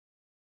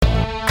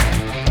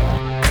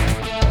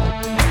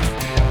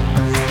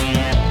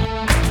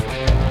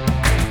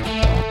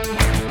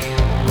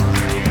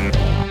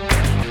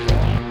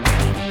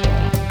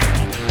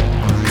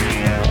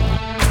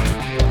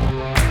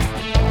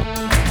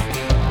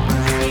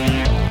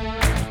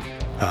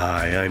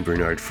Hi, I'm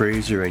Bernard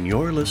Fraser, and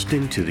you're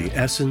listening to The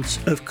Essence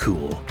of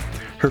Cool.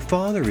 Her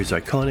father is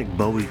iconic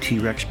Bowie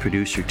T-Rex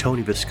producer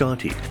Tony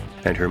Visconti,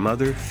 and her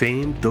mother,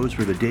 famed Those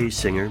Were the Days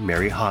singer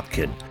Mary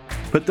Hopkin.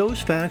 But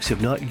those facts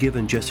have not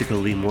given Jessica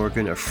Lee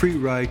Morgan a free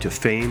ride to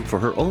fame for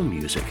her own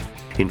music.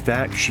 In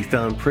fact, she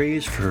found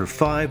praise for her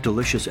 5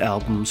 delicious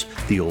albums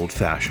the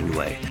old-fashioned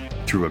way,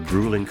 through a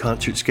grueling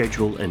concert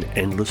schedule and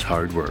endless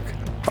hard work.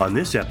 On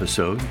this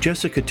episode,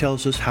 Jessica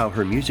tells us how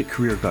her music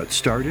career got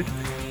started,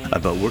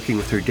 about working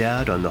with her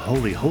dad on the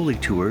Holy Holy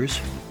tours,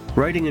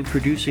 writing and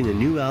producing a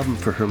new album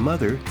for her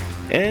mother,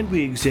 and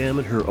we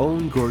examine her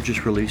own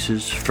gorgeous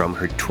releases from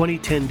her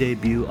 2010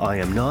 debut I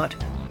Am Not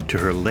to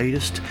her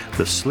latest,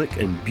 the slick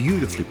and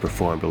beautifully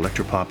performed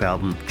electropop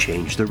album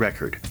Change the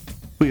Record.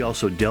 We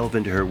also delve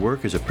into her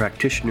work as a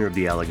practitioner of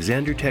the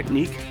Alexander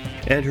technique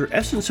and her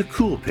Essence of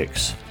Cool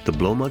picks, the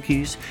Blow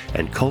Monkeys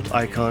and cult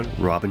icon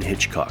Robyn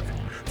Hitchcock.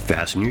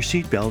 Fasten your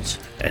seatbelts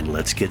and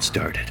let's get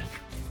started.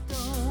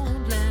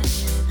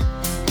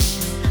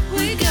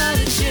 We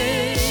gotta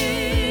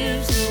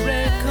change the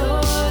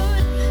record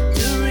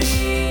to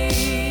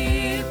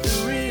reap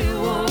the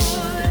reward.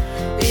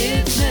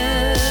 It's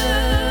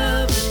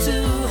never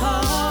too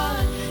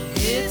hard,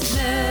 it's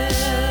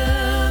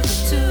never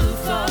too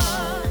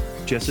far.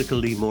 Jessica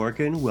Lee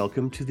Morgan,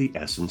 welcome to the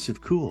Essence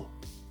of Cool.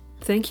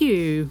 Thank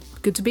you.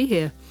 Good to be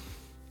here.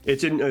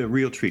 It's a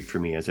real treat for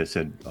me, as I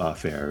said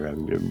off air.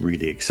 I'm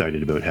really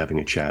excited about having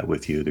a chat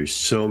with you. There's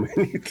so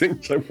many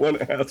things I want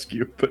to ask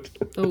you, but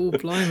Oh,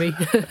 blimey.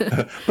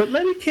 but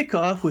let me kick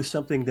off with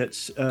something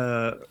that's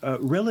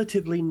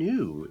relatively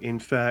new. In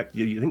fact,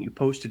 I think you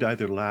posted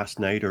either last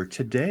night or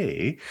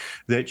today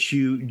that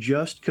you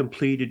just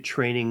completed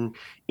training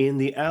in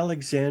the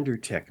Alexander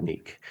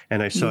technique.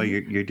 And I saw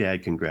your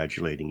dad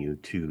congratulating you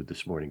too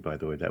this morning, by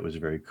the way. That was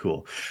very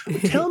cool.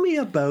 Tell me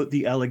about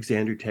the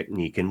Alexander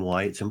technique and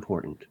why it's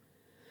important.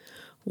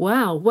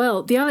 Wow.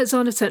 Well, the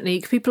Alexander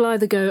technique, people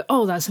either go,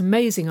 oh, that's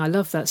amazing, I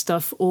love that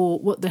stuff, or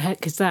what the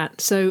heck is that?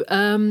 So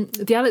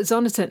the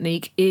Alexander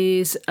technique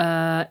is,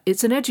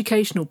 it's an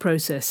educational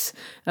process.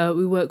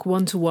 We work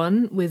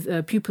one-to-one with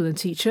a pupil and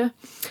teacher,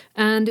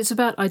 and it's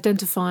about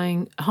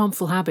identifying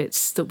harmful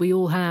habits that we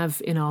all have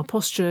in our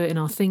posture, in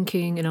our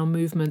thinking, in our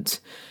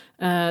movement,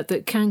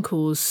 that can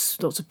cause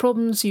lots of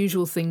problems,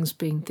 usual things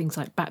being things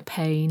like back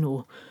pain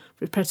or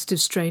repetitive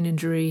strain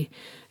injury.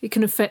 It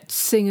can affect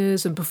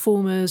singers and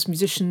performers,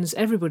 musicians,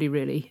 everybody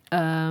really.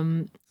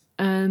 And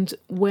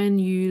when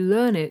you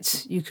learn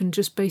it, you can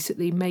just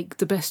basically make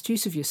the best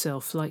use of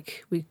yourself.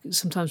 Like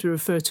sometimes we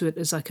refer to it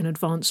as like an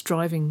advanced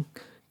driving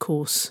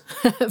course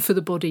for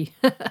the body.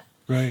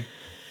 Right.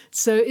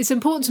 So it's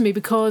important to me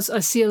because I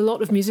see a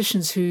lot of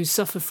musicians who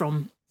suffer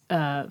from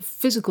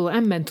physical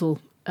and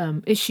mental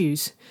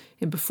issues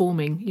in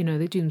performing. You know,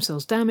 they do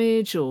themselves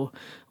damage or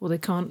they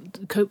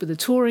can't cope with the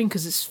touring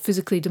because it's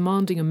physically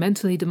demanding and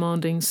mentally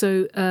demanding.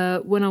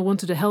 So when I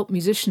wanted to help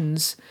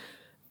musicians,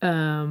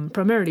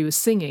 primarily with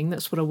singing,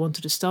 that's what I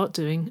wanted to start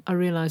doing, I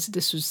realised that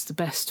this was the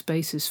best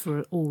basis for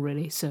it all,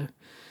 really. So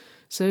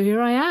here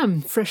I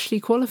am, freshly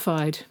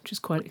qualified, which is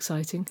quite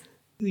exciting.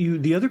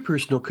 The other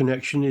personal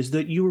connection is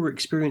that you were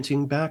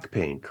experiencing back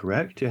pain,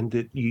 correct? And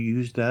that you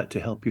used that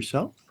to help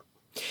yourself?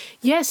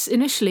 Yes,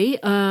 initially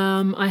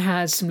I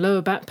had some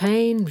lower back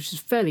pain, which is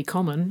fairly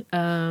common,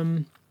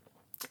 and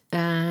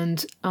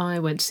I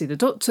went to see the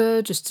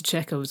doctor just to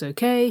check I was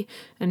okay,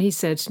 and he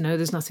said, no,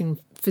 there's nothing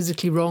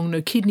physically wrong,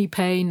 no kidney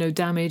pain, no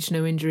damage,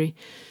 no injury.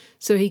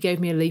 So he gave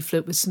me a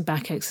leaflet with some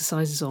back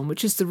exercises on,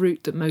 which is the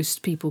route that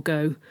most people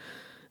go.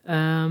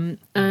 And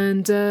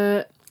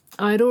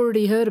I'd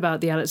already heard about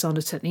the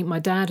Alexander technique. My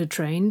dad had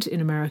trained in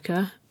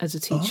America as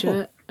a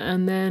teacher,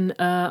 and then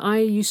I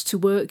used to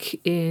work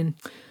in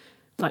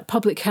like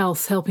public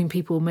health, helping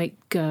people make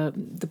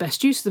the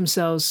best use of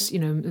themselves, you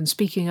know, and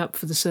speaking up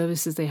for the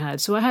services they had.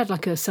 So I had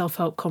like a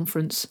self-help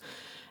conference,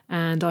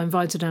 and I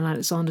invited an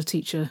Alexander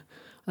teacher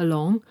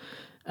along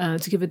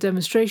to give a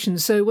demonstration.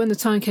 So when the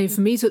time came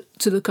for me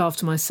to look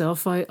after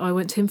myself, I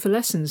went to him for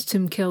lessons.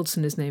 Tim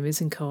Keldson, his name is,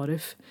 in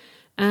Cardiff.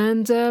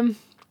 And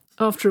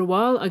after a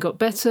while, I got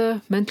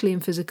better mentally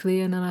and physically,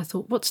 and then I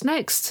thought, what's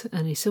next?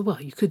 And he said,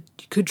 well, you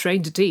could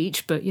train to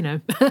teach, but, you know,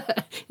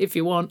 if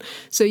you want.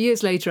 So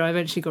years later, I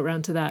eventually got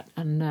around to that,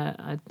 and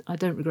I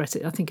don't regret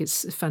it. I think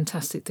it's a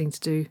fantastic thing to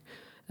do.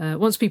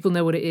 Once people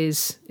know what it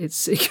is,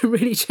 it can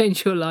really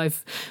change your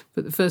life.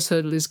 But the first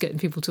hurdle is getting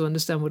people to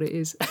understand what it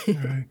is.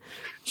 Right.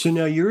 So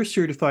now you're a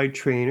certified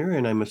trainer,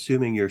 and I'm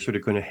assuming you're sort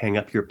of going to hang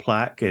up your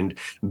plaque and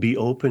be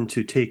open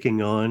to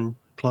taking on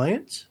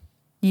clients?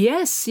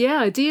 Yes, yeah,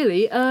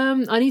 ideally.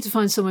 I need to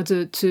find somewhere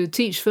to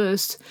teach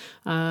first.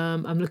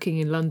 I'm looking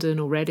in London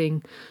or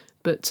Reading,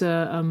 but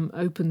I'm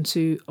open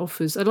to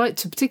offers. I'd like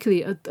to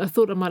particularly, I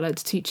thought I might like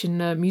to teach in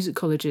music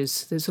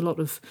colleges. There's a lot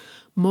of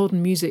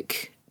modern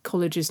music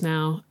colleges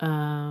now,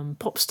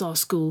 pop star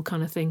school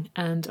kind of thing.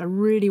 And I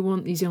really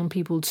want these young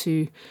people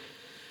to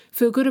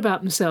feel good about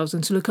themselves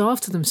and to look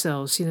after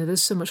themselves. You know,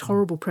 there's so much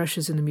horrible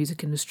pressures in the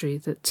music industry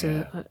that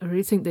I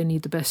really think they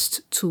need the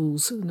best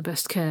tools and the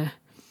best care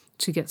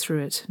to get through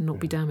it and not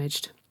be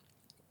damaged.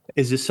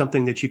 Is this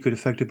something that you could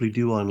effectively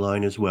do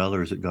online as well, or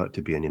has it got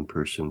to be an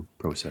in-person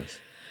process?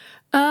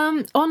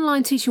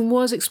 Online teaching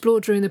was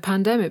explored during the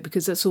pandemic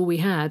because that's all we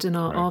had, and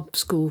our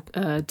school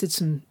did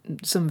some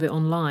of it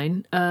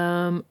online.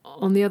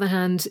 On the other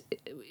hand,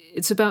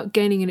 it's about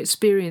gaining an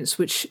experience,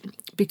 which,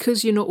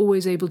 because you're not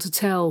always able to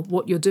tell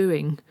what you're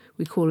doing,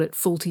 we call it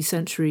faulty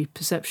sensory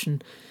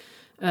perception.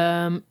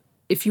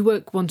 If you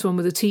work one-to-one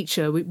with a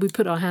teacher, we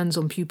put our hands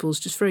on pupils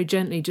just very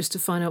gently, just to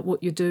find out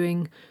what you're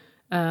doing,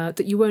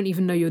 that you won't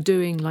even know you're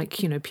doing. Like,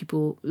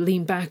 people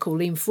lean back or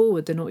lean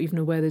forward, they're not even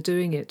aware they're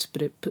doing it,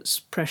 but it puts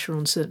pressure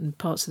on certain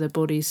parts of their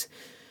bodies.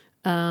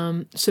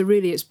 So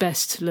really it's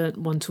best to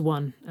learn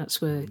one-to-one.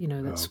 That's where,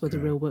 where the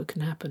real work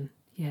can happen.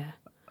 Yeah.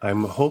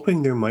 I'm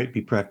hoping there might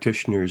be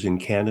practitioners in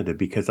Canada,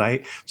 because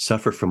I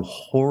suffer from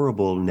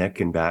horrible neck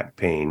and back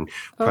pain.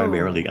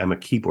 Primarily, I'm a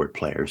keyboard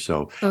player,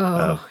 so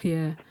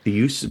particularly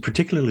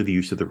the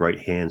use of the right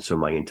hand, so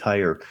my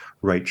entire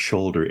right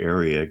shoulder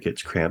area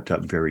gets cramped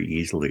up very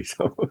easily.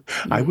 So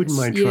I wouldn't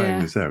mind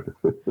trying this out.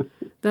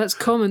 That's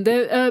common.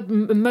 There,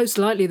 most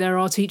likely there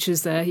are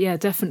teachers there. Yeah,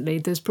 definitely.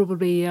 There's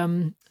probably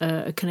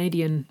a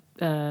Canadian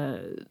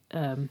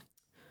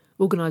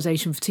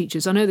organisation for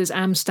teachers. I know there's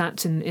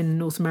AMSTAT in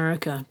North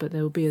America, but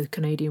there will be a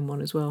Canadian one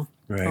as well.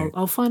 Right.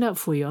 I'll find out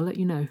for you. I'll let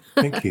you know.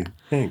 Thank you.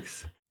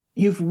 Thanks.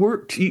 You've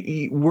worked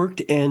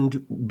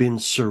and been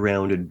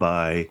surrounded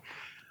by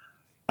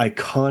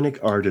iconic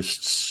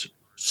artists,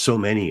 so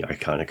many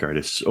iconic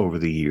artists over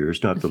the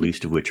years, not the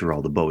least of which are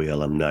all the Bowie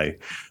alumni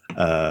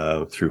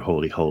through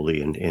Holy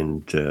Holy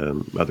and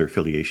other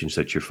affiliations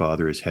that your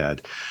father has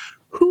had.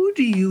 Who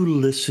do you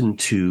listen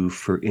to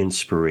for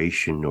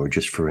inspiration or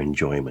just for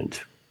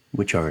enjoyment?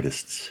 Which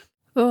artists?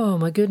 Oh,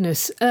 my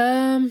goodness.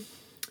 I'm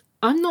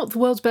not the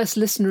world's best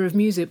listener of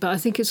music, but I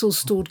think it's all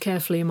stored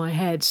carefully in my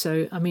head.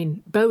 So, I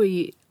mean,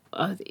 Bowie,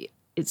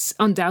 it's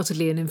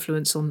undoubtedly an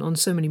influence on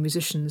so many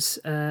musicians.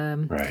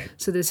 Right.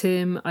 So there's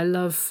him. I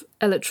love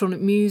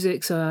electronic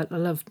music. So I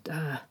love...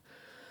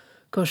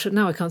 Gosh,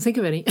 now I can't think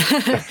of any.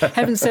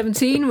 Heaven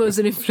 17 was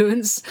an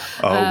influence.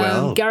 Oh,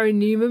 well. Gary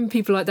Newman,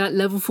 people like that.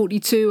 Level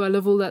 42, I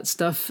love all that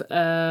stuff.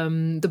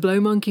 The Blow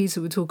Monkeys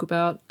that we talk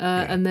about.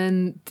 And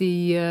then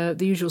the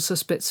usual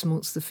suspects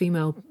amongst the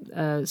female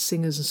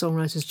singers and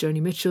songwriters, Joni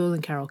Mitchell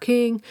and Carole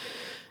King,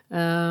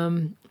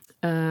 and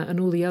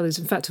all the others.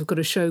 In fact, I've got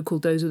a show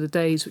called Those Were the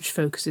Days, which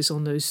focuses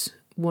on those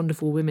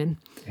wonderful women.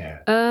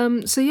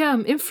 I'm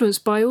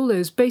influenced by all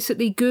those.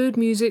 Basically good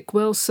music,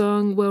 well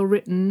sung, well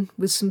written,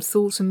 with some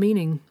thoughts and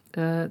meaning.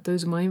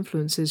 Those are my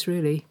influences,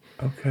 really.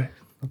 Okay.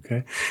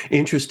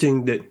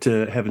 Interesting that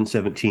Heaven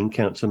 17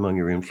 counts among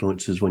your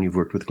influences when you've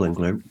worked with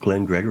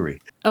Glenn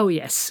Gregory. Oh,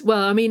 yes.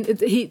 Well, I mean,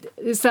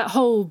 it's that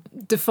whole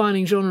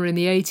defining genre in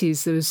the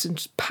 80s. There was some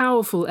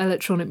powerful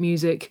electronic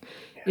music.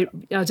 I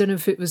don't know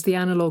if it was the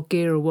analog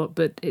gear or what,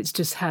 but it's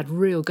just had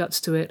real guts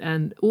to it,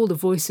 and all the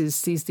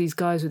voices, these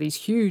guys with these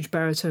huge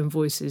baritone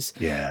voices,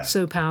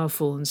 so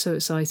powerful and so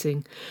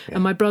exciting.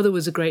 And my brother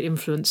was a great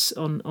influence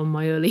on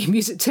my early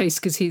music taste,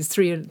 because he's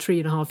three and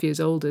a half years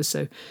older,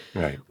 so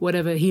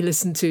whatever he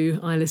listened to,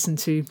 I listened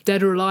to.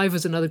 Dead or Alive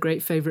was another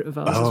great favourite of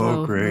ours as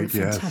well. Great,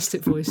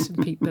 fantastic voice from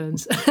Pete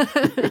Burns.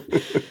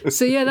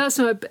 So that's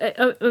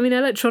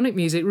electronic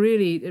music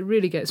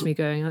really gets me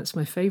going. That's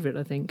my favourite,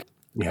 I think.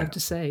 I have to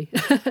say.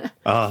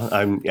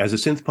 I'm as a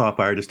synth pop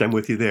artist, I'm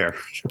with you there.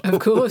 Of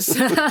course,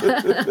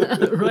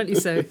 rightly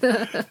so.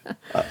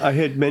 I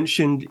had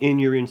mentioned in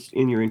your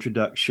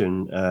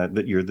introduction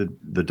that you're the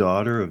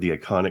daughter of the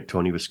iconic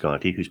Tony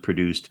Visconti, who's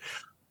produced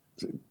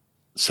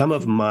some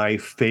of my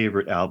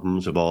favorite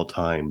albums of all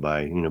time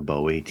by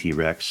Bowie,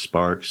 T-Rex,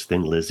 Sparks,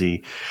 Thin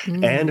Lizzy,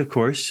 and of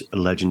course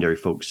legendary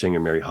folk singer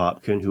Mary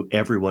Hopkin, who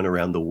everyone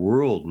around the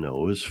world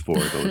knows for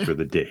Those Were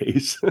the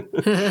Days.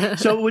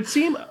 So it would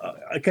seem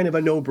kind of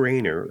a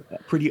no-brainer,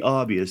 pretty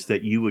obvious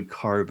that you would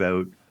carve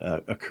out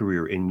a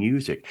career in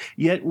music.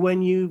 Yet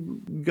when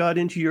you got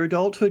into your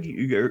adulthood,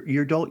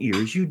 your adult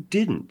years, you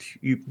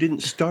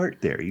didn't start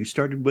there. You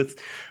started with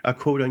a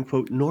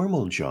quote-unquote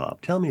normal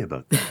job. Tell me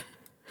about that.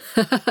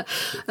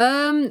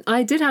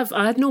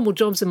 I had normal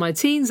jobs in my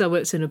teens. I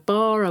worked in a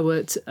bar, I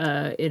worked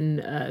in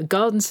a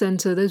garden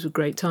centre. Those were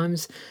great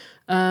times.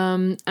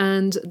 And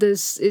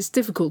it's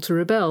difficult to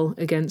rebel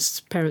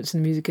against parents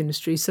in the music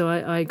industry. So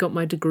I got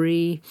my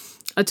degree.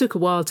 It took a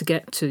while to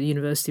get to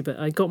university, but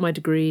I got my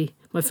degree.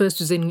 My first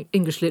was in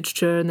English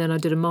literature, and then I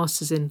did a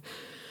master's in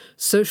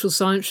social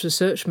science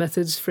research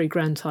methods, very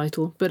grand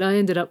title. But I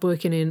ended up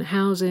working in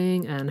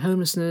housing and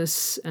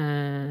homelessness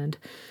and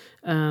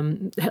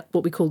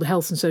what we call the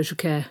health and social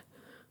care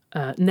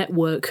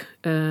network,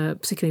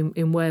 particularly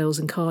in Wales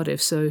and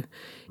Cardiff. So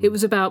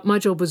my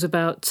job was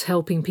about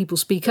helping people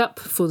speak up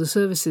for the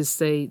services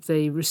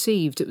they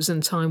received. It was in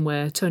a time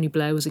where Tony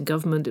Blair was in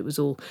government. It was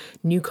all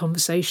new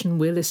conversation.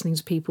 We're listening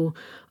to people.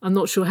 I'm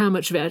not sure how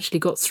much of it actually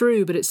got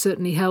through, but it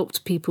certainly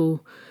helped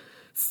people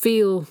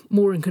feel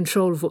more in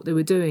control of what they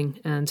were doing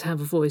and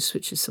have a voice,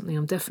 which is something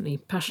I'm definitely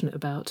passionate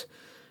about.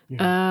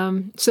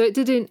 So it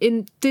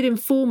did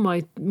inform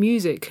my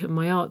music and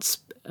my arts,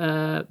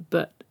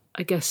 but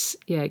I guess,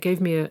 yeah, it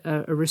gave me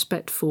a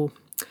respect for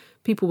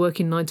people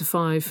working 9 to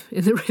 5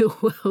 in the real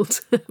world,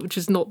 which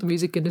is not the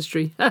music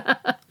industry.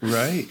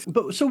 Right.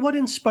 But so what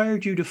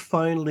inspired you to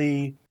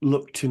finally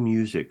look to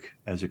music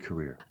as a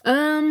career?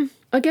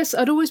 I guess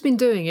I'd always been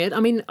doing it. I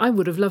mean, I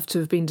would have loved to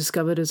have been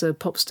discovered as a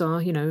pop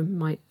star,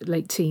 my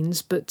late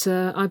teens, but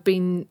I've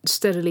been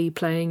steadily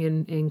playing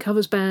in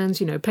covers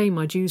bands, paying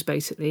my dues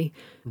basically,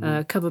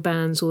 cover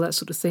bands, all that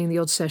sort of thing, the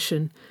odd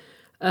session.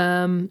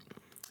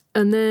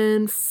 And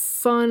then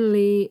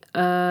finally,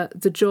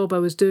 the job I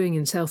was doing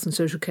in health and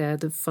social care,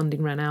 the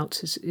funding ran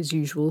out as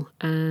usual.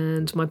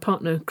 And my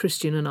partner,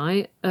 Christian, and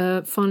I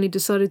finally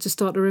decided to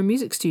start our own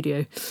music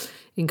studio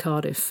in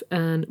Cardiff.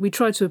 And we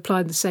tried to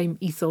apply the same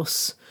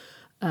ethos,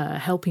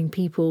 helping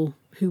people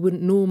who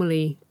wouldn't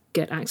normally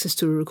get access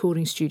to a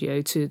recording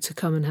studio to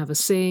come and have a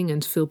sing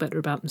and to feel better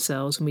about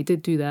themselves. And we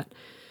did do that.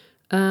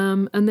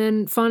 And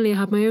then finally I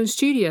had my own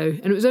studio,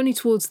 and it was only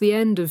towards the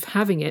end of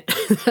having it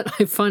that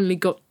I finally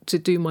got to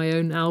do my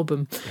own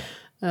album,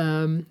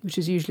 which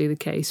is usually the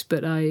case.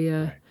 But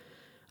I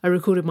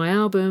recorded my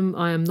album,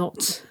 I Am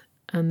Not,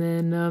 and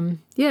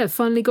then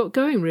finally got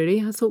going.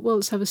 Really, I thought, well,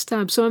 let's have a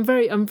stab. So I'm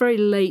very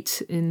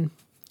late in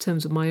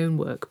terms of my own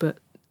work, but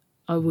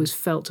I always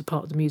felt a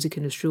part of the music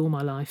industry all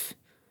my life,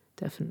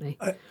 definitely.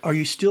 Are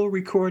you still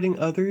recording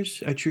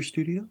others at your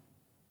studio?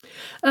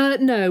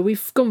 No,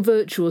 we've gone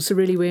virtual, so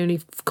really we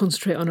only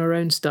concentrate on our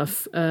own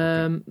stuff.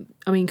 I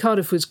mean,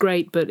 Cardiff was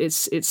great, but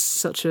it's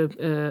such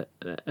a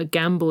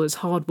gamble. It's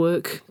hard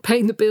work,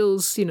 paying the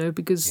bills,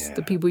 because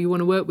the people you want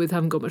to work with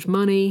haven't got much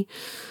money.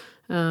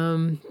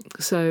 So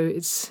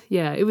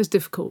it was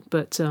difficult,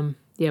 but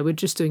we're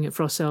just doing it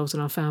for ourselves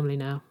and our family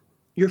now.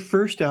 Your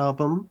first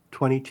album,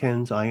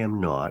 2010's I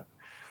Am Not,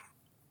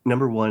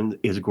 number one,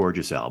 is a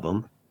gorgeous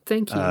album.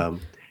 Thank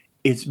you.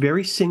 It's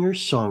very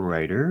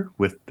singer-songwriter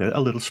with a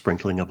little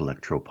sprinkling of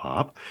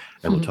electropop,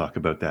 and we'll talk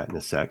about that in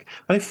a sec.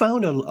 I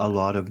found a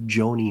lot of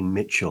Joni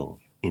Mitchell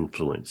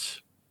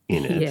influence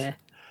in it. Yeah.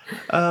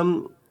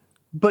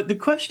 But the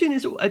question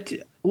is,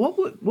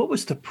 what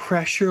was the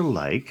pressure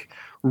like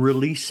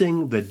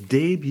releasing the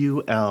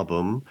debut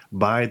album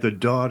by the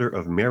daughter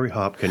of Mary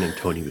Hopkin and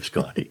Tony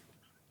Visconti?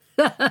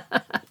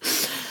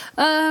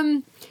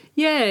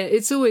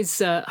 It's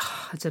always, I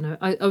don't know,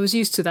 I was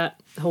used to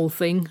that whole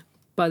thing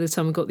by the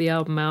time I got the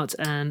album out,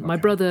 and my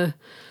brother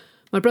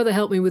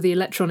helped me with the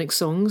electronic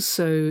songs,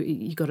 so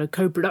he got a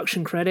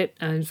co-production credit,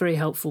 and it was very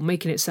helpful,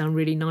 making it sound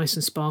really nice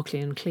and sparkly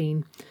and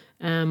clean.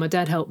 And my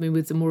dad helped me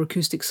with the more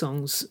acoustic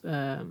songs,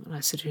 and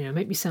I said,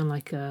 make me sound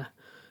like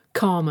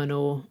Carmen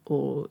or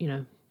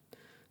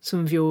some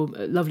of your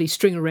lovely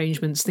string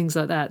arrangements, things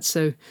like that.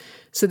 So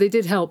they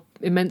did help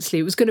immensely.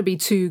 It was going to be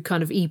 2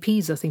 kind of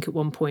EPs, I think, at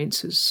one point.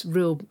 So it's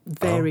real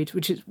varied,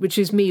 which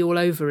is me all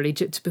over, really.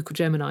 Typical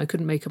Gemini. I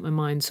couldn't make up my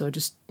mind, so I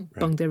just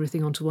bunged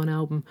everything onto one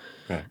album.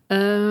 Right.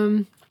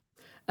 And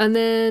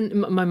then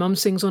my mum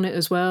sings on it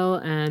as well,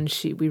 and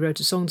we wrote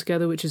a song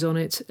together, which is on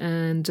it.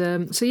 And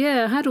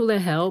I had all their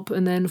help.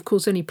 And then, of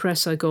course, any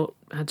press I got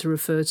had to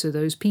refer to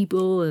those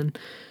people. And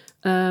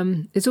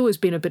it's always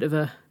been a bit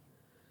of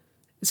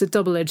it's a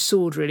double-edged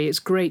sword, really. It's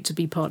great to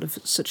be part of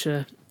such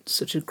a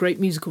great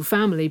musical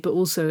family, but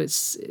also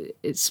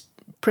it's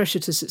pressure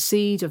to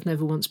succeed. I've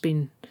never once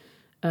been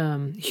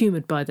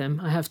humoured by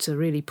them. I have to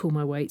really pull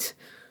my weight,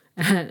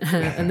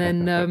 and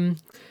then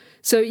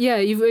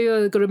you've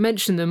either got to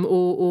mention them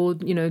or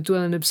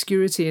dwell in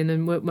obscurity and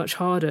then work much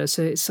harder.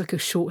 So it's like a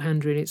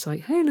shorthand, really. It's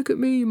like, hey, look at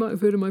me, you might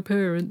have heard of my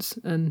parents,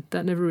 and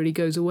that never really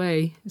goes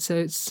away.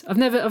 So I've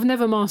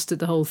never mastered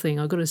the whole thing,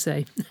 I've got to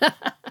say.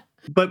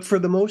 But for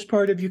the most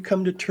part, have you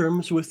come to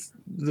terms with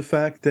the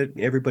fact that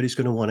everybody's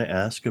going to want to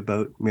ask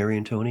about Mary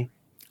and Tony?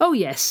 Oh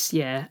yes,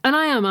 yeah, and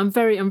I am. I'm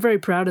very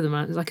proud of them.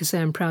 Like I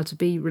say, I'm proud to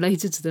be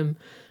related to them,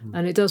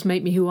 and it does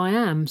make me who I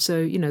am.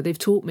 So they've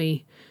taught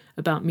me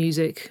about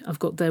music. I've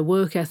got their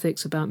work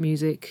ethics about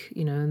music,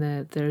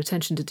 and their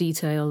attention to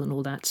detail and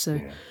all that.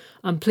 So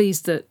I'm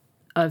pleased that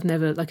I've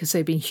never, like I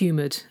say, been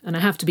humoured, and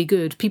I have to be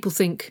good. People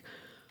think,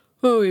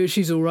 oh, yeah,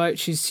 she's all right.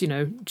 She's, she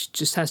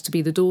just has to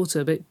be the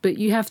daughter. But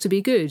you have to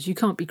be good. You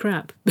can't be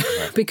crap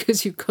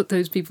because you've got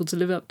those people to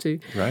live up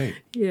to. Right.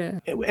 Yeah.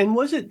 And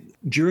was it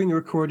during the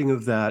recording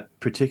of that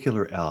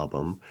particular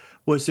album,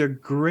 was there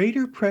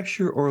greater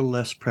pressure or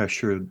less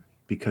pressure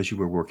because you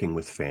were working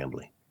with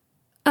family?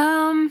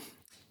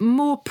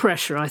 More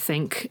pressure, I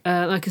think.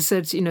 Like I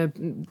said,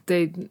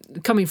 they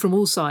coming from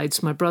all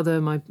sides, my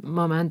brother, my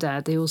mum and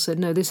dad, they all said,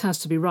 no, this has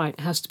to be right. It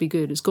has to be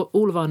good. It's got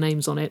all of our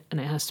names on it and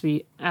it has to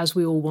be as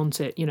we all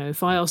want it.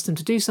 If I asked them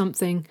to do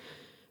something,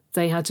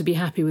 they had to be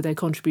happy with their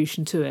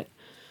contribution to it.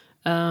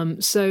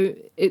 So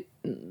it,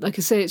 like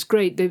I say, it's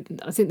great.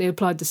 I think they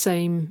applied the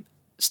same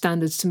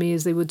standards to me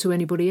as they would to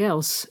anybody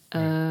else.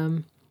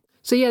 The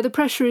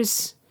pressure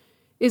is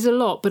a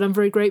lot, but I'm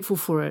very grateful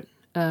for it.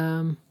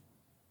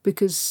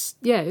 Because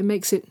it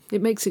makes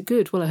it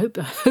good. Well, I hope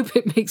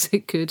it makes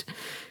it good.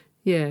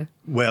 Yeah.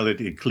 Well,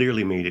 it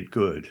clearly made it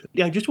good.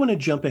 Yeah, I just want to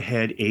jump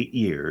ahead 8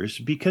 years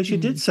because you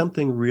did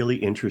something really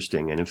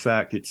interesting, and in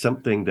fact, it's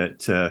something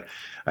that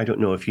I don't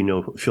know if you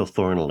know Phil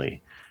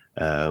Thornley.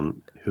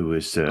 who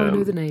was I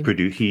know the name.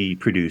 he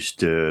produced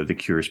The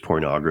Cure's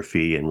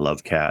Pornography and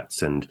Love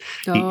Cats, and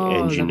he Oh, I love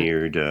it.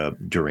 engineered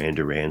Duran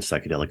Duran,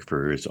 Psychedelic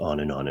Furs, on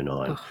and on and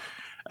on.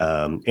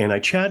 Oh, And I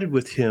chatted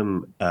with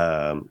him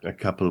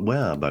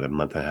about a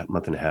month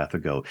and a half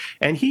ago,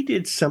 and he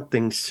did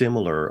something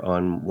similar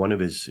on one of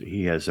his.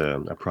 He has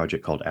a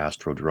project called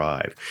Astro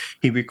Drive.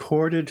 He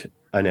recorded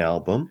an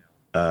album,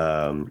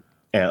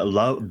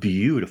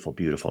 beautiful,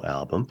 beautiful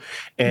album,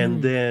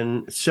 and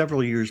then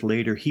several years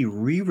later, he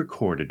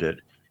re-recorded it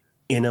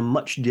in a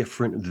much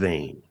different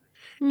vein.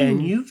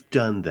 And you've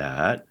done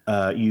that.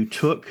 You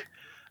took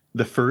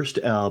the first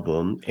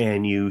album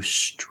and you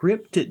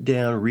stripped it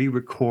down,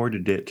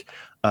 re-recorded it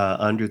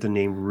under the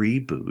name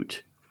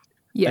Reboot.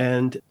 yeah.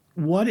 And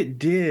what it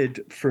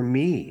did for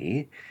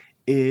me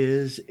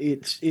is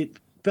it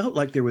felt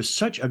like there was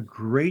such a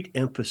great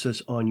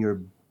emphasis on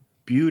your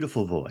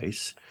beautiful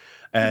voice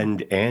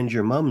and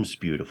your mom's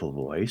beautiful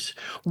voice.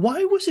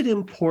 Why was it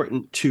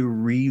important to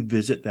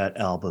revisit that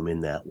album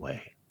in that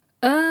way?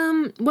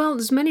 Well,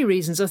 there's many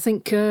reasons. I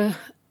think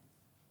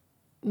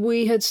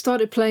we had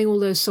started playing all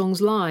those songs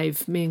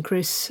live, me and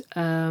Chris,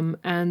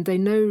 and they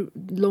no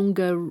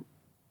longer,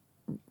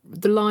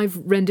 the live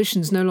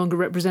renditions no longer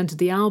represented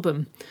the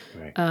album.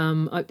 Right.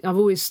 I've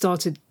always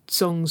started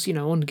songs,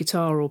 on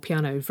guitar or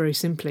piano, very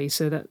simply.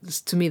 So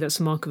that's, to me, that's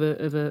a mark of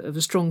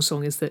a strong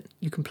song, is that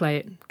you can play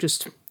it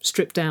just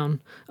stripped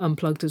down,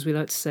 unplugged, as we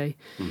like to say.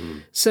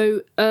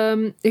 So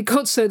it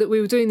got so that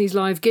we were doing these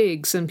live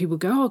gigs, and people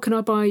go, "Oh, can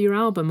I buy your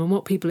album?" And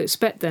what people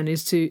expect then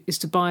is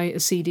to buy a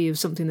CD of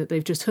something that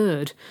they've just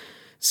heard.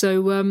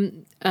 So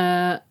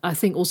I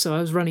think also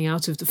I was running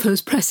out of the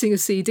first pressing of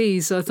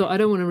CDs, so I thought I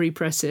don't want to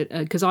repress it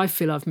because I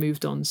feel I've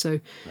moved on. So,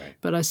 Right.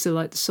 but I still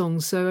like the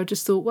songs, so I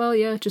just thought, well,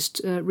 yeah,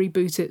 just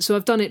reboot it. So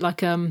I've done it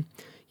like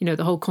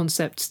the whole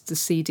concept. The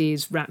CD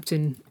is wrapped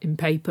in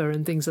paper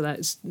and things like that.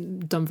 It's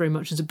done very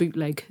much as a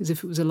bootleg, as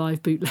if it was a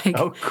live bootleg.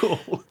 Oh,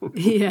 cool.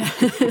 Yeah.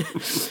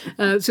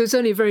 So it's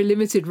only a very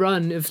limited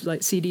run of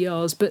like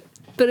CDRs, but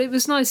it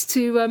was nice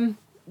to.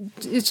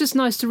 It's just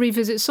nice to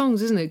revisit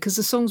songs, isn't it? Because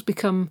the songs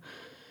become.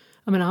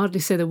 I mean, I hardly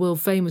say they're world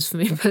famous for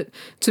me, but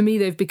to me,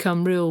 they've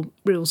become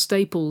real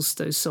staples,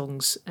 those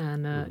songs.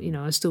 And,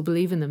 I still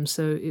believe in them.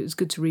 So it was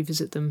good to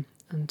revisit them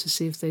and to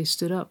see if they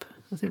stood up.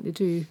 I think they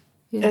do.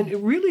 Yeah. And it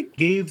really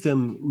gave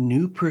them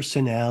new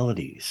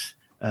personalities.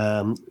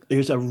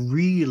 There's a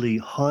really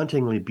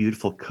hauntingly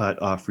beautiful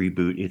cut off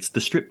Reboot. It's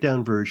the stripped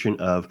down version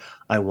of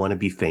 "I Want to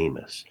Be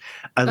Famous."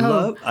 I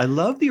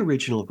love the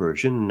original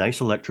version, nice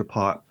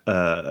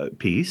electropop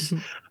piece,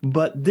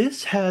 but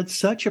this had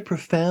such a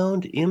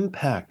profound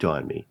impact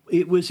on me.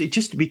 It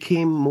just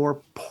became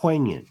more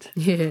poignant.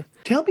 Yeah.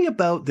 Tell me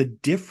about the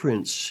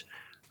difference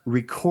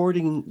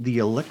recording the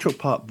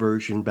electropop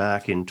version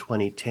back in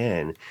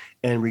 2010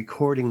 and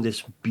recording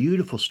this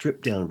beautiful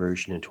stripped down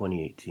version in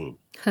 2018.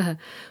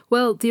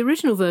 Well, the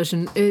original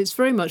version is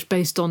very much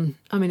based on,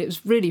 it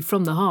was really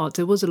from the heart.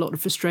 There was a lot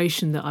of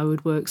frustration that I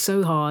would work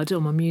so hard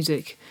on my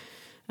music,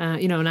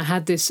 and I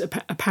had this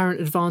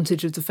apparent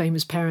advantage of the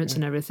famous parents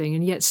and everything,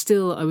 and yet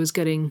still I was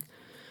getting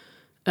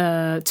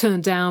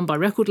turned down by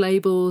record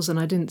labels, and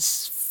I didn't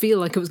feel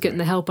like I was getting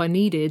the help I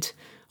needed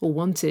or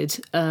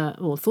wanted,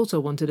 or thought I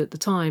wanted at the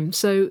time.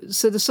 So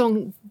the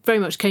song very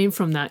much came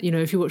from that.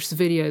 If you watch the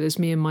video, there's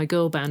me and my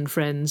girl band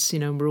friends,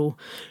 and we're all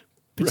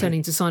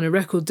pretending to sign a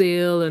record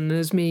deal, and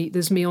there's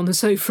me on the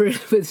sofa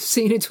with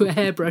singing into a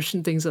hairbrush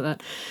and things like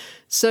that.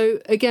 So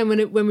again,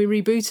 when we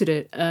rebooted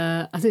it,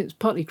 I think it's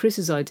partly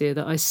Chris's idea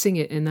that I sing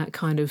it in that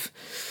kind of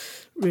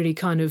really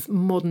kind of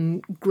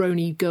modern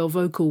groany girl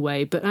vocal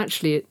way, but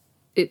actually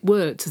it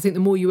worked. I think the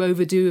more you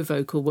overdo a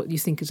vocal, what you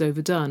think is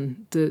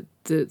overdone, the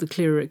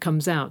clearer it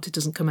comes out. It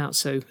doesn't come out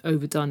so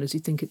overdone as you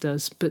think it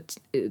does. But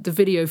the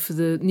video for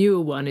the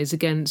newer one is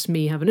against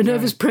me having a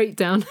nervous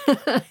breakdown,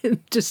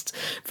 just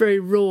very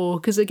raw.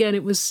 Because again,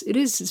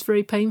 it's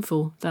very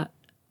painful, that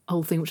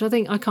whole thing. Which I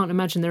can't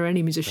imagine there are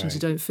any musicians who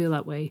don't feel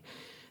that way.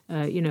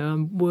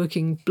 I'm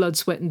working blood,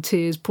 sweat, and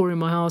tears, pouring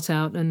my heart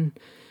out, and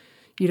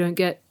you don't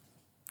get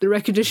the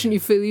recognition you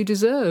feel you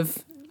deserve.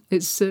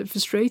 It's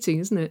frustrating,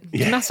 isn't it?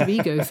 It's a massive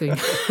ego thing,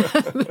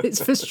 but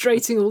it's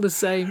frustrating all the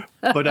same.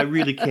 But I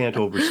really can't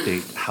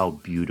overstate how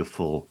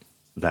beautiful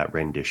that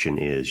rendition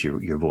is.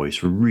 Your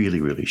voice really,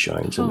 really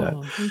shines in that.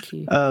 Oh, thank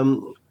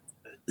you.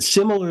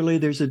 Similarly,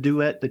 there's a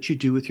duet that you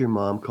do with your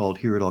mom called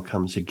 "Here It All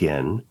Comes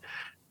Again."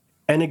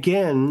 And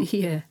again,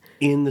 Yeah.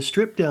 in the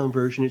stripped down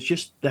version, it's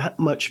just that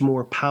much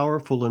more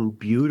powerful and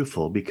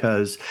beautiful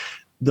because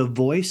the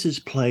voices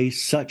play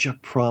such a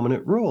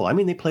prominent role. I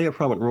mean, they play a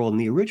prominent role in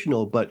the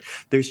original, but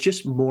there's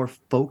just more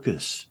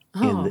focus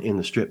in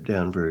the stripped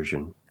down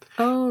version.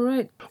 Oh,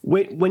 right.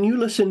 When you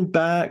listen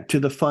back to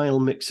the final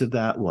mix of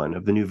that one,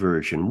 of the new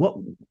version,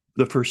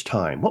 the first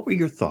time, what were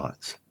your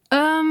thoughts?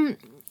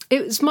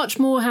 It was much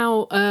more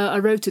how I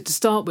wrote it to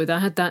start with. I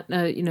had that,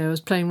 I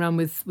was playing around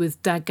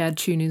with dad-gad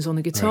tunings on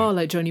the guitar,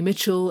 like Joni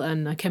Mitchell,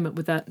 and I came up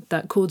with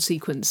that chord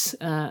sequence,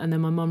 and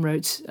then my mum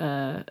wrote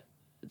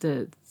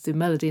the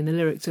melody and the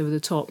lyrics over the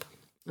top.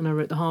 and I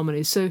wrote the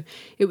harmonies. So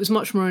it was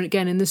much more,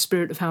 again, in the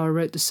spirit of how I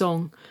wrote the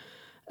song.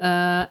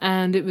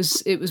 And it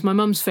was my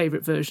mum's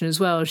favourite version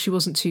as well. She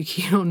wasn't too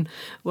keen on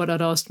what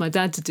I'd asked my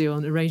dad to do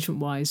on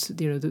arrangement-wise,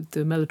 the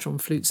mellotron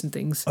flutes and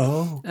things.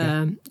 Oh,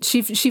 okay.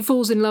 She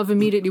falls in love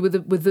immediately with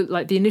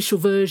the initial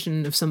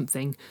version of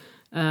something,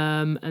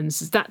 and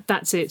says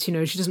that's it. She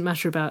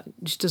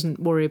doesn't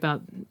worry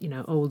about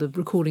the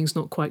recording's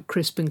not quite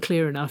crisp and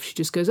clear enough. She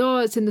just goes, oh,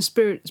 it's in the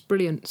spirit, it's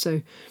brilliant.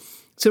 So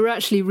we're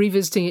actually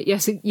revisiting it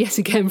yet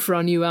again for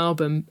our new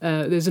album.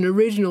 There's an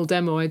original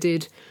demo I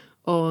did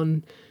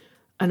on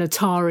an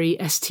Atari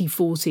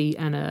ST40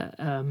 and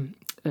a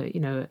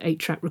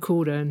 8-track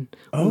recorder and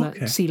all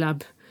that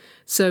C-Lab.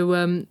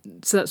 So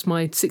that's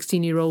my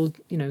 16-year-old,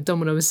 done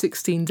when I was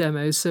 16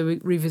 demos. So we're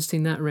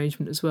revisiting that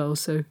arrangement as well.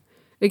 So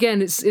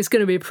again, it's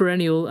going to be a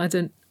perennial. I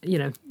don't,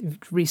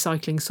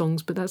 recycling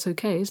songs, but that's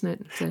okay, isn't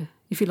it? So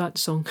if you like the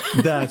song.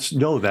 That's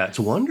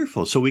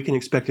wonderful. So we can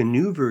expect a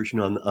new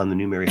version on the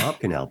new Mary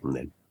Hopkin album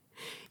then.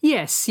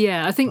 Yes,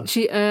 yeah. I think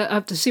I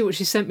have to see what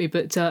she sent me,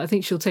 but I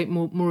think she'll take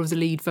more of the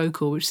lead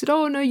vocal. Which said,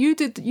 "Oh no, you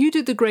did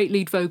the great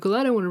lead vocal.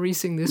 I don't want to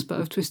re-sing this, but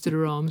I've twisted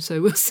her arm,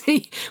 so we'll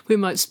see. We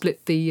might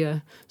split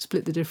the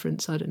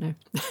difference. I don't know."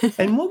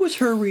 And what was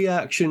her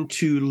reaction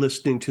to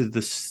listening to the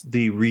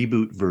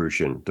reboot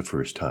version the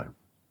first time?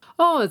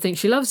 Oh, I think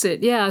she loves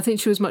it. Yeah, I think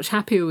she was much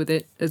happier with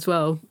it as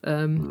well.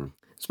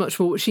 It's much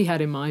more what she had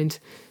in mind.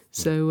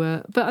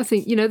 So, but I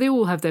think, they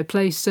all have their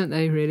place, don't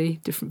they,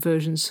 really? Different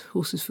versions,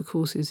 horses for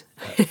courses.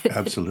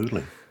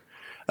 Absolutely.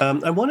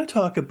 I want to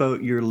talk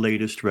about your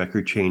latest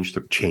record, Change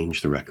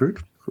the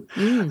Record.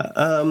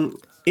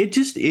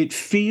 It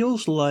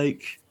feels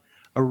like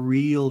a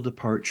real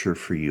departure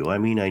for you. I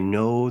mean, I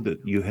know that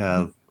you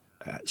have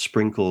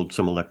sprinkled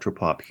some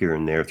electropop here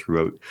and there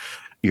throughout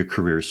your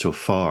career so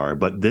far,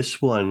 but this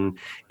one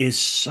is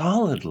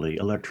solidly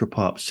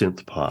electropop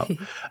synth pop.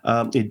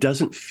 It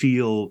doesn't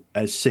feel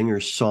as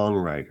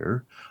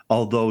singer-songwriter,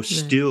 although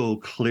still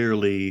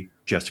clearly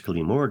Jessica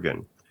Lee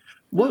Morgan.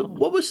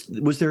 What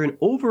was there an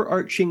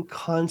overarching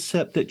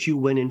concept that you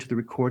went into the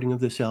recording of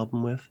this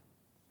album with?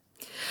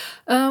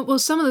 Well,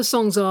 some of the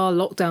songs are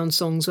lockdown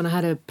songs. When I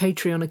had a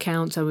Patreon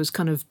account, I was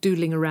kind of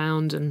doodling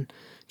around and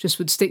just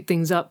would stick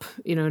things up,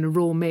 in a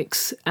raw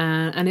mix,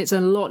 and it's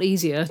a lot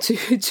easier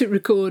to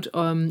record,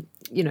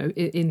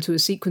 into a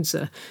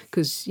sequencer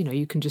because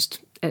you can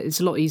just. It's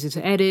a lot easier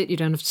to edit. You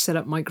don't have to set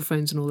up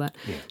microphones and all that.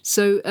 Yeah.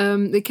 So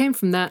it came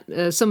from that.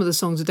 Some of the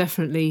songs are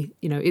definitely,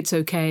 It's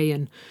Okay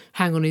and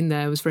Hang On In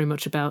There was very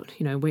much about,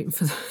 waiting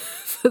for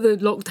the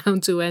lockdown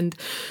to end.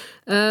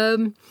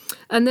 And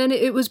then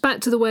it was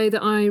back to the way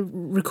that I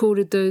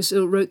recorded those,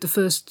 or wrote the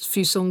first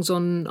few songs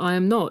on I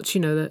Am Not,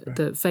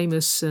 the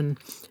Famous and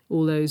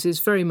all those is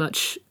very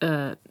much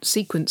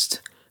sequenced,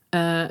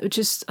 which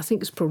is, I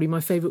think, is probably my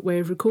favourite way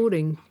of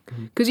recording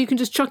because you can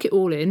just chuck it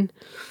all in.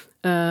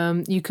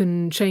 You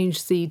can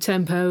change the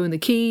tempo and the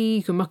key,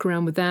 you can muck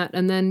around with that,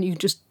 and then you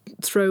just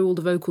throw all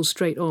the vocals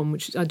straight on,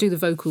 which I do the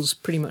vocals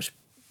pretty much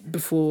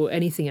before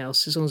anything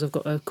else, as long as I've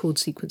got a chord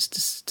sequence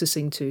to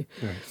sing to.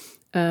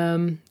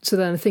 Right. So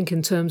then I think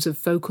in terms of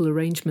vocal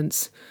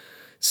arrangements.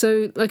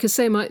 So, like I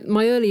say, my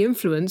early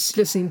influence,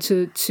 listening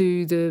to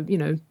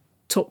the,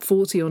 top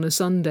 40 on a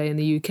Sunday in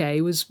the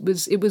UK was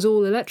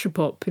all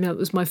electropop. It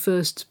was my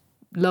first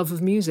love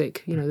of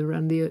music,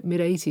 around the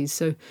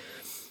mid-80s.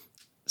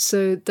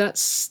 So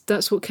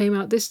that's what came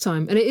out this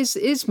time, and it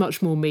is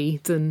much more me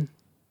than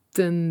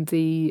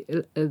the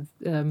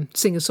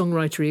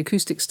singer-songwritery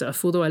acoustic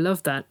stuff. Although I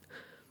love that,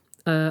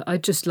 I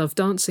just love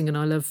dancing and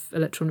I love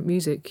electronic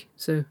music.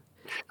 So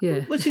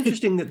yeah, well, it's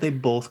interesting that they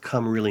both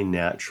come really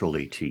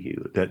naturally to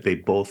you. That they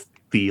both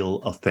feel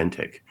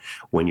authentic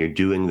when you're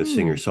doing the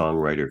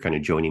singer-songwriter kind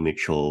of Joni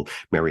Mitchell,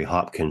 Mary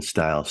Hopkin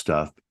style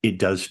stuff. It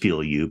does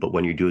feel you, but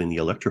when you're doing the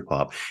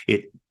electropop,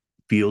 it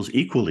feels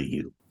equally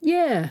you.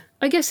 Yeah,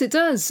 I guess it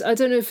does. I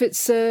don't know if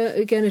it's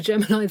again a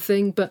Gemini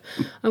thing, but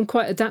I'm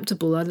quite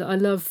adaptable. I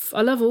love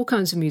all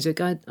kinds of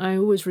music. I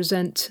always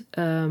resent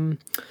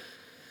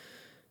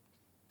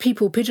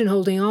people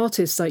pigeonholing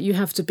artists like you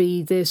have to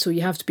be this or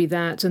you have to be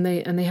that, and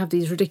they have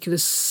these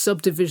ridiculous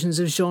subdivisions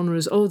of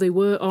genres. Oh, they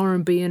were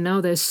R&B and now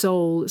they're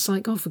soul. It's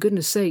like, oh, for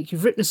goodness sake,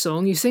 you've written a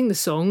song, you sing the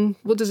song.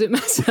 What does it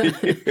matter?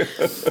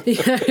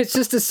 It's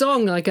just a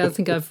song. Like I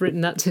think I've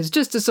written that. It's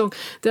just a song.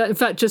 In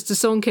fact, just a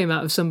song came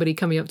out of somebody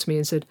coming up to me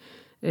and said,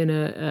 in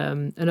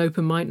an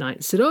open mic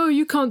night, said, "Oh,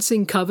 you can't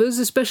sing covers,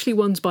 especially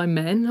ones by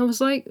men." I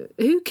was like,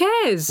 "Who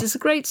cares? It's a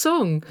great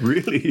song."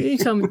 Really? You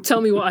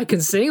tell me what I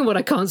can sing and what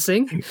I can't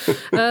sing.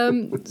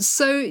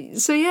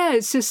 So yeah,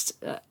 it's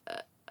just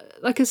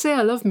like I say,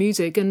 I love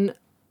music, and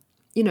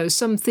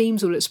some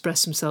themes will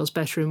express themselves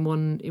better in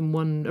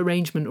one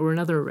arrangement or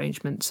another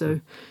arrangement.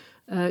 So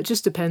it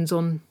just depends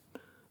on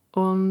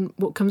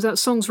what comes out.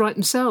 Songs write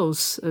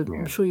themselves.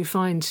 I'm sure you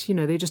find,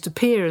 they just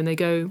appear and they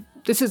go,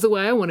 this is the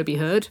way I want to be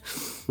heard.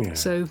 Yeah.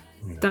 So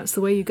that's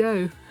the way you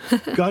go.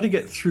 Got to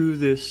get through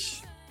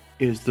this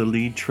is the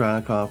lead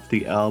track off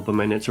the album,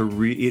 and it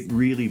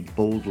really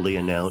boldly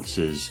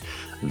announces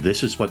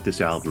this is what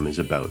this album is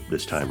about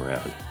this time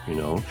around. You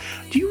know,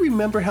 do you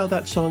remember how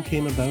that song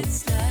came about?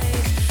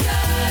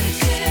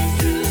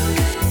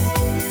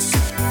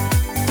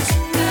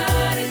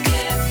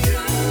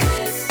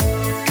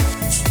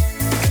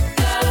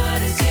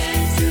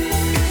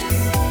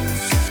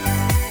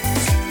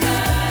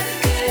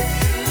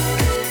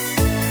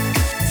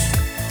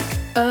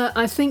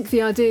 I think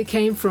the idea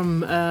came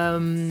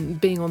from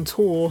being on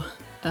tour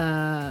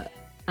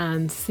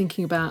and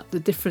thinking about the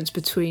difference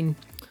between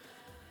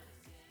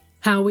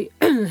how we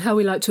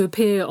like to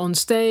appear on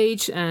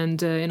stage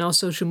and in our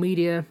social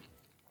media.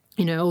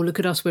 You know, oh, look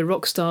at us, we're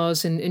rock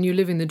stars, and you're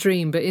living the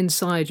dream. But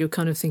inside, you're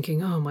kind of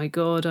thinking, oh my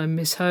God, I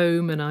miss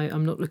home, and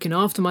I'm not looking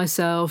after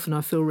myself, and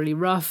I feel really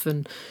rough,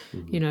 and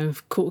you know,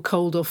 caught a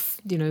cold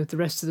off, you know, the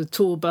rest of the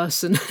tour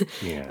bus, and,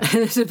 Yeah. and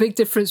there's a big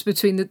difference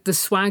between the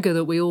swagger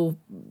that we all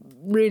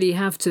really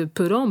have to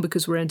put on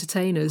because we're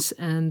entertainers,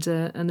 and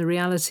the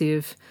reality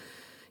of,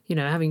 you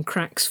know, having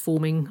cracks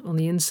forming on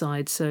the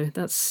inside. So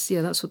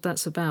that's what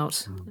that's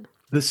about.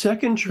 The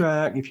second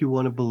track, if you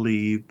want to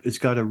believe, it's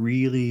got a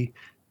really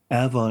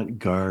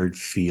avant-garde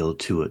feel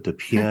to it. The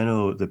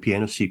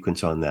piano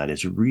sequence on that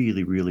is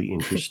really, really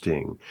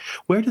interesting.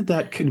 Where did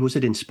that, was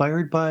it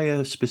inspired by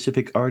a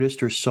specific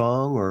artist or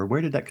song, or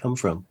where did that come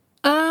from?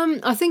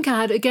 I think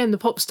I had, again, the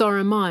pop star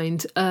in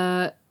mind.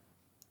 And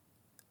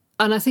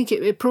I think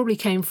it probably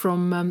came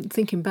from,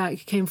 thinking back,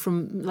 it came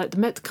from like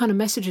the kind of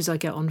messages I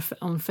get on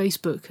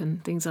Facebook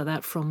and things like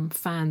that from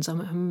fans.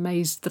 I'm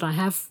amazed that I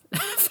have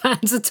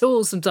fans at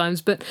all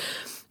sometimes, but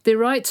they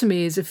write to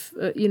me as if,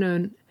 you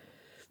know,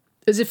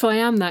 as if I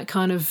am that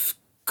kind of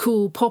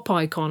cool pop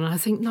icon. And I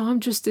think, no,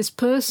 I'm just this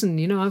person,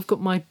 you know, I've got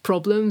my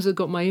problems, I've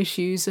got my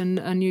issues,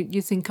 and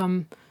you think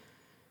I'm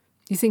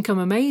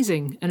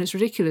amazing, and it's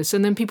ridiculous.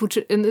 And then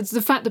and it's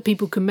the fact that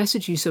people can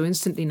message you so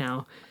instantly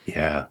now.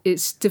 Yeah,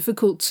 it's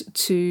difficult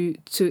to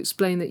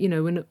explain that, you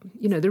know, when,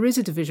 you know, there is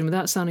a division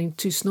without sounding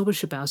too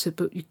snobbish about it,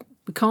 but we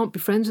can't be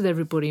friends with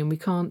everybody, and we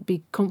can't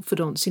be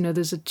confidants. You know,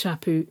 there's a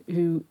chap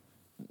who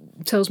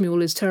tells me all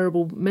his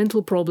terrible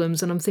mental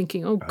problems, and I'm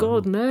thinking, oh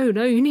God, no,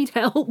 you need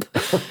help.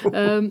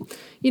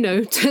 You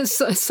know,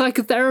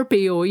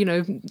 psychotherapy or, you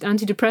know,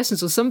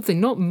 antidepressants or something,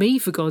 not me,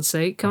 for God's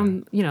sake.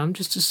 I'm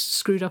just as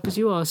screwed up as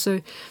you are. So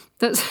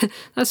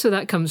that's where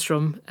that comes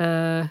from.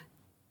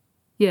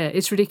 Yeah,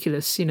 it's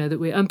ridiculous, you know,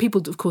 and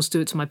people of course do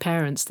it to my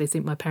parents. They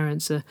think my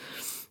parents are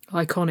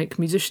iconic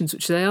musicians,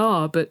 which they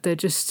are, but they're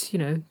just, you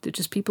know, they're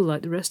just people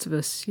like the rest of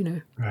us, you know.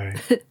 Right.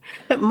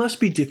 That must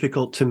be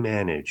difficult to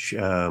manage,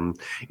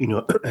 you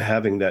know,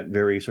 having that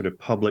very sort of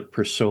public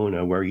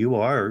persona where you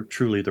are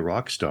truly the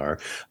rock star,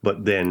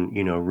 but then,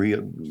 you know,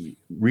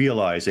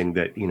 realizing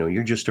that, you know,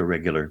 you're just a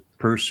regular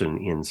person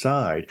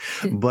inside,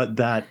 but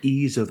that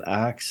ease of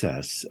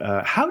access.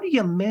 How do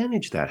you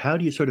manage that? How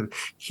do you sort of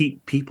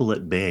keep people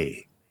at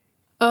bay?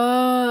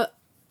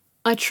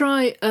 I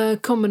try a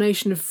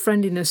combination of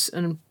friendliness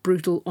and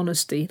brutal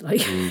honesty.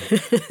 Like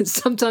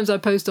sometimes I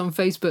post on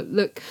Facebook,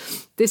 look,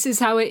 this is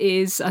how it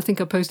is. I think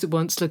I posted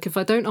once, look, if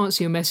I don't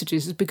answer your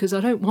messages, it's because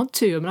I don't want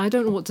to. I mean, I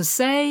don't know what to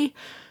say.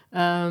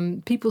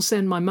 People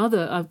send my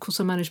mother, of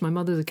course I manage my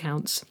mother's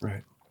accounts.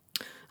 Right.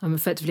 I'm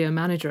effectively a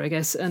manager, I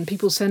guess. And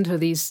people send her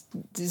these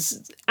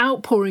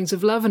outpourings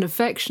of love and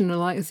affection. And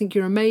like, I think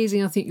you're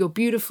amazing. I think you're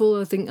beautiful.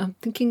 I'm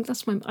thinking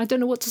I don't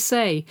know what to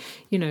say,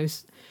 you know.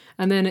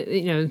 And then it,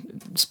 you know,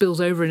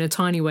 spills over in a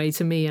tiny way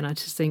to me, and I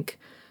just think,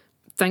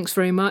 thanks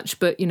very much,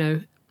 but, you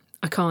know,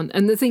 I can't.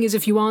 And the thing is,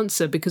 if you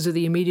answer because of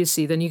the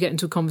immediacy, then you get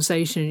into a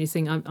conversation and you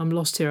think, I'm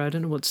lost here. I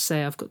don't know what to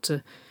say. I've got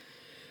to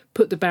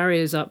put the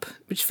barriers up,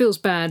 which feels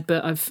bad,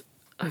 but I've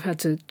had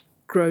to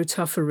grow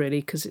tougher,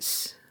 really, because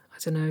it's, I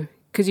don't know,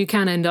 because you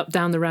can end up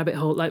down the rabbit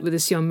hole, like with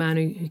this young man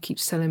who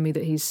keeps telling me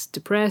that he's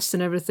depressed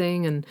and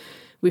everything, and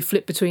we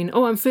flip between,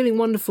 oh, I'm feeling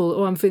wonderful,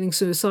 oh, I'm feeling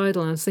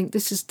suicidal, and I think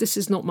this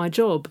is not my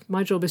job.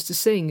 My job is to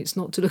sing. It's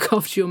not to look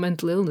after your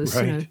mental illness,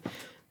 right. You know.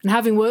 And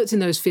having worked in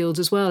those fields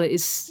as well, it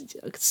is,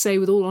 I could say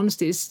with all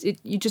honesty,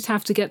 you just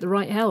have to get the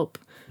right help,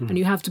 and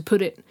you have to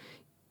put it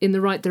in the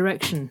right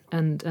direction.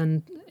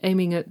 And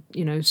aiming at,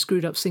 you know,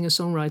 screwed up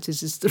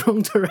singer-songwriters is the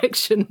wrong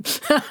direction.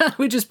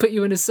 We just put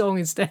you in a song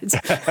instead.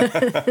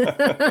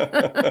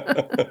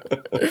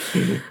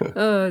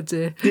 Oh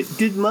dear.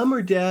 Did mum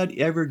or dad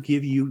ever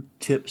give you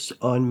tips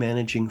on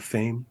managing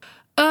fame?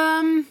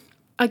 I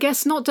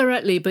guess not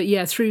directly, but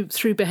yeah,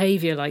 through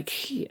behaviour.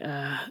 Like, you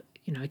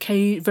know,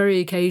 very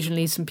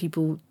occasionally, some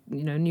people,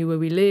 you know, knew where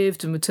we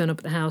lived and would turn up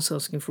at the house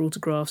asking for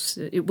autographs.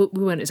 We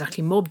weren't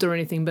exactly mobbed or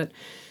anything, but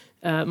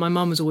my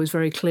mum was always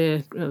very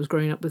clear. I was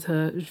growing up with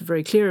her, was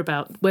very clear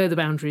about where the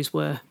boundaries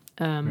were.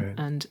 Right.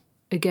 And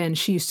again,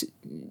 she used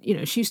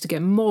to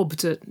get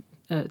mobbed at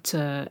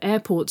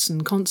airports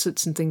and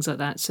concerts and things like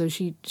that. So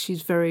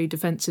she's very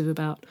defensive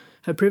about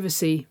her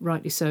privacy,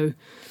 rightly so.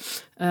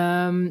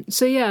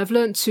 So yeah, I've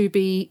learnt to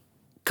be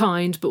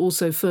kind but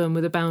also firm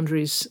where the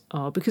boundaries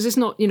are, because it's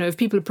not, you know, if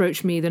people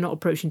approach me, they're not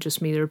approaching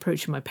just me, they're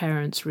approaching my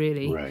parents,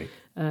 really. Right.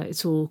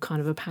 It's all kind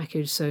of a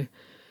package. So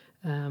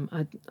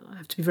I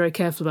have to be very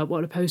careful about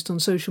what I post on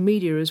social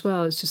media as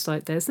well. It's just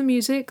like, there's the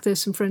music,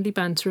 there's some friendly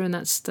banter, and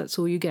that's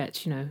all you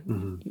get.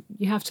 You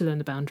have to learn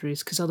the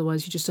boundaries, because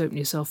otherwise you just open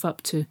yourself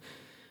up to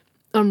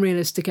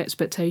unrealistic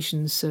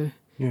expectations. So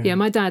yeah,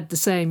 my dad the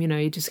same.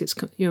 He just gets.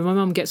 My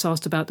mum gets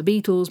asked about the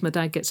Beatles, my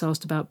dad gets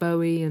asked about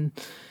Bowie, and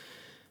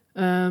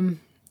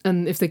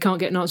if they can't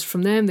get an answer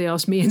from them, they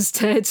ask me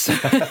instead. So,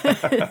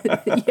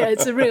 yeah,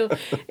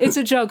 it's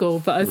a juggle,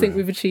 but I think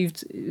we've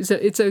achieved,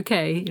 it's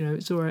okay,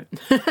 it's all right.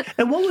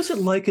 And what was it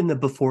like in the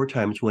before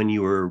times when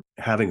you were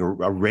having a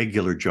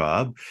regular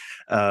job,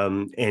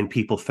 and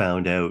people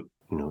found out,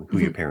 who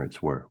your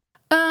parents were?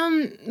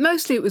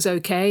 Mostly it was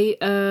okay.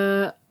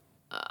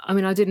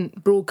 I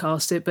didn't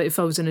broadcast it, but if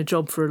I was in a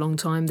job for a long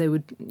time, they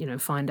would,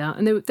 find out,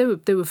 and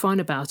they were fine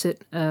about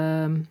it.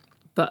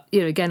 But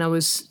again, I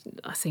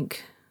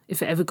think,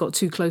 if it ever got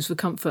too close for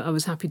comfort, I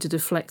was happy to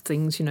deflect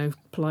things,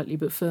 politely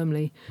but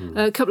firmly.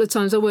 A couple of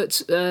times I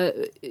worked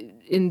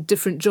in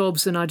different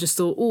jobs, and I just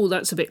thought,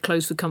 that's a bit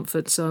close for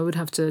comfort, so I would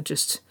have to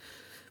just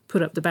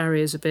put up the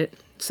barriers a bit,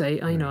 say,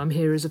 I'm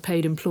here as a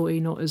paid employee,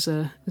 not as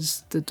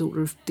the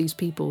daughter of these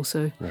people.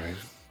 So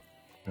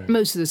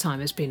most of the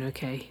time it's been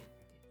okay.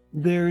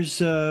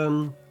 There's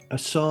a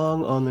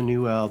song on the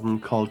new album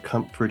called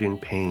Comfort in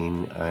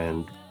Pain,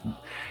 and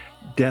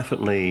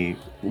definitely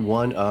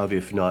one of,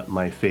 if not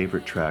my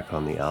favorite track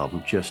on the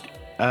album. Just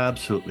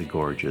absolutely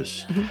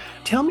gorgeous.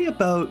 Tell me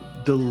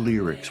about the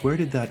lyrics. Where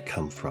did that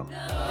come from?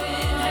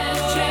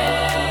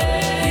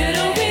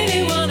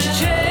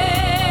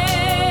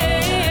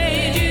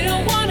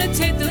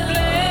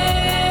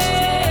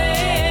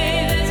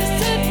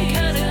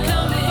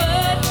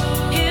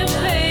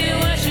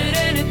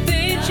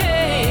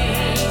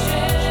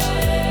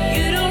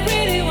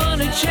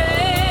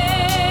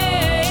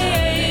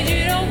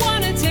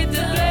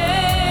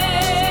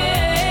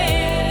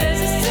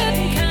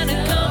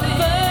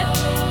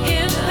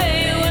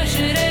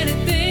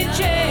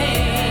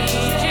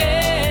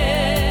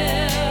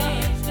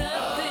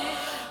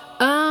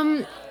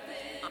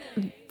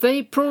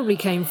 They probably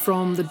came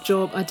from the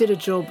job. I did a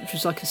job which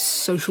was like a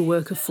social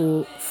worker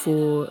for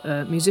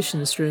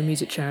musicians through a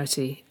music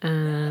charity,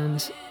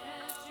 and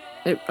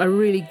I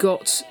really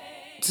got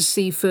to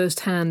see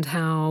firsthand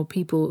how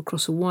people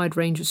across a wide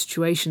range of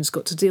situations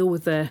got to deal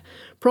with their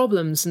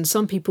problems. And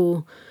some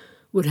people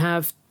would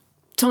have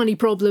tiny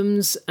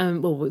problems,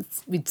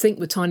 we'd think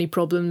were tiny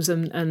problems,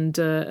 and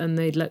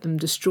they'd let them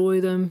destroy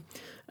them.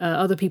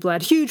 Other people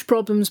had huge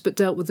problems but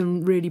dealt with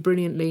them really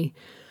brilliantly.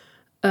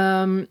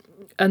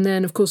 And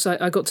then, of course,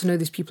 I got to know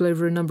these people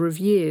over a number of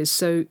years.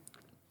 So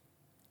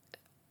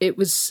it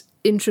was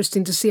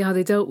interesting to see how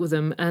they dealt with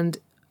them. And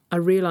I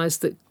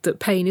realised that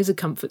pain is a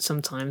comfort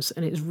sometimes,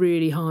 and it's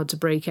really hard to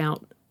break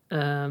out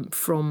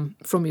from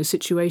your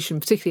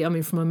situation,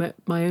 particularly, from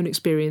my own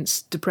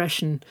experience,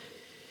 depression.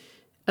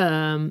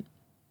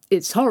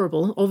 It's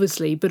horrible,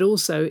 obviously, but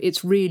also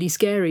it's really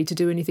scary to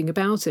do anything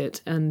about it,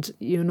 and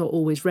you're not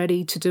always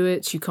ready to do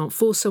it. You can't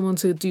force someone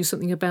to do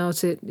something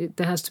about it.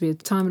 There has to be a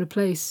time and a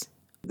place.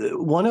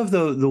 One of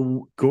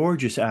the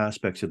gorgeous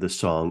aspects of the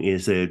song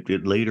is that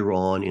later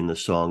on in the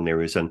song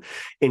there is an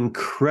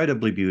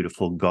incredibly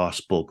beautiful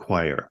gospel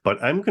choir.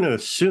 But I'm going to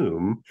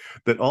assume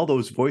that all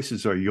those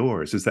voices are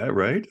yours. Is that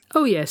right?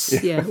 Oh,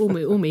 yes. Yeah, all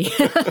me.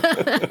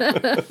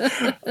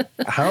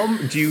 How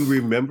do you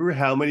remember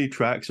how many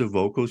tracks of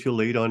vocals you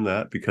laid on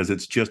that? Because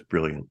it's just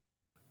brilliant.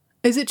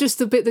 Is it just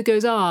the bit that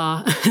goes,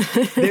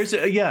 There's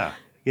yeah.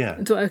 Yeah.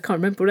 I can't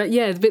remember that.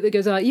 Yeah, the bit that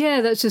goes out.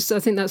 Yeah, I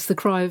think that's the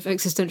cry of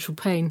existential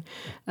pain.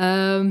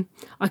 I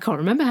can't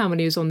remember how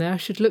many is on there. I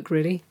should look,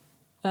 really.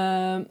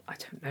 I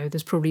don't know.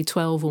 There's probably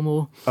 12 or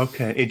more.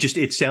 Okay.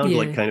 It sounded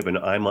like kind of an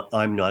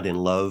I'm not in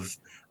love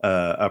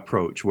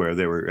approach, where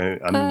there were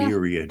a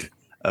myriad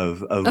of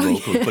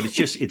vocals, but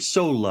it's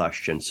so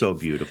lush and so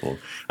beautiful.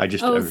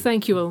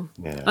 Thank you all.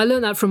 Yeah. I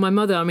learned that from my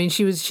mother.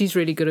 She's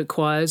really good at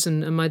choirs,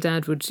 and my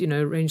dad would,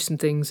 arrange some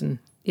things, and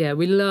yeah,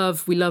 we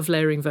love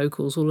layering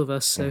vocals, all of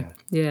us. So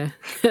yeah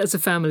that's a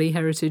family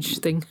heritage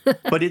thing.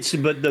 But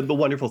the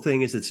wonderful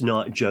thing is, it's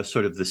not just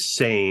sort of the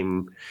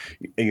same.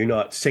 You're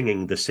not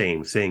singing the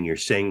same thing. You're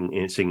singing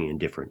in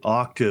different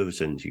octaves,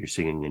 and you're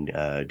singing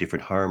in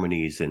different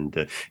harmonies,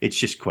 and it's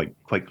just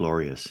quite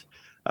glorious.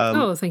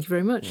 Thank you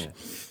very much. Yeah.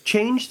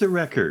 Change the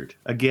Record,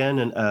 again,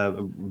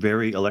 a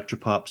very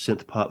electropop,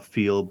 synth pop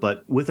feel,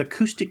 but with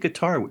acoustic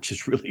guitar, which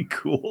is really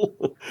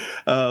cool.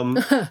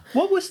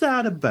 What was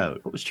that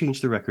about? What was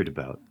Change the Record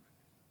about?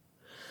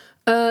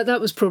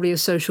 That was probably a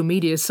social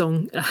media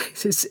song.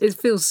 It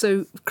feels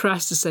so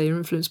crass to say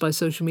influenced by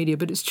social media,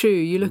 but it's true.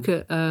 You look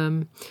at,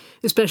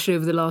 especially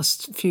over the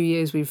last few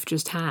years we've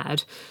just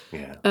had,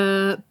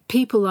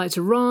 people like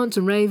to rant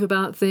and rave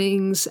about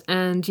things,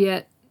 and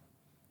yet,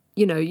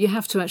 you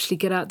have to actually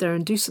get out there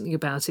and do something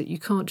about it. You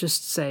can't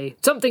just say,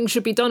 something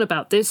should be done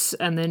about this,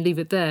 and then leave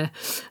it there.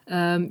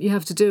 You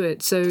have to do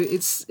it. So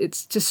it's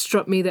just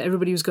struck me that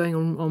everybody was going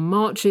on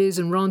marches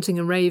and ranting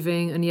and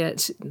raving, and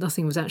yet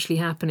nothing was actually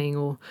happening.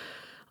 Or,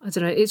 I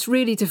don't know, it's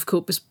really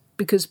difficult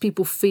because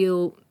people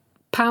feel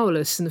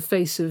powerless in the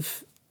face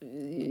of,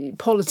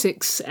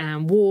 politics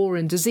and war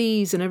and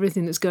disease and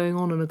everything that's going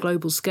on a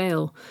global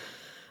scale.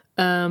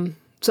 So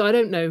I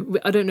don't know.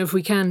 I don't know if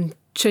we can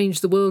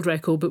change the world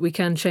record, but we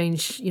can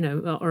change,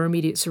 our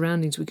immediate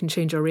surroundings. We can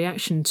change our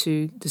reaction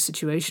to the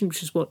situation,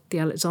 which is what the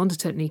Alexander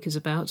technique is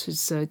about.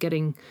 Is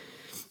getting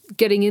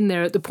in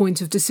there at the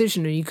point of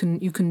decision, and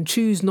you can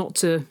choose not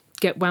to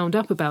get wound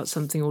up about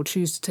something or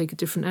choose to take a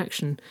different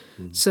action.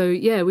 So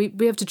yeah, we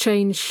have to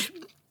change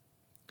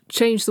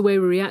the way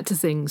we react to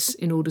things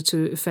in order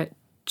to effect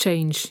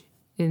change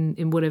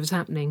in whatever's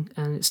happening,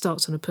 and it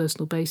starts on a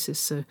personal basis.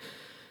 So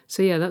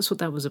yeah, that's what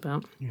that was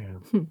about.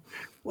 Yeah.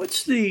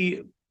 What's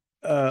the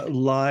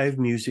live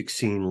music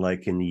scene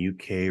like in the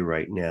UK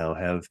right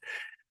now?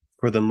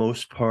 For the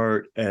most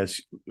part,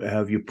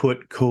 have you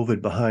put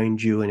COVID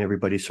behind you and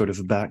everybody's sort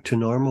of back to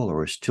normal,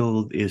 or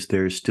is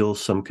there still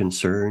some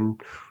concern?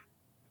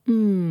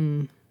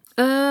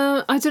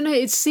 I don't know.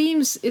 It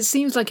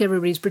seems like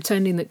everybody's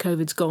pretending that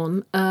COVID's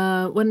gone.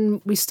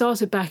 When we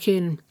started back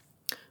in,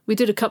 we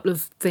did a couple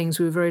of things.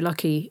 We were very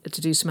lucky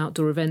to do some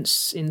outdoor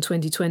events in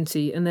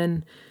 2020, and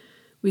then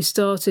we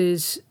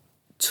started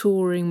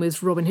touring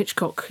with Robyn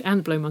Hitchcock and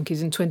the Blow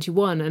Monkeys in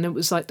 21, and it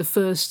was like the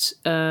first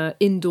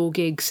indoor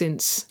gig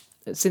since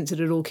it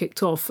had all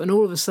kicked off, and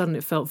all of a sudden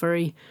it felt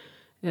very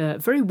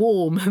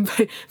warm and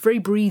very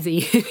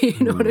breathy. You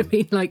know what I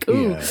mean? Like,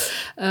 ooh.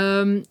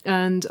 Yeah.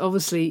 And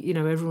obviously,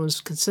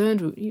 everyone's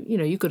concerned.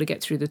 You've got to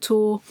get through the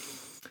tour.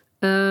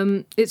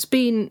 It's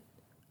been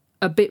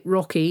a bit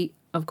rocky,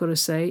 I've got to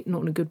say,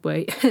 not in a good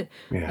way.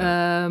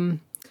 Yeah.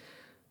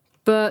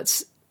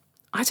 But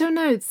I don't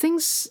know.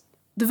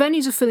 The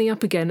venues are filling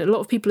up again. A lot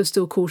of people are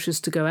still cautious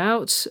to go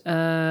out.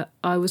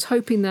 I was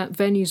hoping that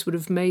venues would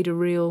have made a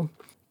real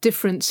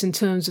difference in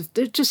terms of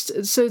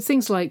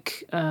things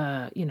like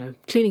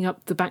cleaning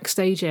up the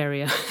backstage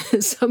area.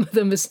 Some of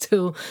them are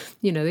still,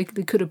 they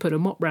could have put a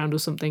mop round or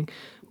something,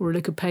 or a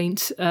lick of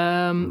paint.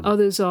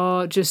 Others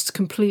are just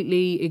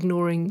completely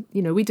ignoring.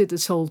 We did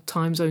this whole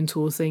time zone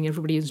tour thing.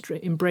 Everybody has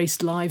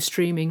embraced live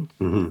streaming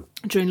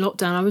during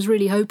lockdown. I was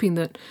really hoping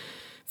that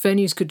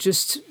venues could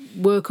just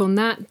work on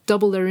that,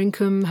 double their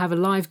income, have a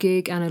live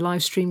gig and a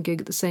live stream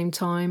gig at the same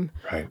time.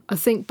 Right. I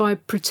think by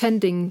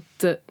pretending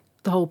that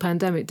the whole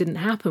pandemic didn't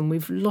happen,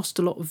 we've lost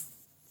a lot of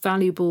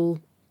valuable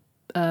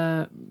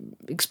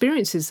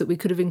experiences that we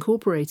could have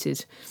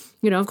incorporated.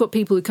 I've got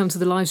people who come to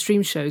the live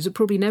stream shows that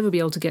probably never be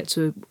able to get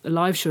to a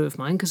live show of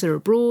mine because they're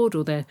abroad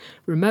or they're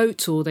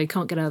remote or they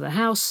can't get out of their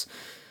house.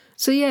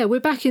 So yeah, we're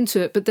back into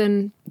it, but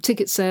then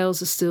ticket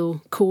sales are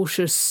still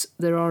cautious.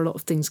 There are a lot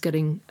of things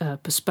getting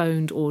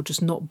postponed or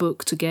just not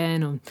booked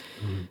again.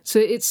 So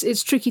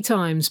it's tricky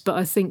times, but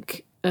I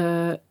think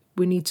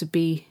we need to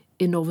be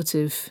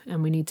innovative,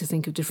 and we need to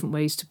think of different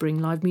ways to bring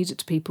live music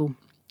to people,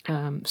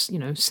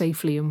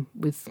 safely and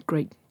with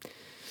great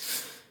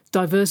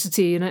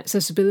diversity and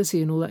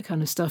accessibility and all that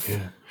kind of stuff.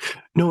 Yeah.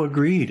 No,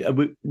 agreed.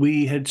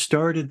 We had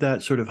started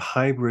that sort of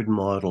hybrid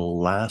model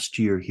last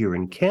year here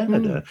in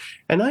Canada,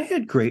 and I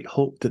had great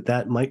hope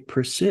that might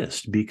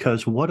persist,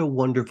 because what a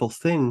wonderful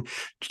thing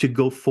to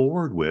go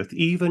forward with,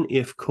 even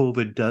if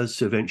COVID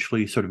does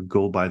eventually sort of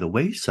go by the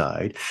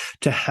wayside,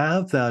 to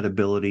have that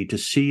ability to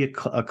see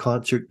a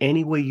concert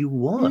any way you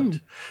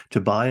want,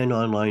 to buy an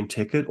online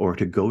ticket or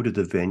to go to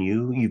the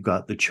venue. You've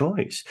got the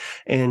choice.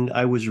 And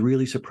I was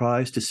really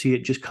surprised to see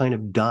it just kind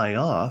of die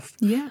off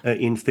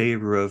in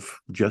favor of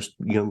just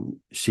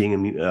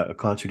seeing a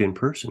concert in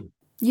person.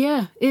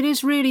 Yeah, it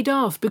is really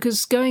daft,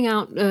 because going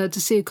out to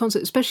see a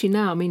concert, especially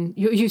now, I mean,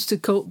 you're used to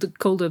the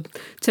colder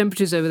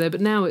temperatures over there,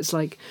 but now it's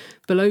like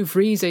below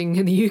freezing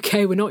in the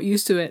UK. We're not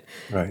used to it.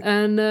 Right.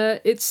 And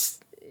it's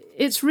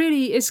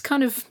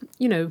kind of,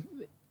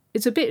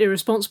 it's a bit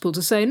irresponsible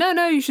to say,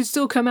 no, you should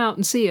still come out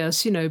and see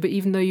us, but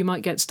even though you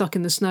might get stuck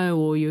in the snow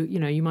or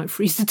you might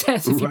freeze to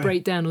death if you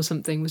break down or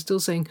something, we're still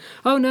saying,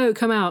 oh no,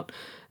 come out.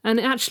 And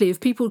actually,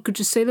 if people could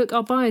just say, look,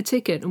 I'll buy a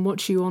ticket and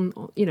watch you on,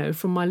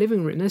 from my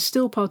living room, they're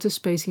still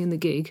participating in the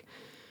gig.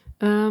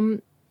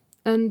 And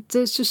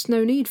there's just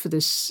no need for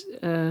this,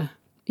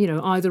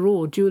 either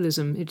or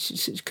dualism.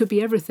 It could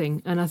be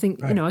everything. And I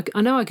think, I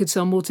know I could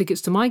sell more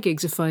tickets to my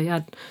gigs if I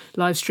had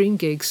live stream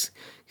gigs.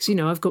 Because,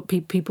 I've got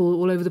people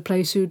all over the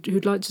place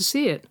who'd like to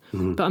see it.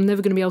 But I'm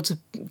never going to be able to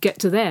get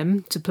to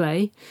them to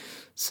play.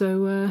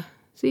 So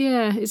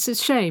yeah, it's a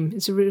shame.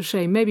 It's a real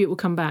shame. Maybe it will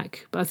come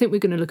back. But I think we're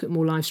going to look at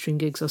more live stream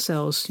gigs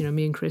ourselves,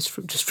 me and Chris,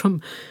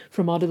 from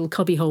our little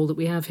cubby hole that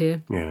we have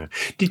here. Yeah.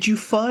 Did you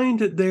find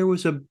that there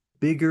was a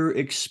bigger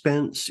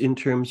expense in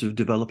terms of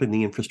developing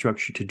the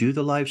infrastructure to do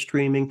the live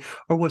streaming,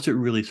 or was it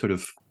really sort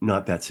of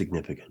not that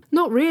significant?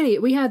 Not really.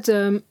 We had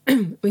a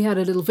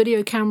little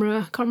video camera.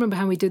 I can't remember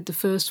how we did the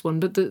first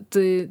one, but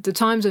the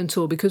Time Zone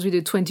tour, because we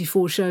did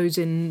 24 shows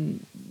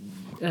in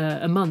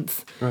a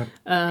month.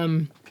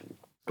 Right.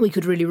 We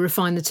could really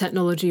refine the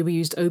technology. We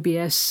used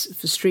OBS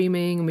for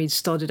streaming, and we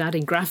started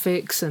adding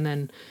graphics, and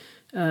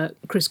then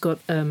Chris got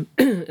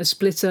a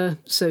splitter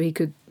so he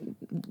could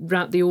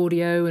route the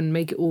audio and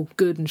make it all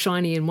good and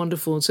shiny and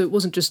wonderful. And so it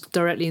wasn't just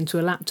directly into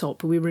a laptop,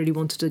 but we really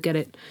wanted to get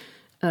it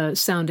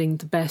sounding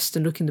the best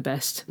and looking the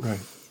best. Right.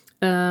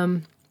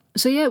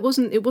 So yeah, it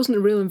wasn't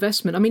a real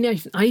investment. I mean,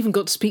 I even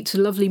got to speak to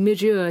lovely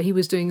Midge Ure. He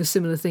was doing a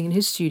similar thing in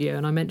his studio,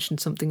 and I mentioned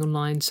something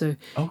online. So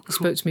he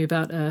spoke to me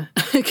about.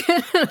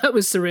 That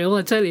was surreal,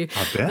 I tell you.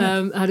 I bet.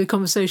 I had a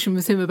conversation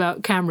with him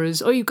about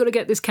cameras. Oh, you've got to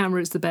get this camera;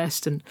 it's the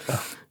best. And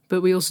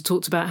but we also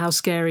talked about how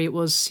scary it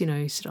was. You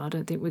know, he said, "I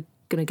don't think we're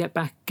going to get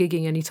back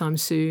gigging anytime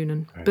soon."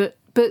 And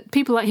but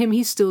people like him,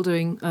 he's still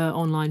doing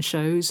online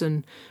shows,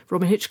 and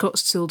Robyn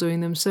Hitchcock's still doing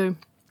them. So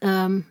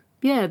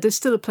yeah, there's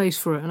still a place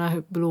for it, and I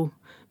hope we'll all.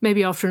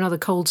 Maybe after another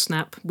cold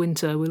snap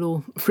winter, we'll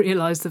all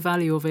realise the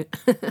value of it.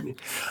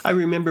 I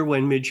remember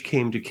when Midge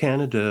came to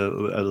Canada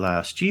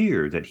last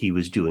year that he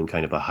was doing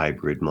kind of a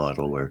hybrid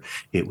model where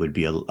it would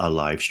be a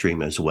live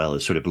stream as well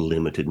as sort of a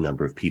limited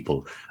number of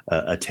people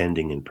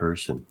attending in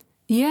person.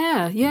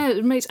 Yeah,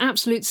 it makes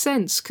absolute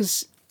sense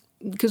because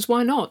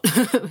why not?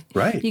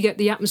 Right. You get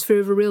the atmosphere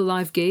of a real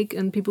live gig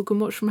and people can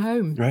watch from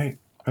home. Right.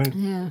 Right.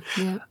 Yeah.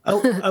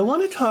 I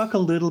want to talk a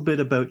little bit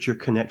about your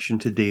connection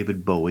to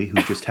David Bowie,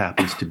 who just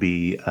happens to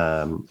be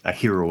a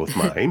hero of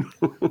mine.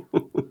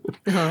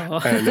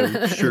 And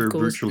I'm sure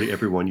virtually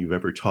everyone you've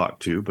ever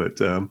talked to. But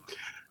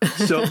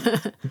so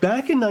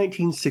back in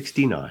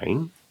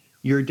 1969,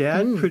 your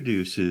dad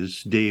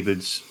produces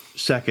David's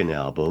second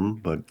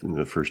album, but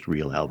the first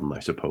real album, I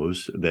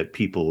suppose, that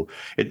people,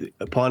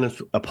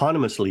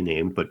 eponymously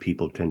named, but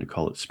people tend to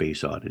call it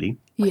Space Oddity.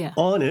 Yeah.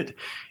 On it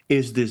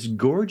is this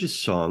gorgeous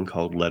song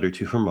called Letter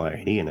to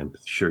Hermione, and I'm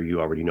sure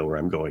you already know where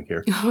I'm going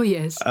here. Oh,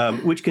 yes.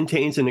 Which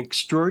contains an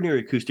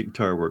extraordinary acoustic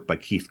guitar work by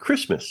Keith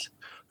Christmas.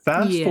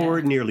 Fast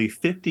forward nearly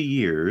 50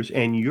 years,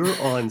 and you're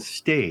on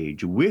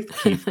stage with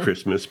Keith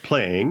Christmas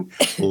playing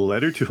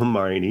Letter to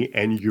Hermione,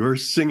 and you're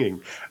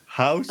singing.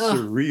 How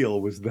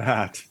surreal was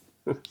that?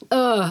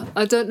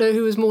 I don't know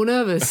who was more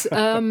nervous.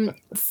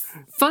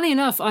 Funny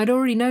enough, I'd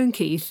already known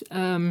Keith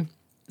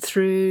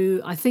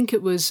through, I think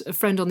it was a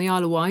friend on the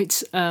Isle of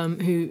Wight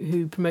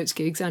who promotes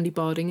gigs, Andy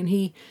Barding, and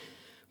he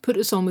put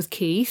us on with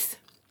Keith.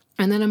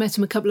 And then I met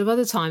him a couple of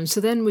other times.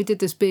 So then we did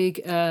this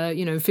big,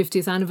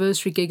 50th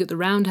anniversary gig at the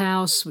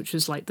Roundhouse, which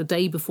was like the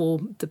day before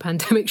the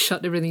pandemic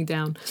shut everything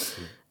down.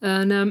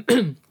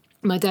 And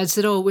my dad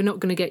said, "Oh, we're not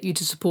going to get you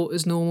to support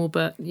as normal,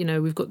 but,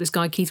 we've got this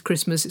guy, Keith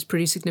Christmas. It's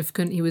pretty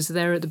significant. He was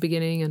there at the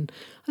beginning." And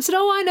I said,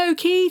 "Oh, I know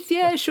Keith.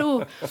 Yeah,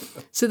 sure."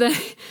 So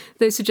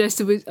they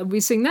suggested we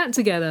sing that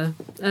together.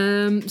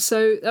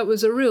 So that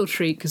was a real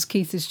treat because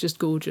Keith is just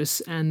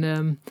gorgeous.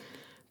 And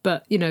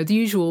but, the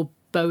usual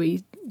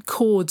Bowie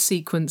chord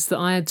sequence that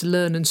I had to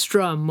learn and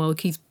strum while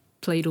Keith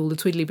played all the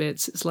twiddly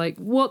bits. It's like,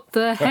 what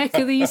the heck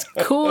are these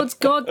chords?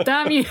 God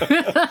damn you.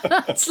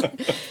 It's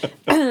like,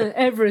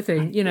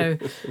 everything,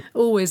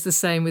 always the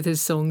same with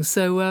his songs.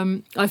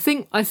 So I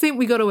think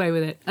we got away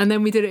with it. And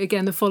then we did it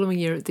again the following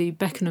year at the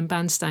Beckenham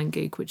Bandstand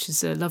gig, which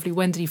is a lovely.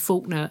 Wendy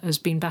Faulkner has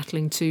been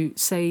battling to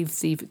save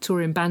the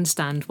Victorian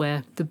Bandstand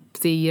where the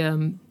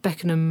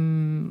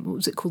Beckenham, what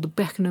was it called? The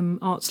Beckenham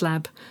Arts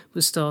Lab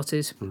was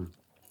started.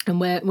 And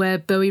where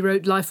Bowie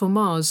wrote Life on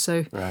Mars.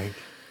 So Right.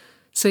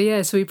 So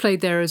we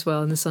played there as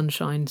well in the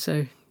sunshine.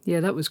 So yeah,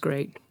 that was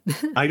great.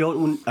 I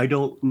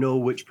don't know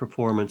which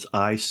performance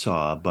I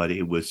saw, but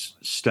it was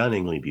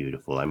stunningly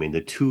beautiful. I mean, the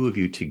two of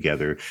you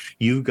together,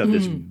 you've got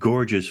this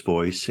gorgeous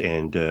voice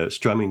and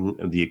strumming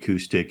the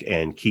acoustic,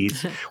 and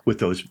Keith with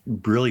those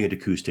brilliant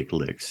acoustic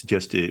licks.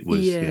 It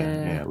was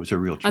it was a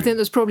real treat. I think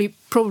that's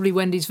probably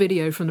Wendy's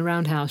video from the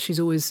Roundhouse.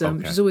 She's always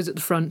she's always at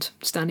the front,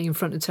 standing in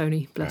front of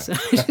Tony. Bless her.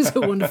 She's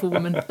a wonderful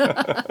woman.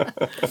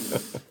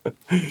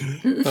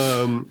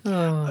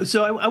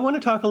 So I want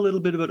to talk a little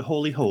bit about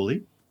Holy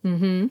Holy.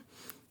 Mm-hmm.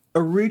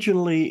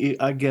 Originally,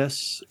 I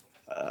guess,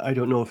 I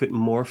don't know if it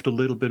morphed a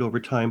little bit over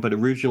time, but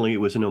originally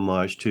it was an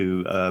homage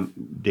to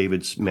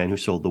David's Man Who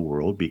Sold the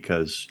World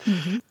because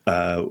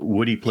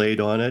Woody played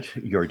on it,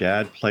 your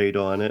dad played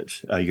on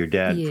it, your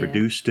dad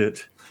produced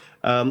it.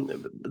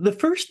 The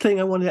first thing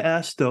I wanted to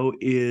ask, though,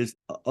 is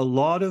a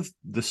lot of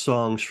the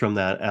songs from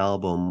that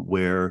album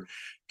were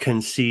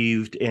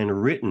conceived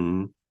and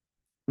written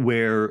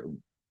where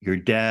your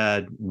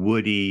dad,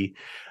 Woody,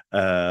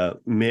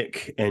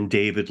 Mick and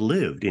David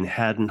lived in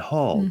Haddon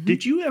Hall.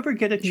 Did you ever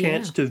get a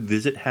chance to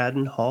visit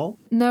Haddon Hall?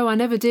 No, I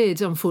never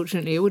did,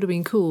 unfortunately. It would have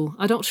been cool.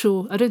 I'm not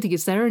sure. I don't think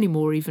it's there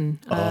anymore even.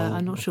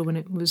 I'm not sure when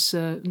it was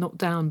knocked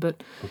down,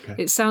 but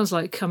it sounds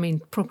like,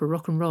 proper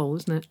rock and roll,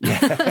 isn't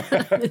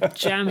it?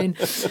 Jamming.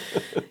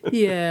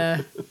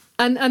 Yeah.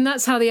 And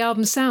that's how the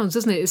album sounds,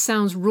 doesn't it? It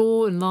sounds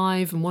raw and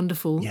live and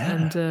wonderful. Yeah.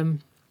 And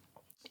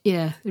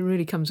yeah, it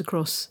really comes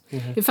across.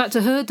 Yeah. In fact,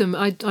 I heard them.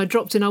 I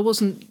dropped in. I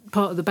wasn't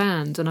part of the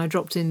band, and I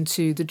dropped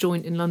into the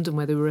Joint in London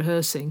where they were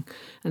rehearsing,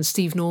 and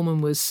Steve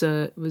Norman was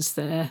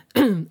there,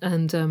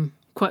 and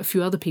quite a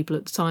few other people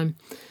at the time.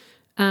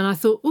 And I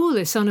thought, oh,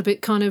 they sound a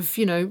bit kind of,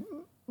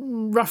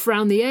 rough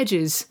around the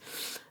edges,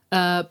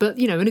 but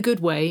in a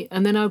good way.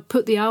 And then I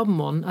put the album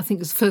on. I think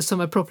it was the first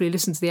time I properly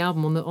listened to the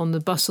album on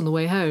the bus on the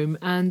way home,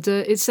 and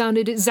it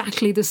sounded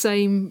exactly the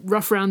same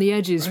rough around the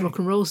edges rock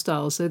and roll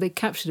style. So they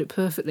captured it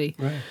perfectly.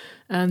 Right.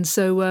 And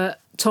so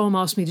Tom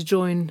asked me to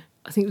join.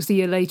 I think it was the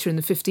year later in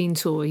the 15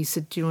 tour. He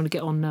said, "Do you want to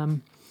get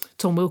on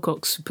Tom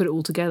Wilcox, who put it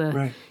all together.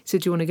 Right. He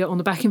said, "Do you want to get on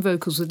the backing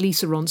vocals with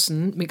Lisa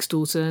Ronson, Mick's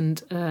daughter,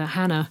 and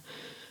Hannah,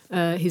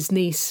 his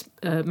niece,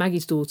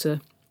 Maggie's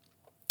daughter?"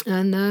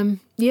 And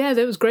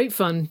that was great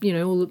fun,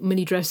 all the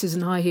mini dresses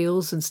and high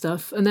heels and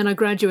stuff. And then I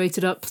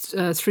graduated up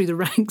through the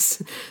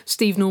ranks.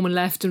 Steve Norman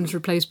left and was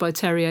replaced by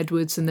Terry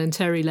Edwards, and then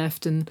Terry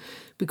left and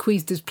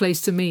bequeathed his place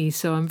to me.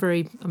 So I'm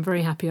very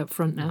happy up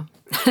front now.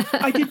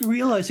 I didn't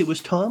realize it was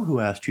Tom who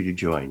asked you to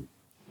join.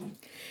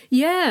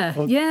 Yeah.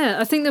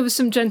 I think there was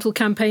some gentle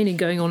campaigning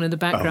going on in the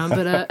background,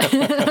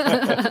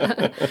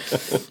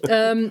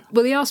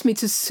 but he asked me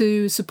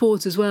to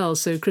support as well.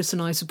 So Chris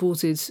and I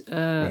supported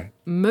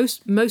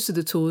most of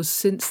the tours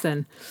since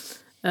then,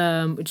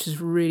 which is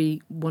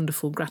really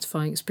wonderful,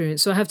 gratifying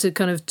experience. So I have to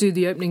kind of do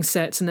the opening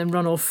sets and then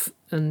run off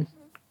and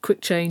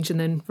quick change and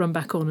then run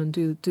back on and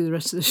do the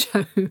rest of the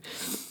show.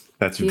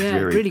 That's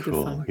very really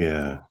cool. Good fun.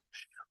 Yeah.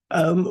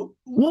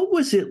 What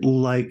was it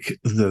like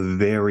the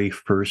very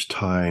first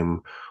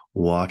time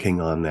walking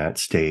on that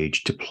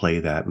stage to play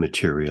that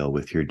material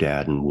with your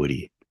dad and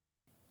Woody?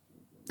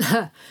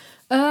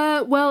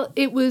 Well,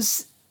 it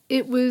was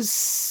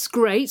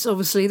great.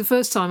 Obviously, the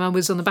first time I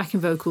was on the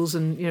backing vocals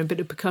and a bit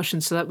of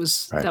percussion, so that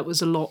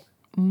was a lot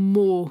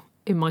more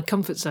in my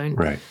comfort zone.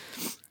 Right.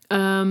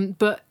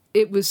 But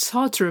it was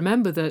hard to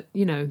remember that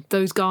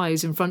those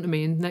guys in front of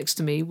me and next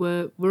to me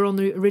were on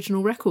the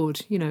original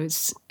record.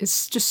 It's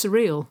just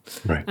surreal.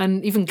 Right.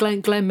 And even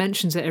Glenn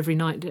mentions it every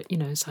night. That,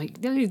 it's like,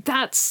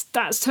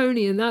 that's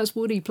Tony and that's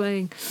Woody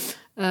playing.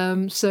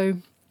 So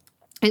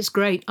it's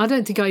great. I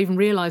don't think I even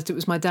realised it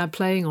was my dad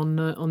playing on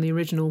the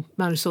original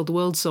 "Man Who Sold the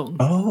World" song.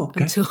 Oh,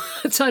 okay. So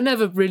I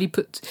never really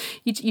put.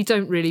 You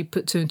don't really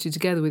put two and two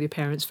together with your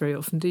parents very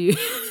often, do you?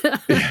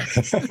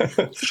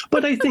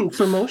 But I think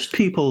for most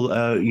people,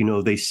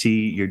 they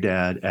see your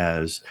dad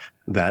as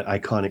that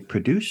iconic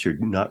producer,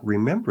 not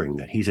remembering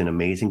that he's an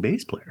amazing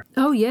bass player.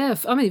 Oh, yeah.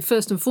 I mean,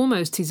 first and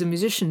foremost, he's a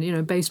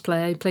musician, bass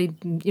player. He played,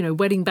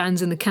 wedding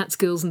bands in the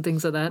Catskills and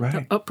things like that.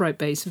 Right. Upright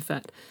bass, in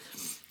fact.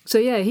 So,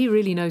 yeah, he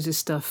really knows his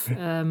stuff.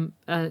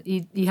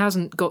 He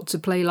hasn't got to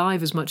play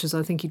live as much as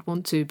I think he'd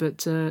want to,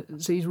 but so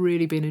he's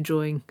really been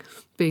enjoying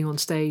being on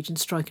stage and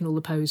striking all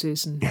the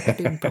poses and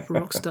being a proper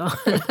rock star.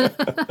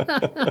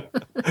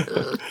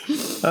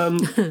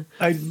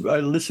 I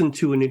listened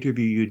to an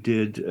interview you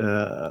did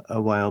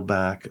a while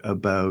back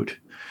about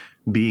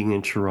being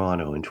in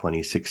Toronto in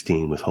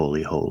 2016 with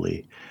Holy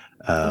Holy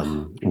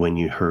when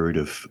you heard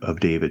of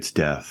David's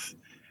death.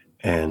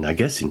 And I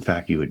guess, in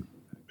fact, you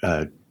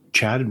had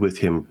chatted with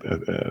him,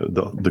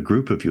 the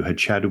group of you had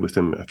chatted with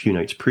him a few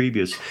nights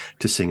previous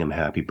to sing him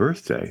happy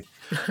birthday.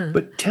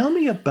 But tell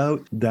me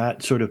about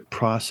that sort of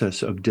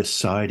process of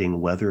deciding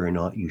whether or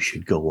not you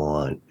should go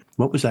on.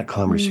 What was that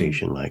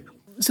conversation like?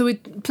 So we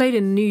played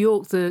in New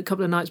York the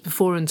couple of nights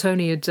before, and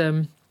Tony had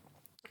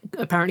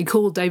apparently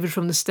called David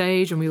from the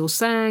stage, and we all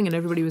sang, and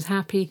everybody was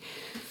happy.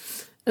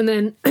 And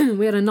then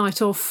we had a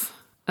night off.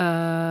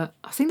 I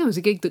think there was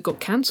a gig that got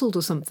cancelled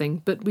or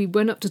something, but we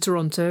went up to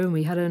Toronto and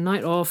we had a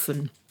night off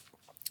and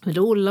had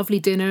all a lovely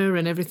dinner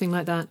and everything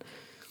like that.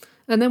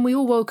 And then we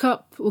all woke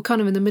up, kind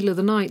of in the middle of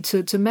the night,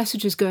 to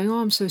messages going, "Oh,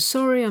 I'm so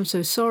sorry, I'm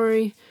so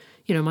sorry."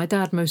 My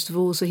dad most of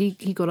all, so he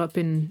got up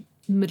in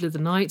the middle of the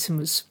night and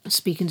was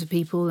speaking to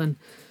people. And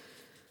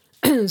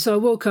so I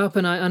woke up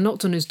and I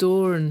knocked on his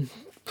door and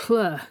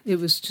it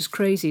was just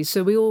crazy.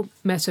 So we all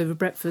met over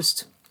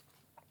breakfast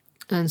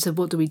and said,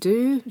 "What do we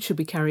do? Should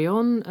we carry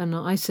on?" And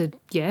I said,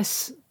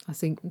 yes. I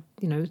think,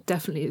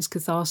 definitely it's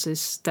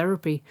catharsis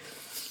therapy.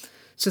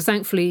 So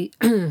thankfully,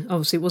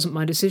 obviously it wasn't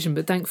my decision,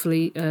 but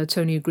thankfully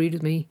Tony agreed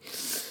with me.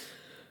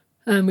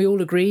 And we all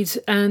agreed.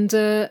 And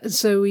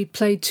so we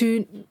played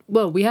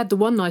we had the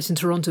one night in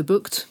Toronto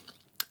booked.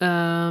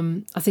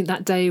 I think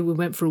that day we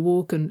went for a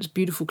walk and it was a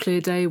beautiful,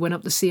 clear day. Went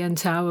up the CN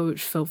Tower,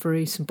 which felt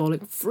very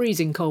symbolic.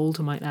 Freezing cold,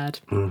 I might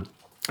add. Mm.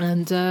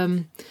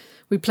 And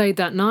we played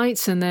that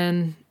night. And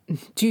then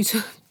due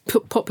to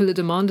popular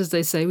demand, as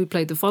they say, we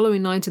played the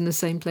following night in the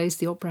same place,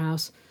 the Opera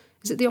House.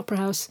 Is it the Opera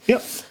House?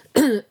 Yep.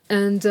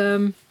 And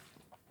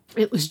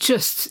it was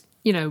just,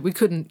 we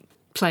couldn't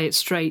play it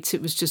straight.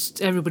 It was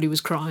just, everybody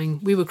was crying.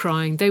 We were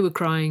crying. They were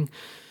crying.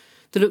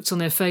 The looks on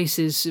their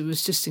faces, it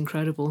was just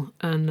incredible.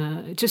 And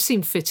it just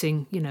seemed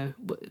fitting,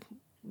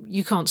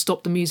 you can't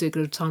stop the music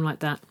at a time like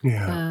that.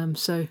 Yeah.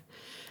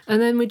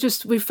 And then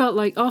we felt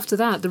like after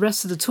that, the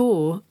rest of the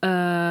tour,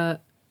 it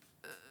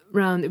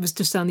was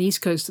just down the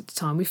East Coast at the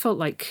time, we felt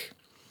like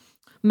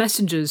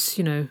messengers,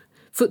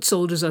 foot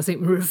soldiers, I think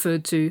we were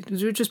referred to,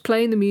 because we were just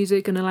playing the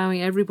music and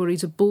allowing everybody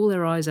to bawl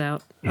their eyes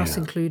out, us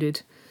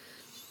included.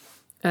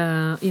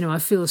 I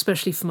feel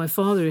especially for my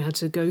father, who had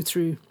to go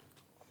through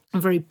a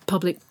very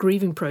public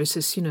grieving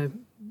process,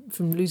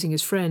 from losing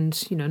his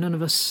friend. None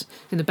of us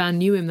in the band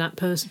knew him that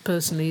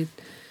personally.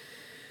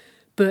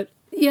 But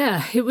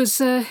yeah, it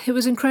was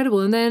incredible.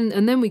 And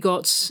then we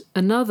got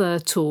another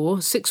tour,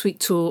 6-week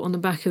tour on the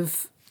back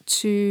of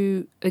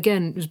two.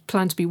 Again, it was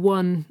planned to be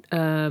one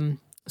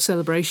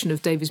celebration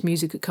of David's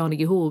music at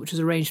Carnegie Hall, which was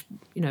arranged,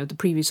 the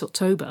previous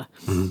October.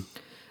 Mm-hmm.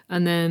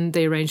 And then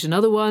they arranged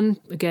another one,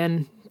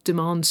 again,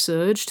 demand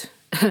surged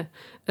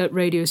at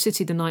Radio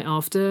City the night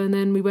after, and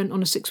then we went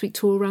on a 6-week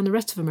tour around the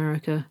rest of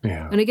America.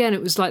 Yeah. And again,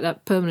 it was like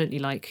that permanently,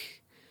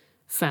 like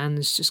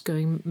fans just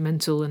going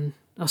mental and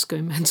us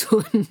going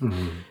mental.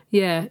 And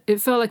yeah,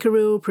 it felt like a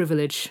real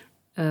privilege.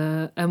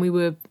 And we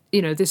were,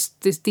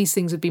 these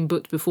things had been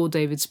booked before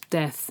David's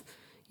death.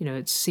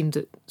 It seemed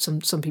that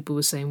some people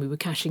were saying we were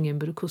cashing in,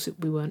 but of course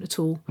we weren't at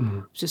all.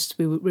 Just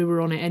we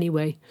were on it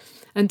anyway.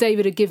 And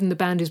David had given the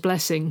band his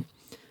blessing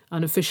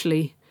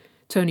unofficially.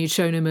 Tony had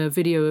shown him a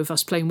video of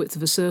us playing Width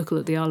of a Circle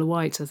at the Isle of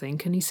Wight, I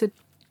think, and he said,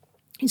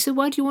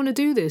 why do you want to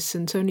do this?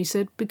 And Tony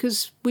said,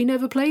 because we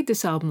never played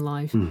this album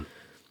live. He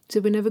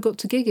said, we never got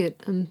to gig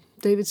it. And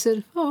David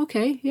said, oh,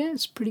 okay, yeah,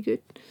 it's pretty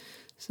good.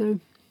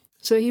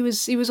 So he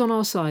was on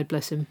our side,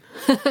 bless him,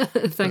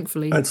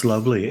 thankfully. That's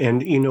lovely.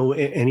 And,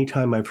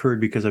 anytime I've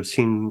heard, because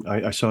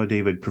I saw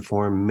David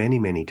perform many,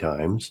 many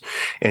times,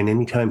 and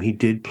anytime he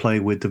did play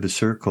Width of a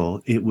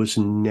Circle, it was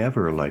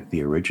never like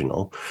the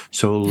original.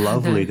 So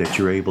lovely that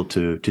you're able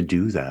to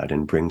do that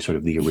and bring sort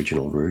of the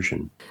original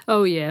version.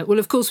 Oh, yeah. Well,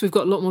 of course, we've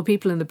got a lot more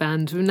people in the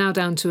band. We're now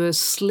down to a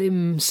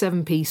slim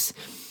 7-piece.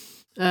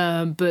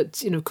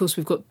 But, of course,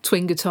 we've got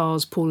twin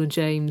guitars, Paul and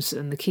James,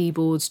 and the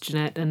keyboards,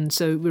 Jeanette, and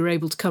so we were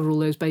able to cover all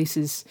those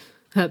bases.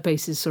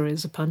 Bases, sorry,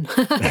 it's a pun.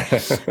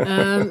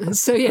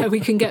 So yeah, we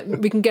can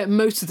get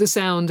most of the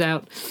sound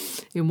out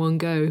in one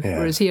go. Yeah.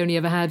 Whereas he only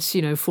ever had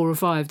 4 or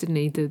 5, didn't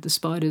he? The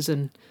Spiders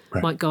and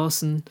Mike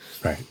Garson.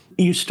 Right.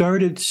 You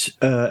started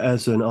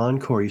as an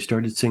encore. You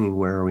started singing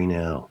 "Where Are We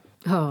Now?"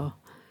 Oh.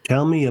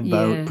 Tell me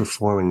about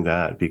performing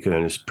that,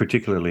 because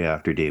particularly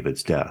after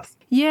David's death.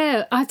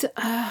 Yeah,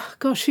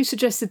 gosh, who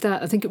suggested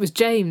that? I think it was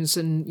James,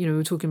 and we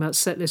were talking about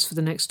set list for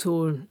the next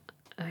tour,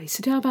 and he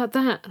said, how about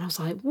that? And I was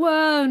like,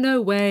 whoa,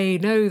 no way,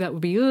 no, that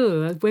would be,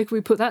 where can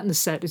we put that in the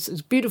set? It's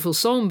a beautiful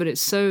song, but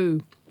it's so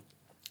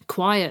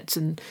quiet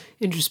and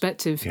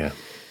introspective. Yeah.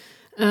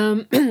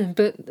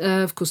 But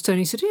of course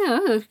Tony said, yeah,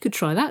 I could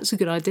try that, it's a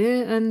good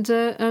idea,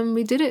 and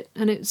we did it,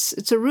 and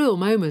it's a real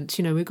moment.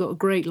 We've got a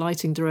great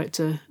lighting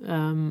director,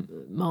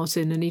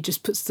 Martin, and he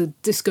just puts the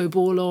disco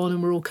ball on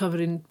and we're all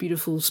covered in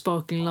beautiful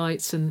sparkling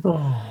lights, and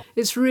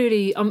it's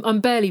really,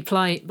 I'm barely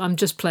playing, I'm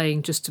just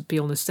playing just to be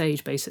on the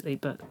stage basically,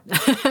 but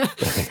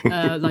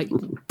like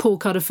Paul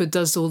Cuddiford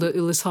does all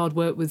this hard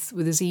work with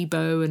his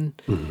EBow, and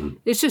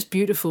it's just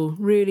beautiful,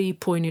 really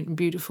poignant and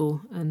beautiful,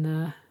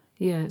 and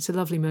yeah, it's a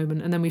lovely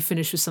moment. And then we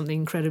finish with something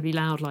incredibly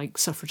loud, like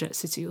Suffragette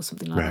City or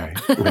something like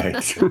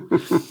that.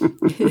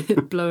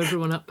 Right. Blow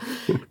everyone up.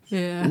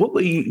 Yeah.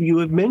 You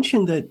had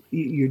mentioned that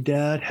your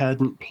dad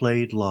hadn't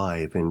played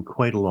live in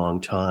quite a long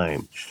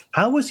time.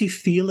 How was he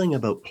feeling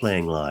about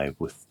playing live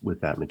with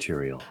that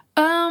material?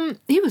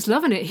 He was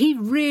loving it. He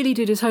really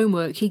did his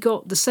homework. He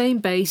got the same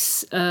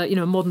bass, a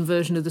modern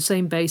version of the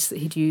same bass that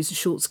he'd used, a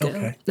short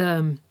scale,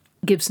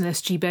 Gibson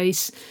SG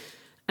bass.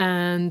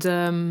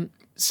 And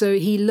so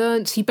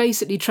he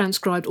basically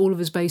transcribed all of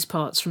his bass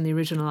parts from the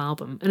original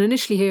album. And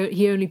initially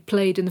he only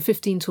played, in the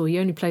 15 tour, he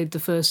only played the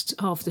first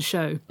half of the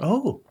show.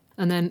 Oh.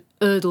 And then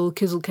Erdl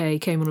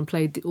Kizelke came on and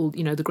played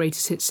the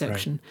greatest hits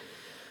section.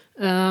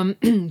 Right.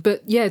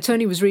 But yeah,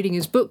 Tony was reading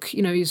his book,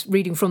 he's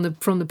reading from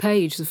the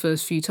page the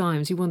first few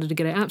times. He wanted to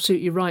get it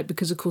absolutely right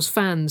because, of course,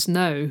 fans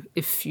know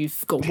if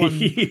you've got one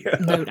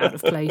note out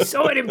of place.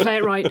 Oh, I didn't play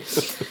it right.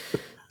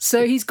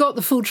 So he's got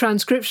the full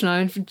transcription.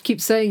 I keep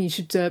saying you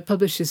should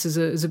publish this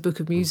as a book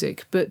of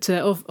music. But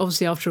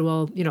obviously after a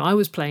while, I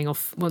was playing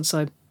off, once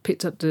I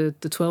picked up the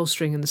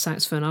 12-string and the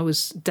saxophone, I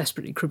was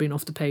desperately cribbing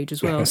off the page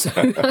as well. So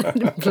I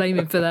didn't blame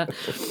him for that.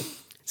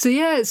 So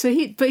yeah,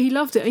 but he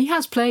loved it. And he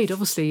has played,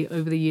 obviously,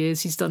 over the years.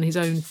 He's done his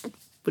own,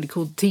 what he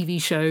called,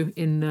 TV show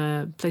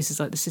in places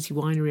like the City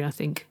Winery, I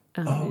think,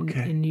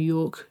 in New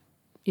York.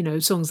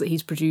 Songs that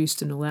he's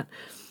produced and all that.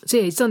 So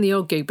yeah, he's done the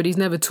odd gig, but he's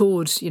never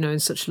toured, in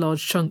such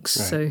large chunks.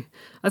 Right. So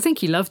I think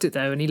he loved it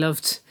though, and he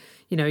loved,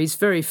 he's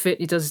very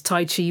fit. He does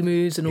Tai Chi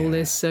moves and all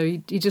this, so he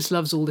just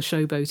loves all the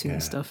showboating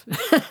and stuff.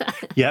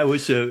 Yeah, it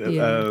was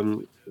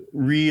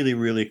really,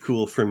 really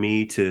cool for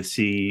me to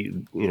see.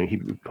 He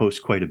posts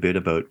quite a bit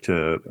about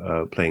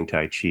playing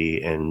Tai Chi,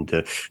 and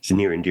it's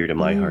near and dear to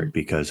my heart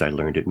because I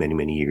learned it many,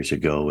 many years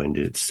ago, and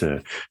it's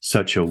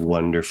such a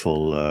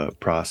wonderful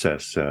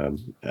process.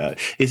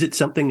 Is it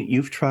something that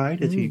you've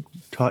tried? Has he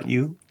taught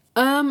you?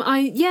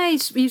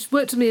 He's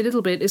worked with me a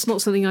little bit. It's not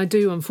something I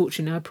do,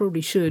 unfortunately. I probably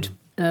should.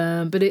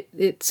 But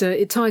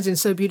it ties in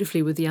so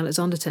beautifully with the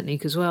Alexander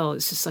technique as well.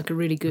 It's just like a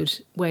really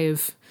good way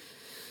of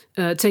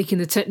taking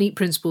the technique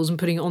principles and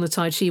putting it on the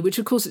Tai Chi, which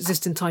of course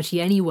exists in Tai Chi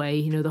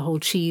anyway, the whole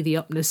Chi, the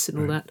upness and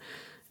all that.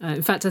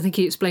 In fact, I think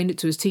he explained it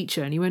to his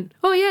teacher and he went,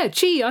 oh yeah,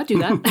 Chi, I do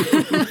that.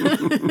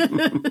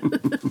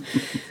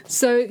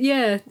 So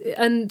yeah,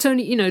 and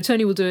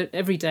Tony will do it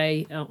every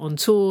day on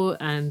tour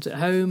and at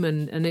home,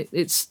 and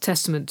it's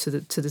testament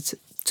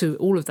to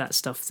all of that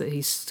stuff that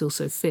he's still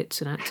so fit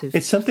and active.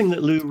 It's something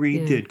that Lou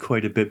Reed did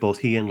quite a bit. Both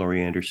he and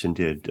Laurie Anderson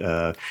did.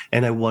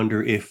 And I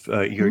wonder if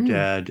your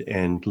dad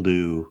and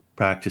Lou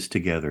practiced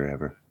together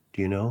ever.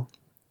 Do you know?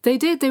 They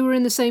did. They were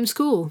in the same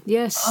school.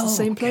 Yes,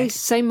 same place,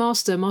 same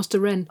master, Master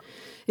Wren.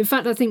 In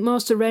fact, I think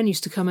Master Ren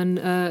used to come and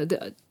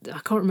I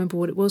can't remember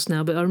what it was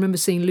now, but I remember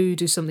seeing Lou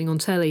do something on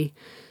telly,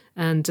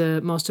 and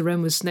Master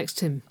Ren was next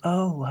to him.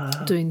 Oh, wow.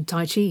 Doing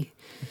Tai Chi.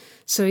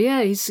 So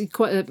yeah, he's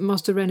quite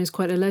Master Ren is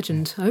quite a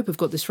legend. I hope I've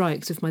got this right,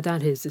 because if my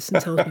dad hears this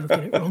and tells me I've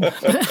got it wrong.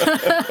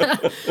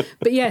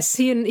 But yes,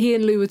 he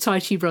and Lou were Tai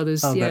Chi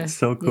brothers. Oh, yeah. that's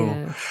so cool.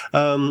 Yeah.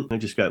 I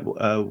just got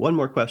one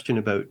more question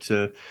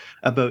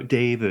about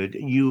David.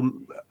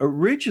 You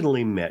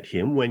originally met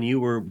him when you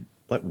were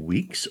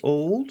weeks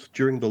old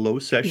during the Low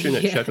session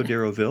at Chateau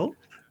d'Hérouville.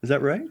 Is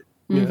that right?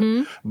 Mm-hmm.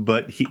 Yeah.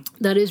 But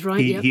that is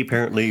right. He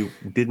apparently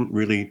didn't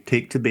really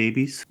take to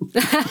babies.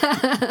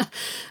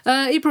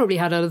 He probably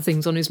had other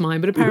things on his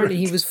mind, but apparently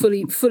he was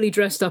fully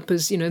dressed up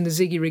as, in the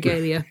Ziggy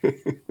regalia.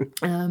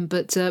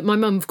 But my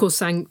mum, of course,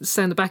 sang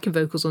the backing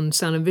vocals on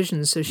Sound and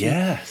Vision, so she.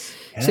 Yes.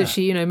 Yeah. So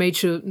she, made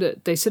sure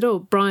that they said,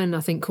 Brian, I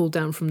think, called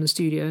down from the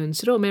studio and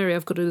said, Mary,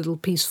 I've got a little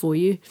piece for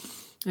you.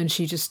 And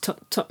she just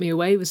tucked me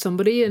away with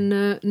somebody and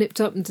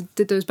nipped up and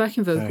did those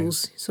backing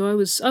vocals. Right. So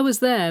I was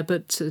there,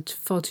 but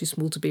far too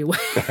small to be away.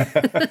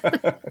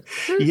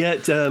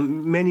 Yet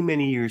many,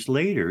 many years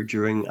later,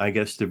 during, I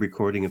guess, the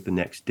recording of the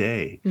next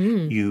day,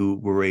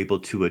 you were able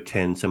to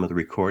attend some of the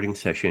recording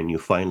session. You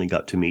finally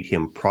got to meet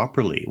him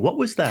properly. What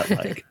was that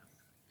like?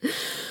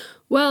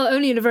 Well,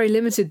 only in a very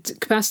limited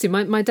capacity.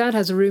 My dad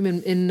has a room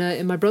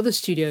in my brother's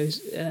studios,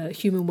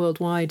 Human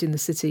Worldwide, in the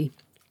city.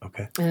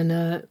 Okay.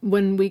 And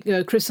when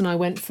Chris and I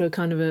went for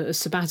kind of a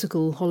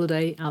sabbatical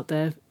holiday out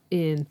there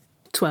in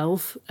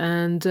 12,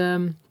 and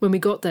when we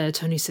got there,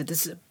 Tony said,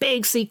 "This is a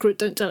big secret.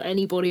 Don't tell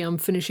anybody. I'm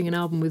finishing an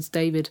album with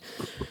David."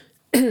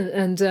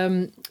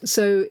 And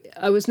so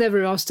I was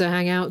never asked to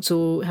hang out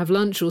or have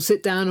lunch or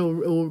sit down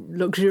or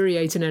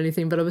luxuriate in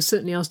anything, but I was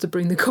certainly asked to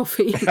bring the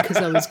coffee because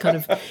I was kind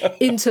of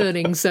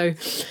interning. So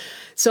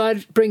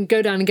I'd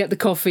go down and get the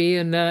coffee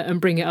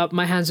and bring it up.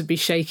 My hands would be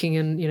shaking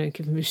and,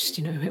 give him just,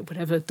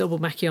 whatever, double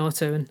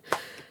macchiato.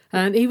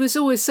 And he was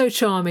always so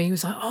charming. He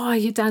was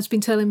like, your dad's been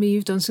telling me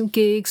you've done some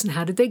gigs and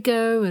how did they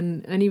go?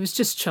 And he was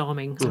just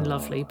charming and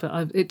lovely.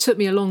 But it took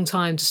me a long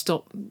time to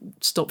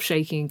stop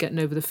shaking and getting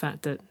over the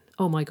fact that,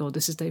 oh my God,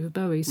 this is David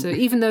Bowie. So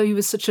even though he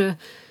was such a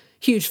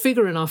huge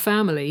figure in our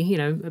family,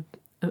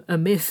 a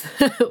myth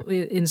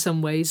in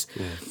some ways,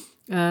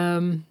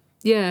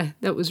 yeah,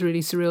 that was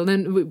really surreal.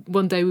 And then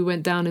one day we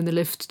went down in the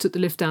lift, took the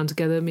lift down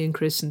together, me and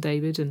Chris and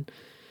David, and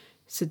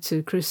said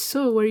to Chris,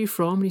 where are you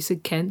from? And he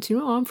said, Kent.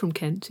 I'm from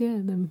Kent, yeah.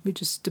 And then we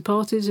just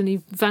departed and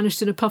he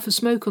vanished in a puff of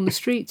smoke on the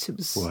streets. It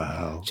was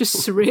just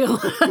surreal.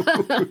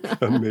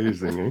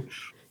 Amazing, eh?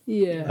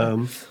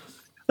 Yeah.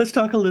 Let's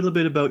talk a little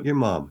bit about your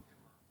mom.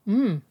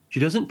 She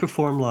doesn't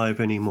perform live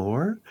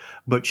anymore,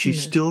 but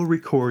she's still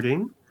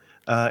recording.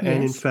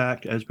 And in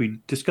fact, as we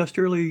discussed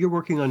earlier, you're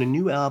working on a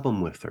new album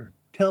with her.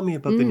 Tell me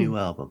about the new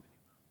album.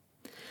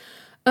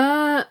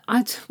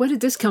 Where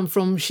did this come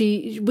from?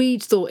 We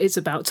thought it's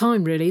about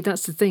time, really.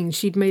 That's the thing.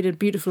 She'd made a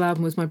beautiful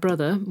album with my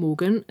brother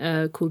Morgan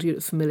called You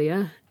Look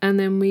Familiar, and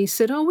then we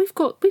said, we've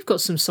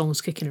got some songs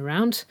kicking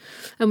around,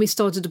 and we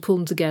started to pull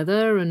them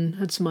together and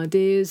had some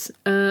ideas.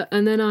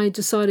 And then I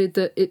decided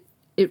that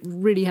it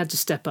really had to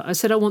step up. I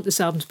said, I want this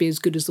album to be as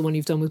good as the one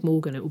you've done with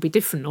Morgan. It will be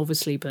different,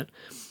 obviously, but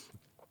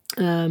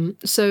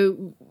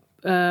so.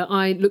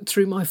 I looked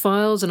through my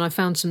files and I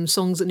found some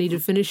songs that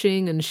needed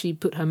finishing, and she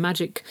put her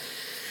magic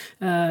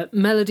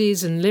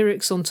melodies and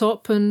lyrics on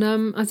top, and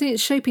I think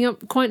it's shaping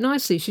up quite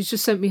nicely. She's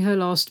just sent me her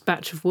last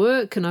batch of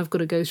work and I've got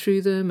to go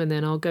through them, and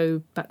then I'll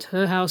go back to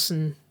her house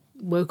and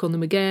work on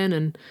them again.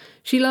 And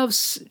she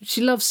loves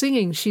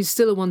singing. She's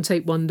still a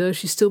one-take wonder.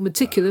 She's still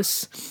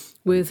meticulous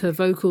with her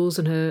vocals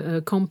and her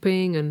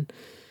comping, and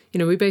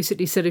we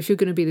basically said, if you're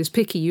going to be this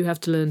picky, you have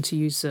to learn to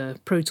use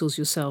Pro Tools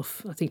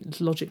yourself. I think it's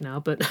Logic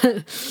now, but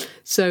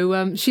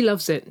so she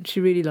loves it. She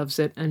really loves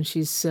it, and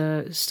she's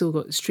still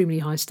got extremely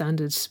high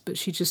standards. But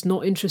she's just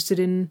not interested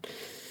in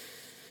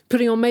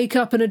putting on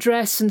makeup and a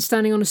dress and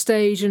standing on a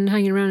stage and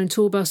hanging around in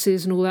tour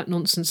buses and all that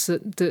nonsense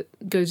that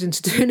goes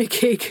into doing a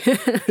gig.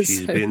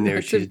 She's been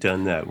there. She's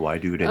done that. Why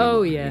do it anymore?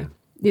 Oh yeah.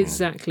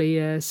 Exactly.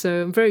 Yeah.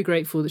 So I'm very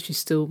grateful that she's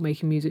still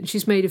making music.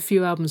 She's made a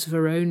few albums of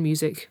her own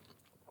music.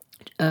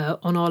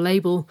 On our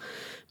label,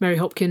 Mary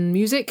Hopkin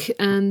Music,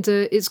 and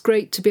it's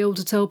great to be able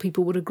to tell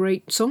people what a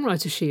great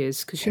songwriter she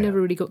is, because she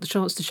never really got the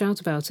chance to shout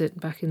about it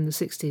back in the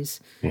 60s.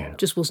 Yeah.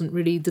 Just wasn't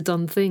really the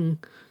done thing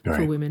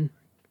for women,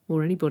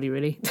 or anybody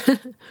really.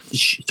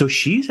 So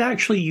she's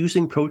actually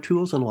using Pro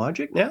Tools and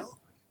Logic now?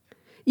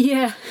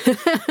 Yeah.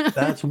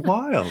 That's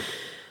wild.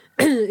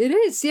 It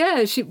is, yeah.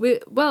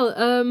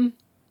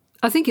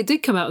 I think it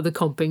did come out of the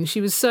comping. She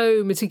was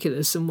so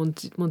meticulous and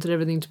wanted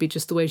everything to be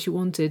just the way she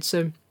wanted,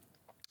 so...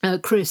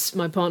 Chris,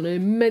 my partner,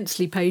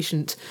 immensely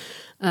patient,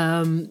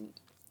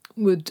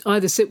 would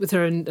either sit with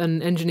her and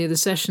engineer the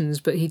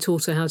sessions, but he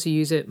taught her how to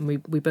use it, and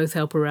we both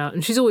help her out.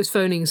 And she's always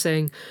phoning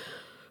saying,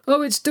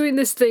 it's doing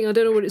this thing, I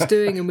don't know what it's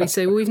doing. And we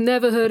say, well, we've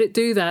never heard it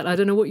do that. I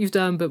don't know what you've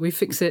done, but we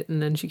fix it. And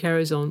then she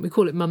carries on. We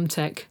call it mum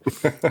tech.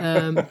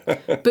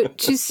 But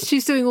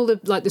she's doing all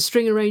the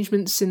string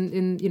arrangements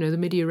in the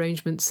MIDI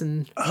arrangements.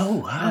 And oh,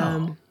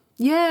 wow.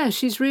 Yeah,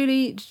 she's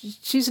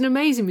an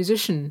amazing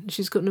musician.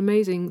 She's got an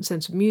amazing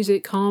sense of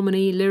music,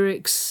 harmony,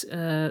 lyrics,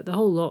 the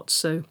whole lot.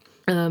 So,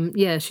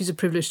 yeah, she's a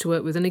privilege to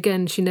work with. And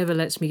again, she never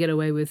lets me get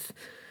away with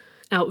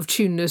out of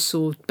tuneness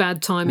or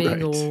bad timing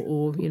Right.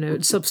 or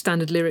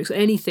substandard lyrics or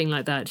anything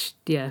like that.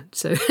 Yeah,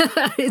 so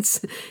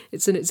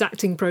it's an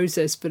exacting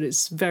process, but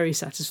it's very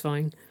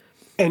satisfying.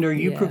 And are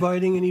you Yeah.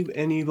 providing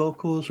any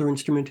vocals or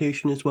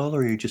instrumentation as well,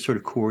 or are you just sort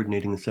of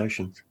coordinating the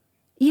sessions?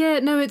 Yeah,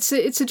 no, it's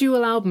a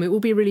dual album. It will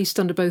be released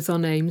under both our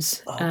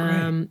names. Oh,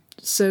 great.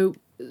 So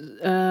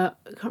I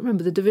can't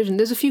remember the division.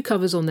 There's a few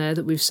covers on there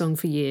that we've sung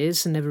for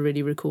years and never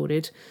really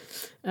recorded.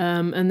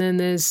 And then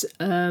there's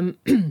I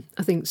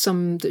think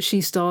some that she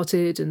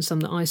started and some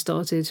that I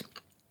started.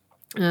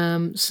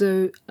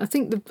 So I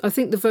think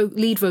the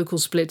lead vocal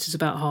split is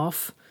about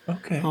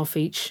half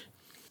each,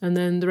 and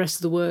then the rest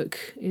of the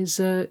work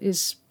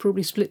is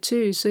probably split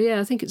too. So yeah,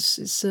 I think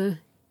it's a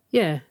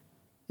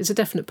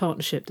definite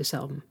partnership, this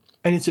album.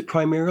 And is it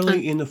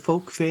primarily in the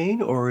folk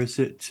vein, or is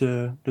it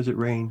does it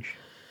range?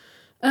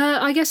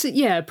 I guess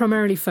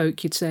primarily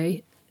folk, you'd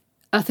say.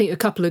 I think a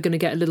couple are going to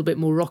get a little bit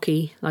more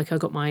rocky. Like I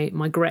got my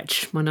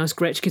Gretsch, my nice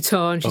Gretsch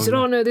guitar, and she said,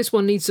 "Oh no, this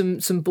one needs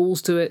some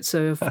balls to it."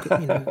 So I've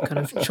got kind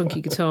of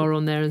chunky guitar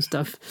on there and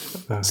stuff.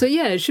 So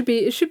yeah, it should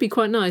be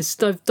quite nice,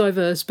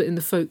 diverse, but in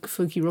the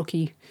folky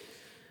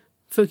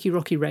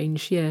rocky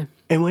range. Yeah.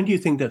 And when do you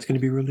think that's going to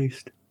be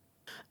released?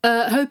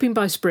 Hoping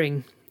by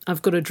spring.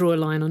 I've got to draw a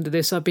line under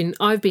this. I've been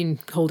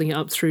holding it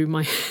up through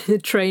my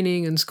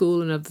training and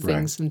school and other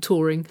things and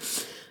touring.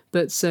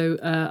 But so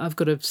I've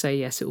got to say,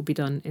 yes, it will be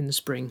done in the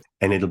spring.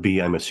 And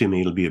I'm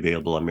assuming it'll be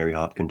available on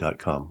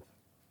maryhopkin.com.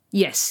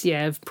 Yes,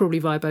 yeah, probably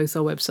via both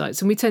our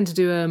websites. And we tend to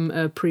do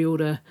a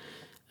pre-order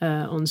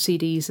on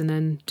CDs and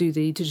then do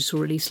the digital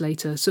release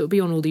later. So it'll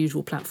be on all the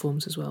usual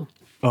platforms as well.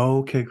 Oh,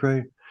 okay,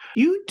 great.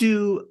 You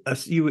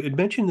had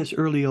mentioned this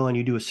early on,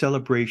 you do a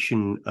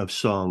celebration of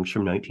songs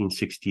from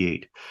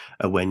 1968,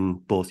 when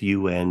both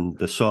you and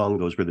the song,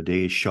 Those Were the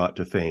Days, shot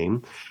to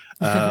fame,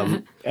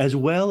 as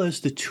well as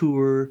the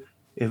tour,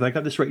 if I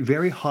got this right,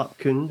 Mary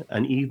Hopkin,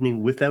 An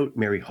Evening Without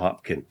Mary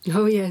Hopkin.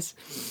 Oh, yes.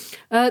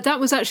 That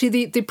was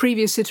actually the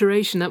previous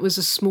iteration. That was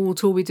a small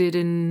tour we did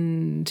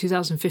in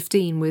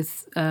 2015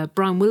 with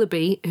Brian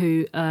Willoughby,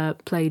 who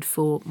played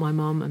for my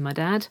mum and my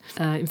dad.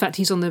 In fact,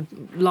 he's on the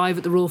Live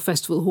at the Royal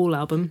Festival Hall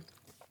album.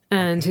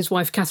 And his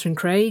wife, Catherine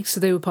Craig. So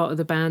they were part of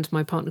the band,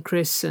 my partner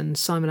Chris and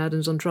Simon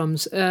Adams on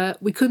drums.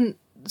 We couldn't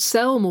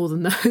sell more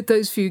than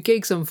those few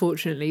gigs,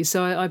 unfortunately.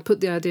 So I put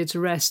the idea to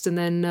rest. And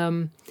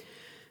then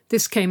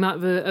this came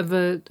out of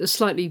a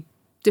slightly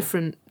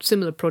different,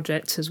 similar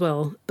project as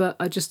well. But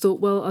I just thought,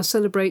 well, I'll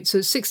celebrate.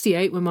 So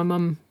 68 when my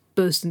mum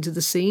burst into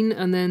the scene,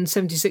 and then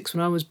 76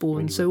 when I was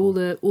born. So all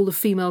the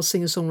female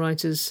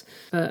singer-songwriters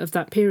of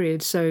that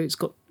period. So it's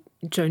got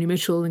Joni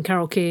Mitchell and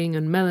Carole King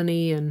and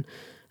Melanie and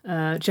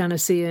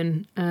Janice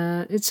Ian.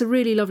 It's a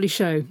really lovely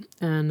show,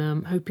 and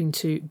I'm hoping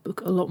to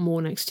book a lot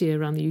more next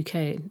year around the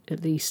UK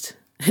at least.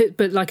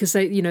 But like I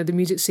say, the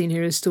music scene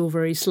here is still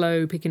very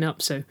slow picking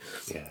up, so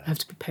I have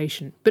to be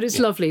patient. But it's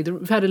lovely.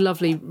 We've had a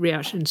lovely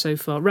reaction so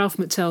far. Ralph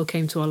McTell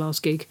came to our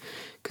last gig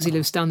because he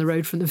lives down the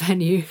road from the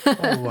venue.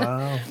 Oh,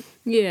 wow.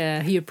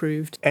 Yeah, he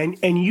approved. And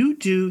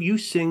you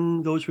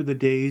sing Those Were the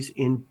Days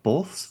in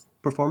both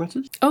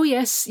performances? Oh,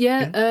 yes.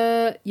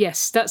 Yeah.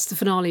 Yes, that's the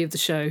finale of the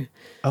show.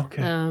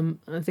 Okay.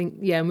 I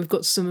think, and we've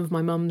got some of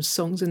my mum's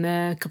songs in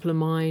there, a couple of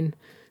mine.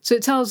 So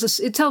it tells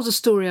a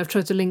story. I've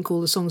tried to link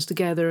all the songs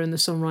together and the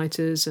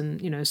songwriters and,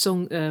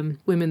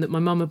 women that my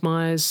mum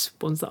admires,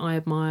 ones that I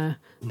admire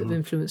that have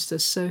influenced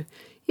us. So,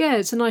 yeah,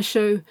 it's a nice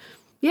show.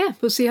 Yeah,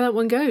 we'll see how that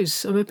one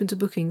goes. I'm open to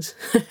bookings.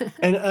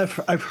 And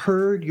I've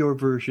heard your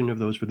version of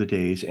Those Were the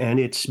Days, and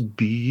it's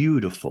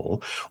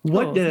beautiful.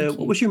 What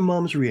was your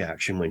mom's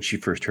reaction when she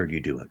first heard you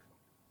do it?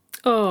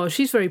 Oh,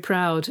 she's very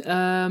proud.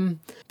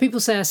 People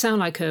say I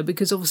sound like her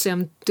because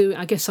obviously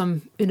I guess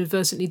I'm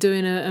inadvertently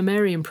doing a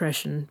Mary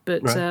impression.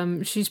 But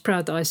she's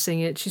proud that I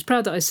sing it. She's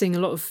proud that I sing a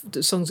lot of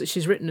the songs that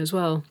she's written as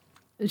well.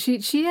 And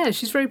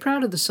she's very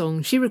proud of the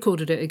song. She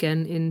recorded it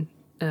again in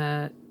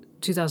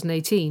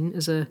 2018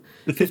 as a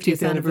The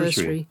 50th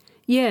anniversary.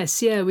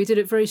 Yes, yeah, we did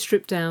it very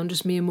stripped down,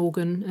 just me and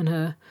Morgan and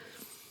her.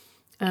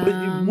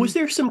 Was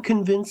there some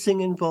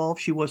convincing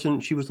involved? She was a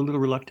little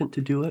reluctant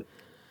to do it?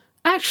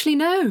 Actually,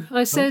 no.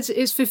 I said,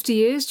 It's 50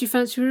 years. Do you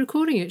fancy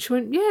recording it? She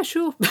went, yeah,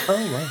 sure.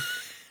 Oh,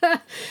 wow.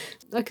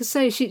 Like I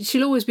say,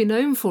 she'll always be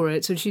known for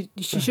it, so she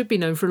should be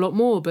known for a lot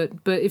more. But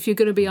if you're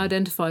going to be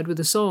identified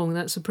with a song,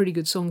 that's a pretty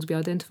good song to be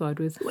identified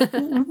with.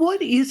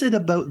 What is it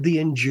about the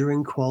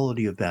enduring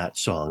quality of that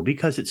song?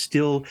 Because it's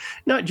still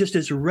not just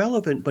as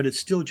relevant, but it's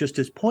still just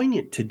as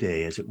poignant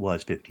today as it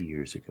was 50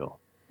 years ago.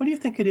 What do you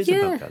think it is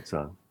about that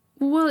song?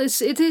 Well,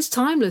 it is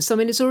timeless. I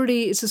mean,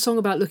 it's a song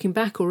about looking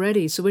back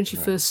already. So when she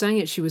first sang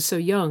it, she was so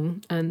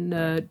young,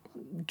 and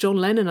John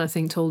Lennon, I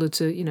think, told her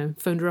to,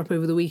 phoned her up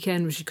over the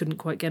weekend when she couldn't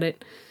quite get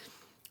it.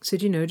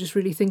 Said, just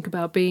really think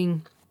about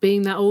being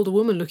that older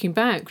woman looking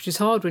back, which is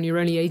hard when you're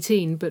only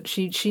 18, but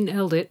she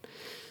nailed it.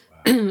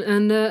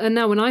 And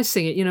now when I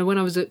sing it, when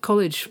I was at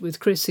college with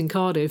Chris in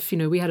Cardiff,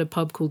 we had a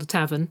pub called the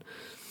Tavern.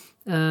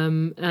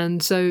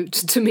 And so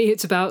to me,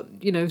 it's about,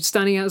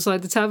 standing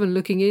outside the tavern,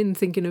 looking in,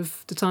 thinking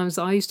of the times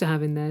that I used to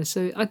have in there.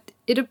 So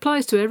it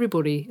applies to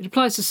everybody. It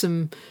applies to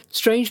some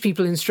strange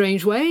people in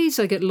strange ways.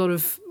 I get a lot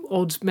of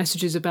odd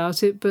messages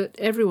about it, but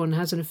everyone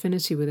has an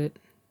affinity with it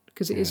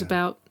because it is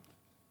about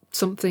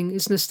something.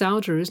 It's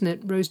nostalgia, isn't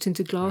it?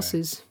 Rose-tinted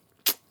glasses.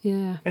 Right.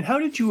 Yeah. And how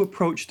did you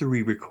approach the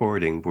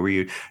re-recording? Were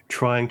you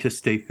trying to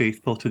stay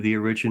faithful to the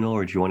original,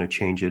 or do you want to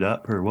change it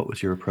up, or what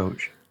was your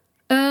approach?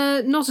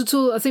 Not at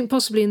all. I think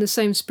possibly in the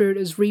same spirit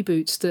as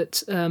Reboots,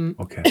 that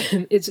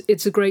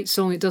it's a great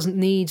song. It doesn't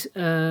need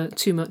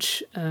too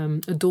much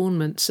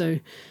adornment. So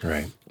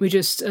we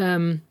just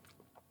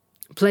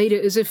played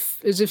it as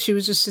if she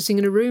was just sitting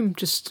in a room,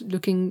 just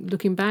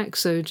looking back.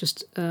 So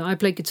just I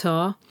played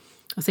guitar.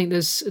 I think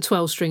there's a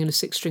 12-string and a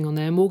 6-string on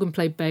there. Morgan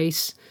played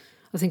bass.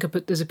 I think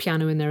there's a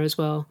piano in there as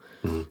well.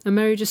 Mm. And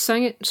Mary just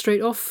sang it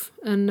straight off,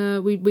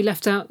 and we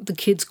left out the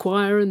kids'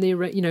 choir and the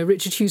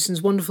Richard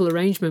Hewson's wonderful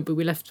arrangement, but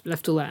we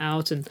left all that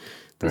out, and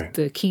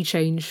the key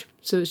change.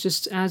 So it's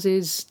just as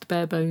is, the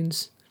bare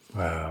bones.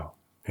 Wow,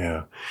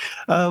 yeah.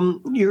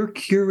 You're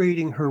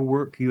curating her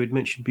work. You had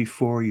mentioned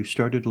before you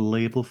started a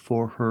label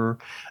for her,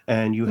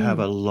 and you have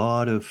a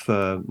lot of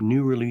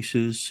new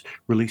releases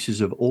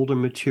of older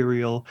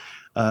material.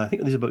 I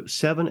think there's about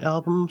 7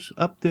 albums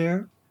up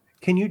there.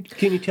 Can you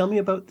tell me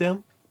about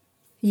them?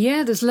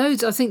 Yeah, there's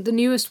loads. I think the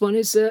newest one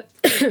is,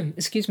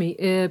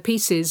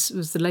 Pieces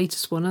was the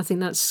latest one. I think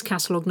that's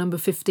catalogue number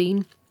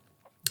 15.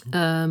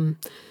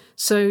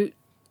 So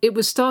it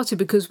was started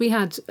because we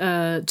had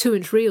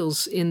 2-inch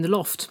reels in the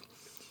loft,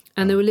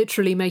 and they were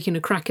literally making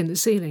a crack in the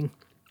ceiling.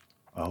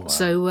 Oh, wow.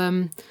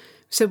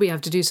 So we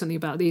have to do something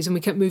about these, and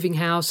we kept moving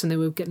house, and they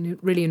were getting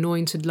really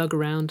annoying to lug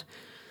around.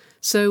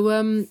 So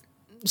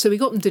we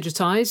got them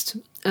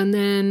digitised, and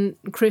then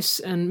Chris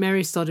and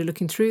Mary started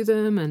looking through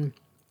them, and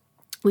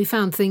we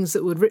found things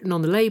that were written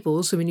on the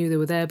labels, so we knew they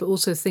were there, but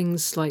also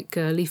things like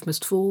Leaf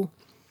Must Fall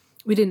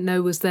we didn't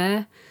know was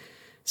there.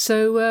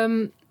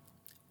 So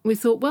we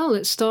thought, well,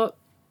 let's start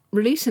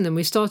releasing them.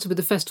 We started with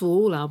the Festival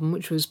All album,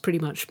 which was pretty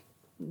much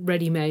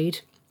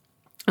ready-made,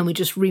 and we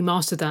just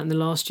remastered that in the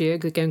last year,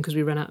 again, because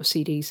we ran out of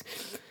CDs.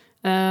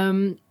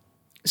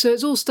 So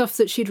it's all stuff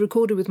that she'd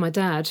recorded with my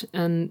dad,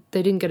 and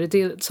they didn't get a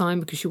deal at the time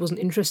because she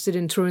wasn't interested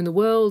in touring the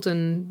world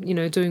and,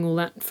 doing all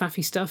that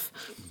faffy stuff.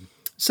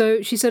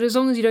 So she said, as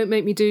long as you don't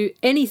make me do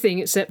anything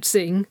except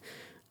sing,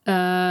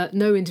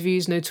 no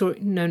interviews, no tour,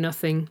 no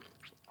nothing,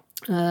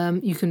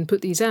 you can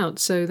put these out.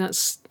 So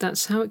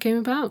that's how it came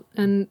about.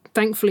 And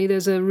thankfully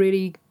there's a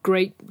really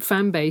great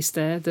fan base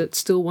there that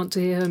still want to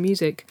hear her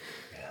music.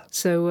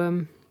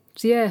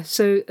 Yeah.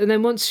 So, and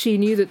then once she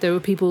knew that there were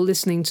people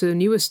listening to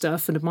newer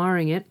stuff and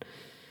admiring it,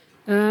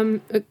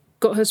 it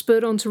got her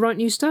spurred on to write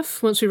new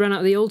stuff. Once we ran out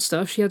of the old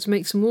stuff, she had to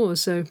make some more.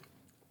 So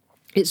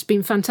it's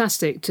been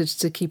fantastic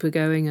to keep her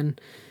going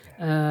and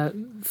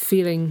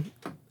feeling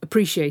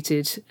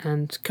appreciated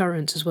and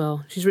current as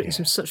well. She's written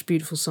some such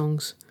beautiful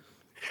songs.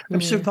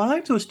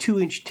 Survived those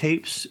 2-inch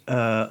tapes.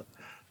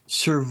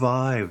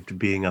 Survived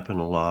being up in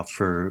the loft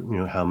for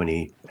how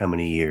many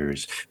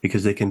years,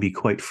 because they can be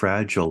quite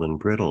fragile and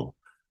brittle.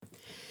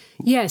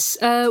 Yes,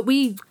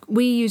 we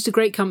used a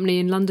great company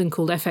in London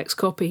called FX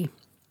Copy.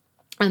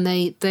 And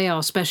they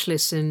are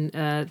specialists in,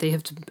 they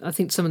have to, I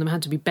think some of them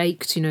had to be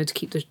baked, to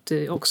keep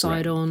the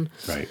oxide on.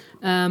 Right.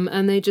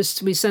 And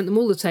we sent them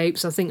all the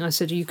tapes. I think I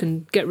said, you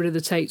can get rid of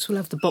the tapes, we'll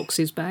have the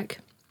boxes back.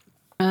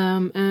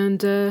 And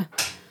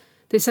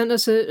they sent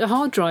us a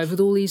hard drive with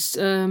all these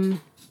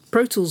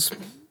Pro Tools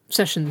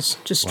sessions,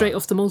 just straight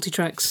off the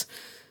multi-tracks.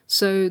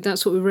 So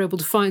that's what we were able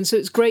to find. So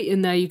it's great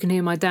in there. You can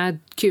hear my dad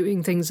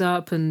queuing things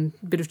up and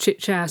a bit of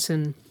chit-chat,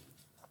 and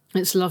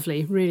it's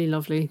lovely, really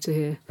lovely to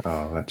hear.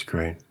 Oh, that's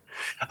great.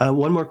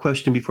 One more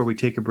question before we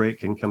take a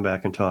break and come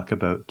back and talk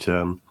about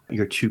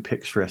your 2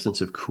 picks for Essence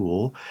of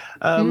Cool.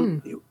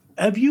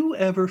 Have you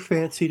ever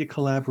fancied a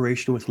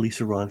collaboration with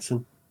Lisa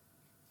Ronson?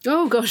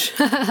 Oh, gosh.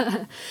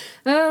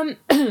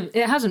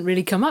 It hasn't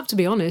really come up, to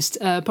be honest,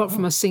 apart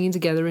from us singing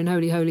together in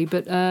Holy Holy.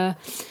 But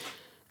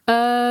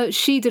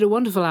she did a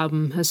wonderful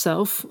album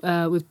herself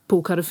with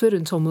Paul Cudderford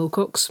and Tom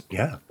Wilcox.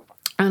 Yeah.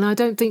 And I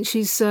don't think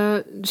she's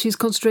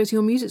concentrating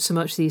on music so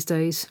much these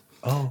days.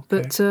 Oh,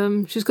 okay. But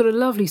she's got a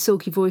lovely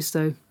silky voice,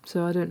 though,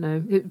 so I don't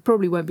know. It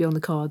probably won't be on the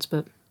cards,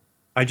 but...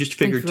 I just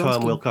figured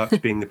Tom Wilcox,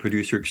 being the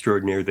producer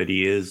extraordinaire that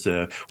he is,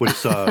 would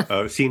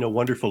have seen a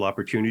wonderful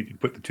opportunity to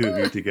put the two of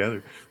you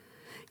together.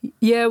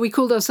 Yeah, we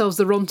called ourselves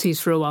the Rontes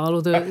for a while,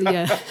 or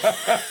yeah.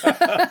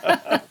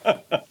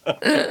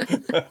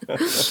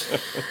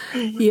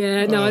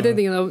 Yeah, no, I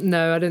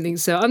don't think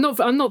so.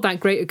 I'm not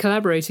that great at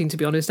collaborating, to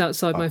be honest,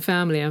 outside my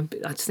family. I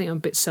just think I'm a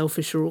bit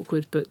selfish or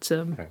awkward, but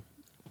okay.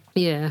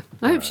 Yeah,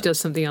 I hope she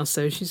does something else,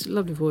 though. She's a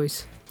lovely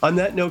voice. On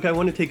that note, I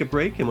want to take a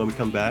break, and when we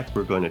come back,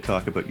 we're going to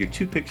talk about your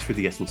 2 picks for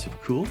the Essence of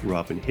Cool,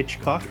 Robyn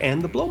Hitchcock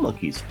and the Blow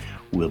Monkeys.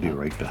 We'll be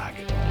right back.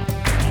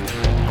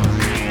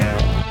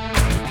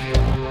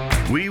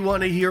 We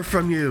want to hear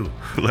from you.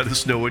 Let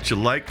us know what you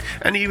liked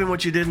and even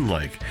what you didn't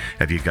like.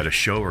 Have you got a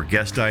show or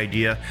guest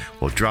idea?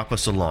 Well, drop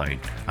us a line.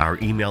 Our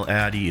email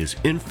addy is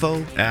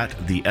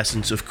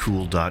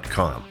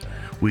info@theessenceofcool.com.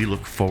 We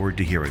look forward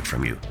to hearing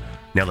from you.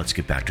 Now let's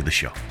get back to the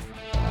show.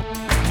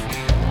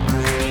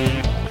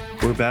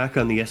 We're back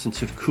on The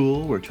Essence of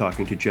Cool. We're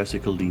talking to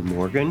Jessica Lee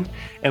Morgan,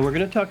 and we're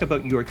going to talk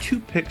about your two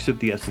picks of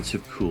The Essence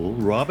of Cool,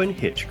 Robyn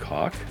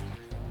Hitchcock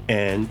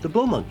and the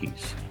Blow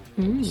Monkeys.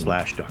 /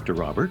 Dr.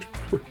 Robert.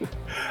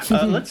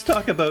 Let's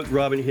talk about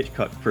Robyn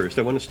Hitchcock first.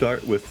 I want to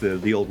start with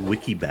the old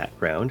wiki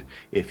background,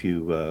 if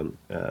you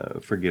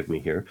forgive me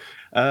here.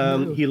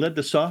 He led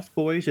the Soft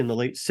Boys in the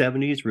late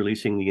 70s,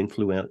 releasing the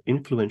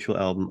influential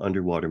album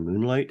Underwater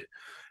Moonlight.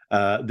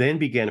 Then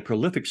began a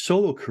prolific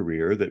solo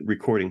career that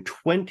recording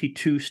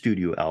 22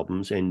 studio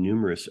albums and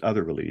numerous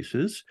other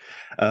releases.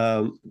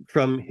 From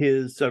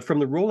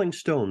the Rolling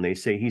Stone, they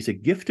say he's a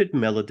gifted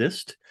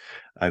melodist.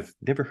 I've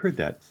never heard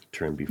that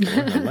term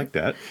before. I like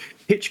that.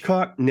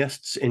 Hitchcock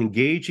nests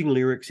engaging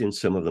lyrics in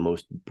some of the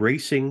most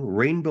bracing,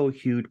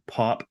 rainbow-hued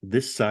pop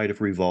this side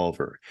of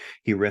Revolver.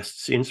 He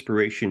wrests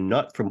inspiration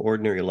not from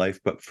ordinary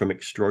life, but from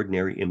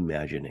extraordinary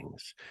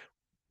imaginings.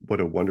 What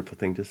a wonderful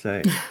thing to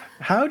say.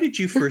 How did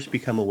you first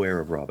become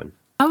aware of Robyn?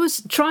 I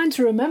was trying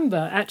to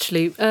remember,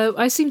 actually.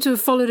 I seem to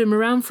have followed him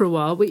around for a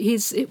while.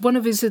 One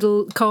of his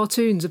little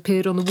cartoons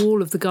appeared on the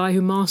wall of the guy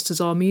who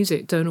masters our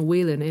music, Donald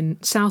Whelan,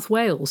 in South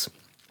Wales.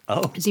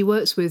 Oh. Because he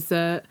works with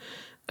a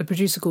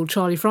producer called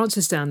Charlie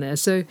Francis down there.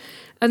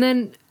 And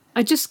then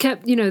I just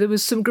kept, there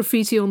was some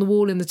graffiti on the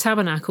wall in the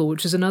Tabernacle,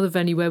 which is another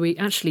venue where we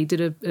actually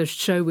did a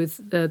show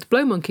with the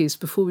Blow Monkeys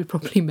before we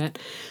properly met.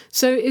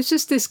 So it's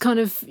just this kind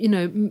of,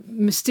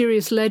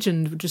 mysterious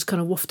legend would just kind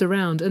of waft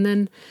around. And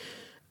then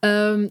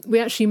we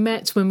actually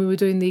met when we were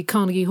doing the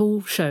Carnegie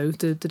Hall show,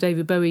 the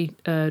David Bowie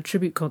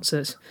tribute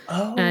concert.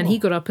 Oh. And he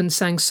got up and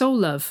sang Soul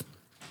Love.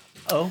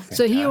 Oh, fantastic.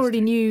 So he already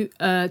knew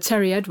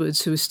Terry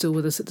Edwards, who was still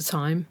with us at the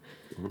time.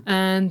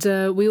 And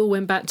we all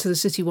went back to the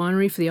City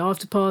Winery for the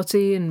after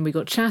party, and we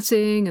got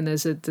chatting. And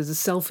there's a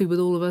selfie with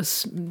all of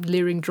us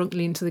leering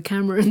drunkenly into the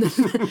camera. And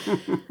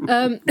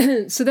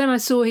then, so then I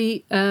saw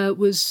he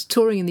was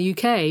touring in the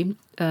UK.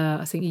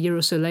 I think a year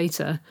or so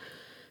later.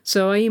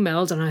 So I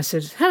emailed and I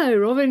said, "Hello,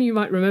 Robyn. You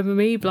might remember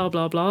me. Blah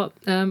blah blah."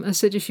 I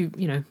said, if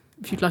you'd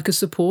like a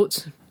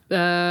support,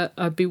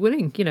 I'd be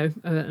willing,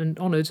 and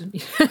honoured.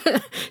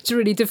 It's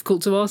really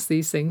difficult to ask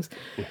these things.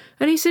 Yeah.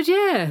 And he said,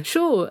 yeah,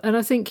 sure. And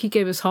I think he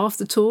gave us half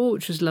the tour,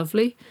 which was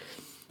lovely.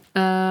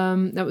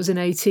 That was in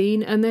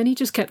 2018. And then he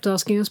just kept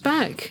asking us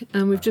back.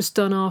 And we've just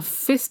done our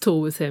 5th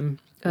tour with him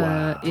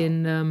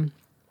in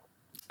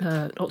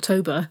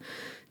October.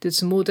 Did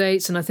some more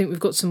dates, and I think we've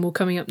got some more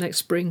coming up next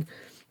spring.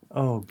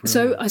 Oh, brilliant.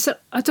 So I said,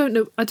 I don't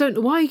know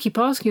why you keep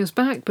asking us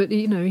back, but,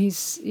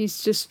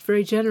 he's just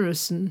very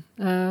generous and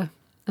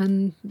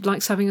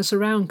likes having us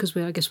around because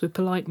I guess we're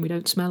polite and we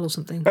don't smell or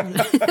something.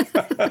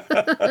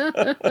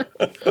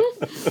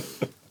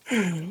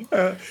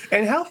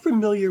 And how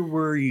familiar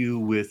were you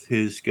with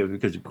his,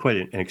 because quite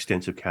an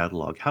extensive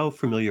catalogue, how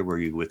familiar were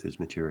you with his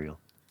material?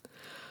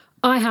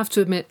 I have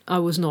to admit I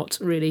was not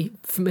really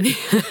familiar.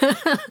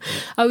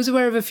 I was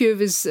aware of a few of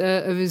his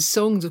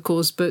songs, of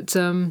course, but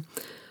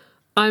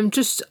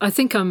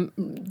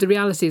the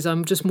reality is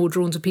I'm just more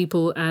drawn to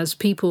people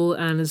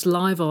and as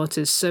live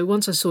artists. So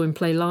once I saw him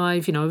play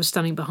live, I was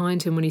standing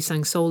behind him when he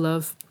sang Soul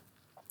Love,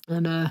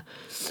 and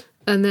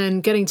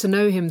then getting to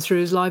know him through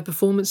his live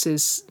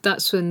performances,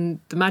 that's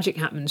when the magic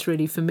happens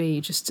really for me,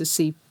 just to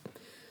see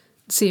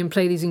him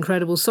play these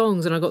incredible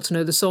songs. And I got to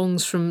know the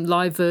songs from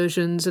live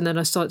versions, and then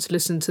I started to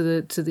listen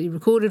to the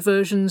recorded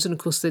versions, and of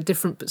course they're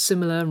different but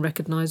similar and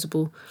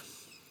recognisable.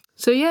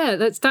 So yeah,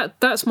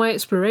 that's my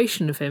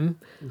exploration of him,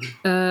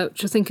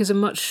 which I think is a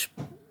much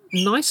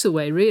nicer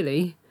way,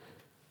 really,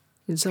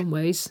 in some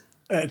ways.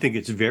 I think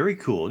it's very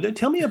cool.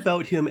 Tell me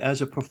about him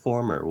as a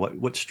performer.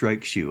 What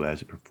strikes you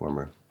as a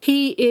performer?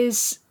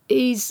 He's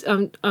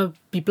I'll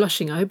be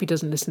blushing. I hope he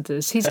doesn't listen to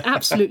this. He's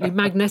absolutely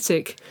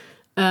magnetic.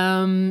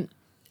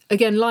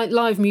 Again,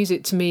 live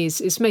music to me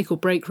is make or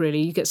break, really.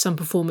 You get some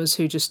performers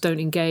who just don't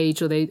engage,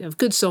 or they have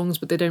good songs,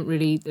 but they don't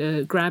really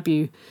grab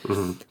you.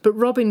 Mm-hmm. But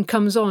Robyn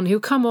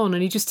he'll come on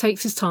and he just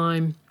takes his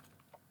time.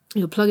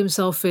 He'll plug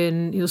himself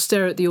in, he'll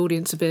stare at the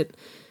audience a bit,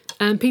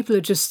 and people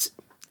are just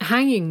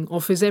hanging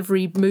off his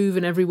every move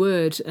and every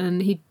word.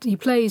 And he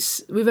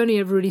plays, we've only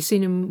ever really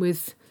seen him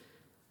with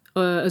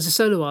as a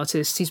solo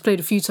artist. He's played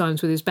a few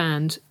times with his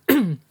band,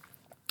 and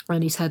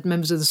he's had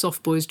members of the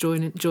Soft Boys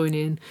join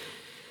in.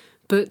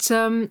 But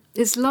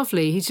it's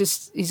lovely. He's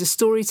a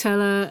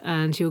storyteller,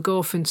 and he'll go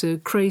off into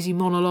crazy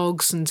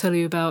monologues and tell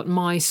you about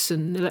mice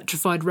and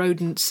electrified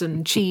rodents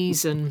and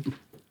cheese and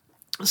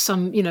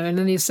some, and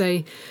then he'll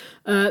say,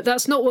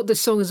 that's not what this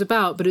song is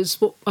about, but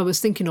it's what I was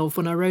thinking of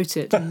when I wrote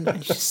it. And you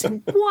just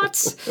think,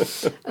 what?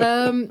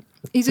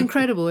 He's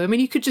incredible. I mean,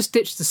 you could just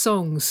ditch the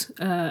songs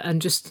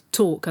and just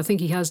talk. I think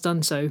he has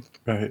done so.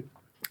 Right.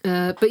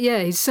 But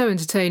yeah, he's so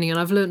entertaining, and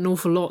I've learned an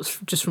awful lot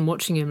just from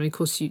watching him. And of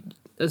course,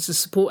 as a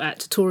support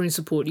act, touring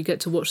support. You get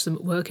to watch them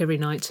at work every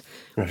night,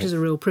 which is a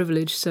real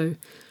privilege. So,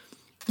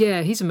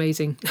 yeah, he's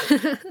amazing.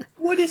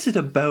 What is it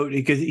about?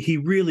 Because he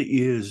really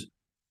is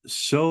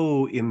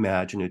so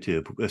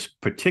imaginative,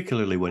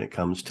 particularly when it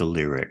comes to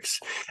lyrics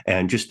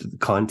and just the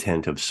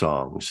content of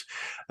songs.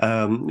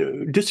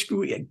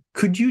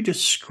 Could you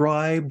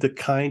describe the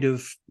kind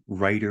of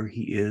writer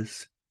he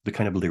is, the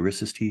kind of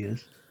lyricist he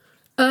is?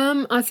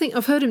 I think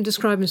I've heard him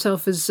describe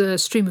himself as a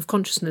stream of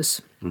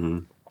consciousness.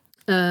 And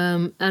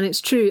it's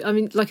true. I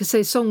mean, like I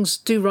say, songs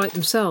do write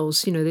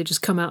themselves. You know, they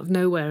just come out of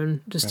nowhere and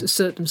just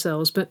assert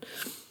themselves. But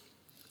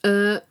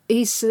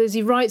he says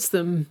he writes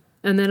them,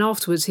 and then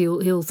afterwards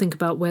he'll think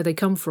about where they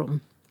come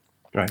from.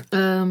 Right.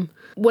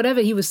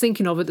 Whatever he was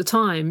thinking of at the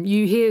time,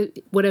 you hear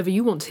whatever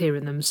you want to hear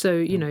in them. So,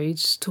 you know, you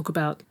just talk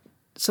about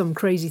some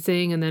crazy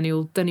thing, and then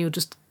he'll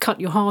just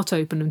cut your heart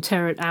open and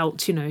tear it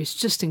out. You know, it's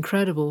just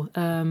incredible.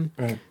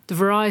 The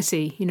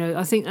variety, you know,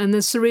 I think, and the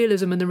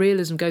surrealism and the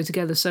realism go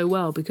together so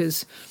well,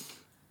 because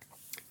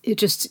it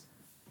just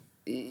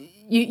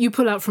you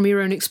pull out from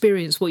your own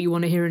experience what you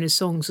want to hear in his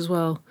songs as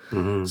well.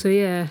 So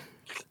yeah.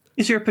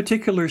 Is there a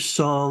particular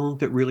song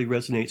that really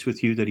resonates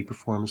with you that he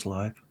performs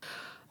live?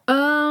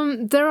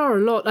 There are a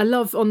lot. I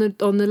love on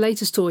the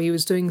latest tour, he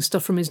was doing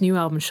stuff from his new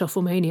album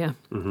Shufflemania.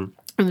 And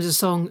there's a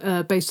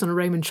song based on a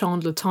Raymond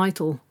Chandler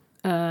title,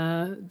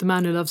 The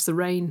Man Who Loves the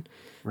Rain.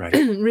 Right.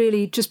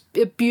 Really just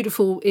a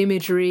beautiful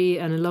imagery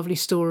and a lovely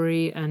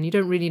story, and you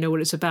don't really know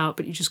what it's about,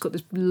 but you just got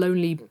this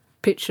lonely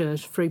picture.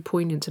 It's very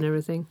poignant and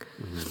everything.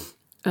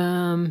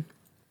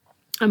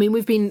 I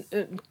mean,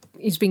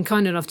 he's been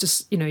kind enough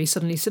to, you know, he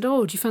suddenly said,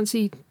 oh, do you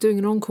fancy doing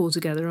an encore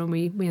together? And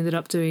we ended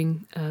up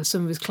doing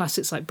some of his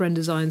classics like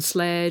Brenda's Iron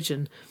Sledge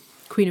and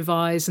Queen of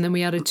Eyes, and then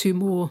we added 2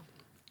 more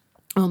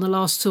on the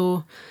last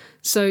tour.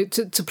 So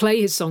to play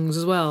his songs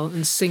as well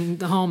and sing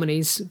the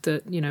harmonies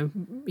that, you know,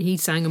 he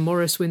sang and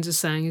Maurice Windsor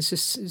sang,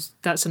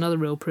 that's another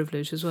real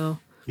privilege as well.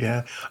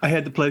 Yeah, I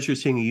had the pleasure of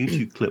seeing a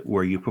YouTube clip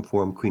where you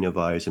performed Queen of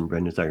Eyes and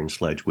Brenda's Iron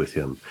Sledge with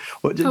him.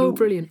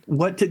 Brilliant.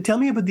 Tell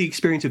me about the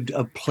experience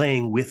of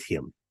playing with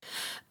him.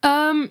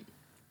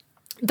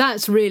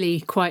 That's really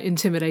quite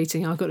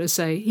intimidating, I've got to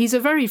say. He's a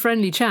very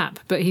friendly chap,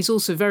 but he's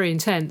also very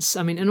intense.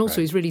 I mean, and also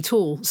he's really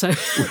tall. So,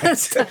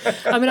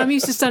 I mean, I'm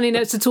used to standing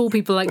next to tall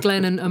people like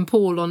Glenn and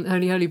Paul on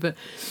Holy Holy, but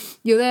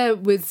you're there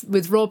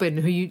with Robyn,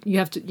 who you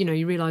have to, you know,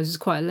 you realise is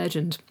quite a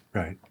legend.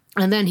 Right.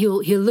 And then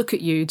he'll look at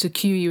you to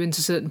cue you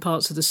into certain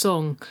parts of the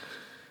song.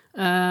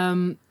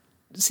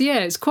 So yeah,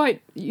 it's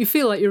quite, you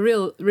feel like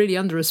you're really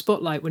under a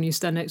spotlight when you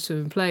stand next to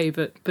him and play,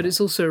 but it's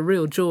also a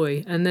real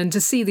joy. And then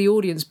to see the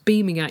audience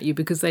beaming at you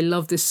because they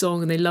love this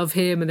song and they love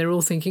him, and they're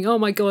all thinking, oh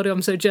my God,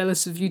 I'm so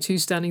jealous of you two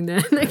standing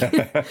there.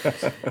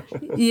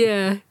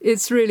 Yeah,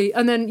 it's really,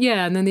 and then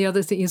the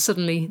other thing is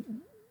suddenly,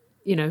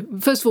 you know,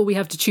 first of all, we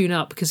have to tune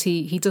up because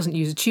he doesn't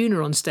use a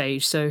tuner on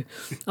stage. So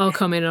I'll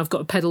come in and I've got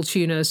a pedal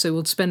tuner, so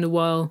we'll spend a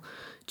while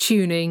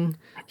tuning.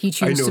 He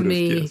tunes to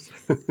me. Yes.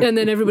 And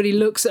then everybody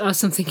looks at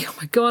us and thinking, oh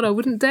my God, I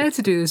wouldn't dare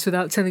to do this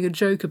without telling a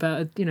joke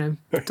about a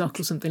duck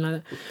or something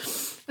like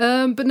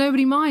that. But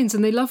nobody minds,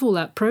 and they love all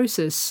that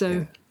process.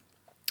 So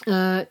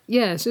so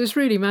it's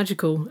really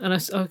magical, and I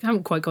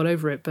haven't quite got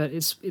over it, but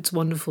it's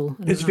wonderful.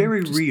 And it's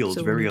very real.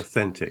 It's very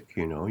authentic.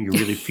 You know, you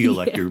really feel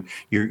like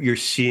you're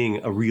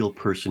seeing a real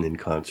person in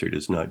concert.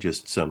 It's not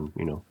just some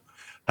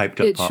hyped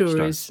up pop star. It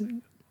sure is.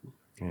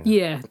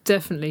 Yeah,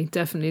 definitely.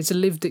 It's a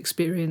lived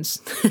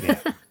experience.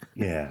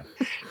 Yeah.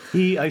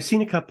 I've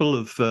seen a couple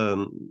of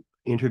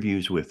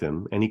interviews with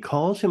him, and he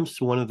calls him,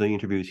 one of the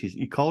interviews,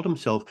 he called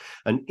himself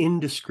an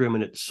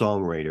indiscriminate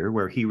songwriter,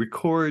 where he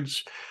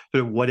records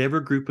sort of whatever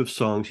group of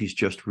songs he's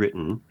just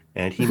written.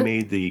 And he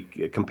made the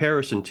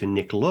comparison to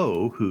Nick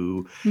Lowe,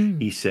 who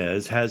he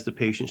says has the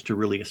patience to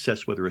really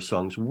assess whether a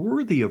song's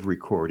worthy of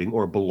recording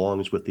or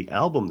belongs with the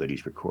album that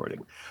he's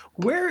recording.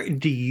 Where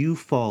do you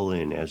fall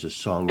in as a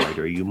songwriter?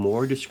 Are you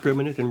more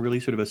discriminate and really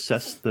sort of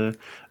assess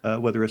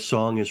whether a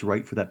song is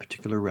right for that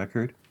particular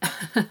record?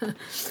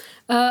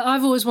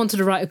 I've always wanted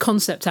to write a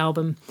concept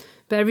album,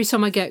 but every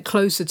time I get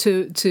closer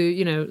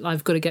to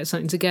I've got to get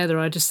something together,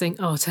 I just think,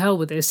 oh, to hell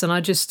with this, and I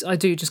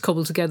do just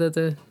cobble together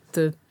the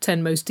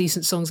 10 most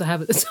decent songs I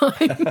have at the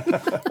time.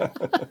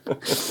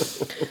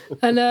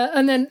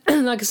 and then,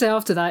 like I say,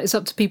 after that, it's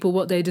up to people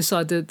what they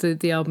decide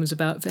the album is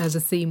about, if it has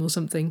a theme or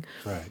something.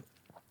 Right.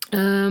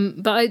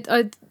 But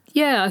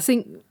I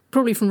think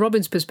probably from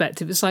Robyn's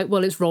perspective, it's like,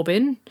 well, it's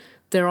Robyn.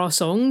 There are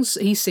songs,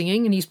 he's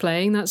singing and he's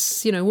playing.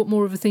 That's, what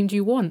more of a thing do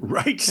you want?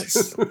 Right.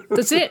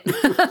 That's it.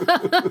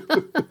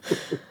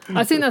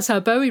 I think that's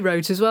how Bowie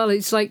wrote as well.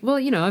 It's like, well,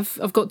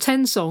 I've got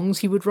 10 songs.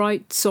 He would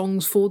write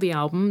songs for the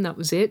album. That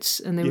was it.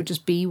 And they would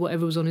just be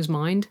whatever was on his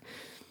mind.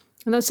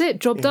 And that's it.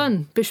 Job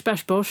done. Bish,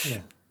 bash, bosh.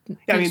 Yeah.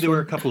 Yeah, I mean, next there were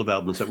a one. couple of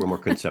albums that were more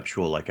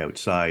conceptual, like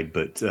Outside,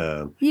 but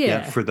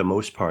Yeah. for the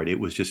most part, it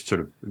was just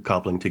sort of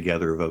cobbling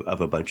together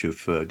of a bunch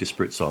of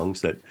disparate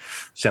songs that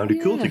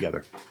sounded cool Yeah.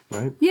 together,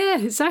 right? Yeah,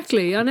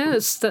 exactly. I know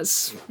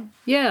that's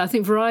yeah. I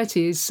think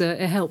variety is it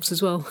helps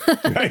as well.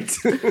 Right.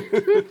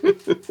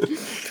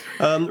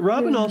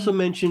 Robyn also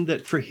mentioned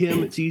that for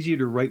him, it's easier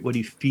to write what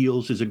he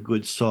feels is a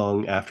good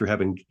song after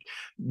having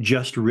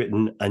just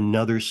written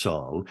another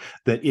song,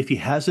 that if he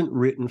hasn't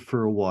written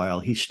for a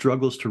while, he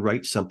struggles to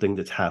write something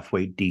that's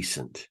halfway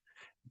decent.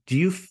 Do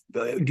you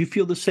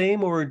feel the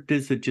same, or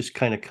does it just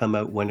kind of come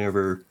out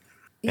whenever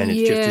and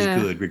it's just as Yeah.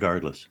 good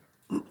regardless?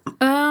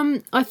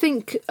 I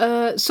think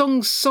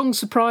songs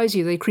surprise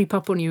you. They creep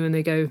up on you and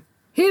they go,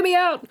 "Hear me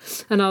out!"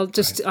 And I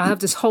have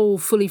this whole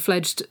fully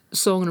fledged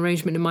song and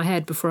arrangement in my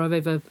head before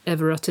I've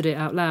ever uttered it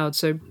out loud.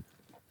 So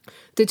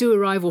they do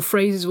arrive, or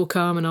phrases will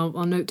come, and I'll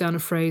note down a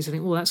phrase. I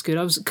think, "Oh, that's good."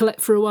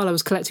 For a while, I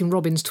was collecting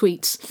Robyn's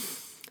tweets,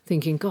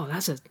 thinking, "God,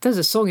 there's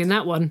a song in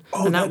that one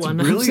and that That's one."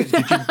 brilliant.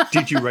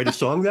 Did you write a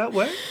song that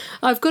way?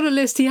 I've got a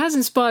list. He has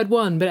inspired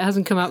one, but it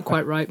hasn't come out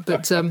quite right.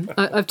 But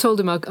I've told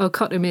him I'll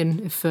cut him in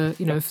if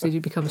if they do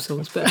become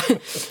songs. But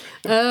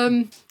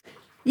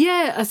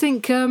yeah, I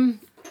think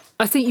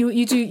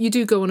you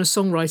do go on a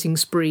songwriting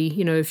spree.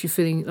 You know, if you're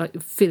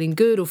feeling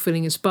good or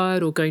feeling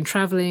inspired or going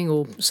travelling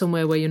or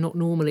somewhere where you're not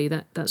normally,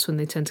 that's when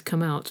they tend to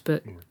come out.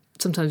 But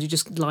sometimes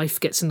life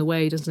gets in the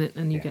way, doesn't it?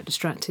 And you get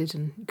distracted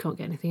and you can't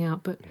get anything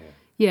out. But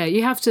yeah,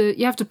 you have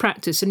to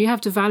practice, and you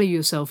have to value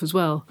yourself as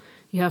well.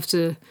 You have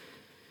to.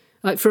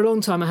 Like, for a long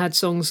time, I had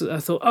songs that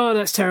I thought, "Oh,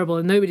 that's terrible,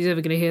 and nobody's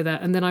ever going to hear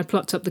that." And then I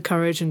plucked up the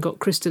courage and got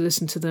Chris to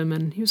listen to them,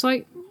 and he was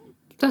like,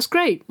 "That's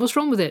great. What's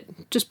wrong with it?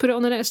 Just put it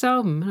on the next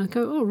album." And I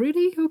go, "Oh,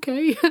 really?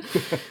 Okay."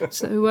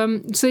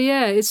 So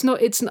yeah, it's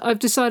not. I've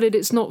decided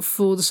it's not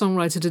for the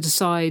songwriter to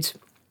decide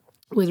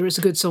whether it's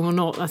a good song or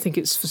not. I think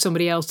it's for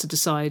somebody else to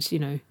decide. You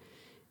know,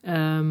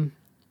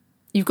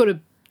 you've got to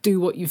do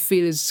what you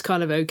feel is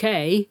kind of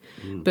okay,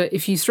 but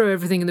if you throw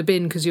everything in the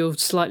bin because you're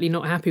slightly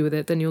not happy with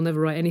it, then you'll never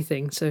write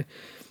anything. So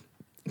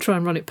try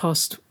and run it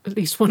past at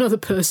least one other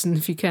person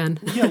if you can.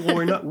 Yeah, well,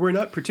 we're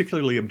not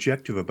particularly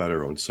objective about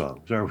our own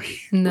songs, are we?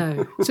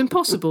 No, it's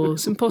impossible.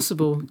 It's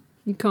impossible.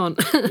 You can't.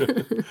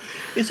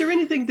 Is there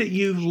anything that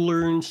you've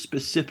learned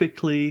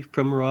specifically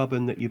from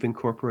Robyn that you've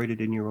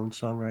incorporated in your own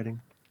songwriting?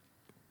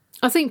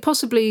 I think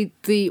possibly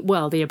the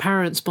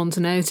apparent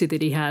spontaneity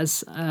that he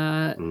has.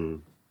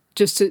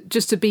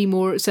 Just to be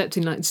more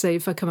accepting, like, say,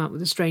 if I come out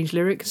with a strange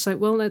lyric, it's like,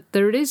 well,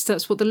 there it is.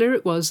 That's what the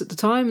lyric was at the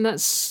time, and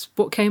that's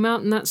what came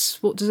out, and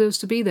that's what deserves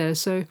to be there.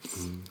 So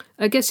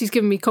I guess he's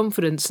given me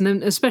confidence. And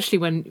then especially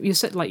when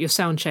you're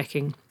sound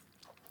checking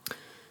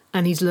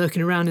and he's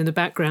lurking around in the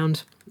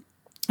background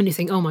and you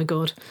think, "Oh my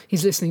God,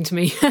 he's listening to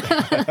me."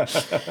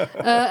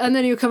 And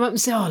then he'll come up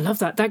and say, "Oh, I love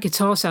that. That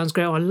guitar sounds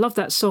great. Oh, I love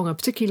that song. I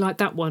particularly like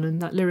that one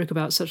and that lyric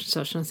about such and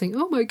such." And I think,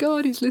 "Oh my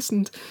God, he's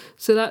listened."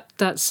 So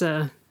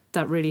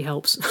that really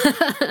helps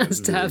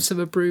to have some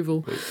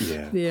approval.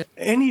 Yeah.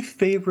 Any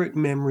favorite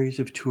memories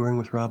of touring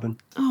with Robyn?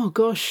 Oh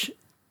gosh,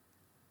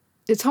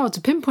 it's hard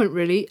to pinpoint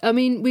really. I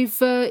mean, we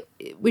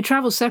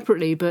travel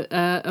separately, but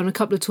on a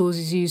couple of tours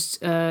he's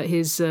used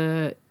his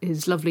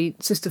lovely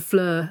sister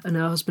Fleur and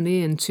her husband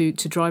Ian to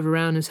drive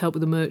around and help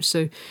with the merch.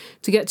 So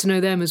to get to know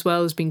them as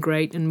well has been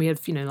great. And we had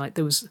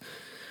there was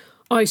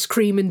ice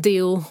cream and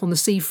deal on the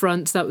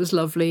seafront. That was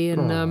lovely.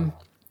 And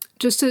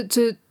just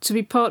to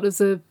be part of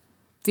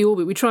the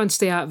orbit. We try and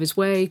stay out of his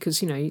way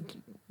because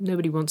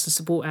nobody wants a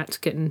support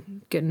act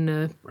getting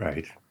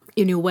right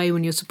in your way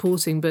when you're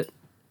supporting. But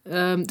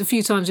the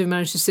few times we've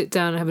managed to sit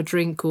down and have a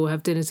drink or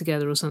have dinner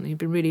together or something, it's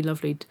been really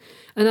lovely.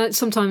 And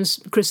sometimes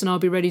Chris and I'll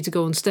be ready to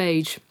go on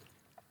stage,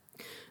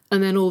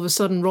 and then all of a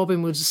sudden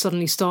Robyn would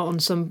suddenly start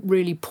on some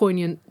really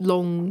poignant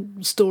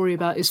long story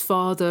about his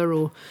father.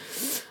 Or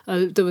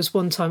there was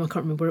one time, I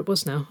can't remember where it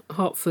was now,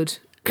 Hartford.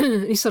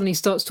 He suddenly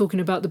starts talking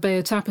about the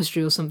Bayeux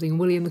Tapestry or something,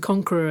 William the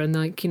Conqueror,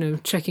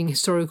 and checking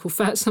historical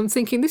facts. I'm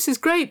thinking, this is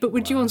great, but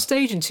would you on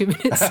stage in 2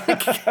 minutes?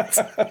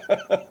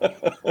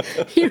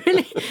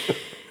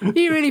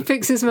 He really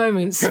picks his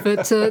moments,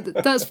 but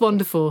that's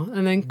wonderful.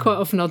 And then quite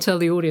often I'll tell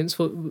the audience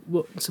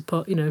what's a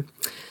part,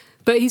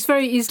 But he's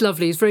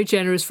lovely. He's very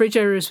generous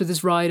with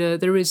his rider.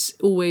 There is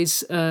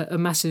always a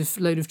massive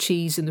load of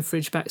cheese in the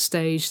fridge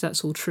backstage.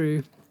 That's all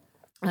true.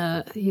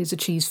 He is a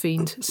cheese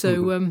fiend,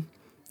 so.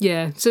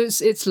 Yeah, so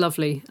it's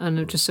lovely, and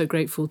I'm just so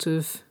grateful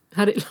to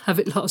have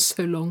it last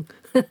so long.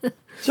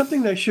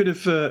 Something that I should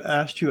have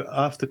asked you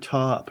off the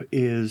top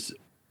is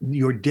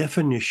your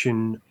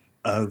definition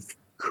of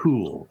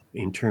cool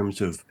in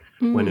terms of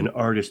when an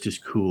artist is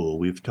cool.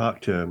 We've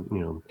talked to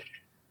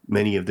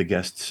many of the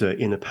guests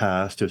in the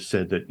past have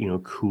said that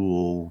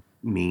cool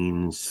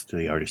means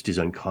the artist is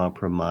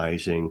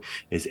uncompromising,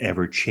 is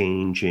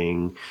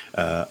ever-changing,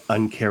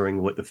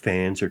 uncaring what the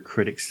fans or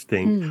critics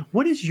think.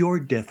 What is your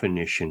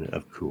definition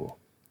of cool?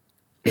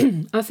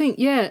 I think,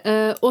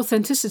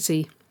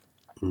 authenticity,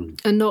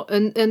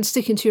 and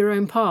sticking to your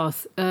own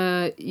path.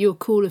 You're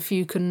cool if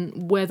you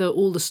can weather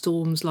all the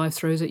storms life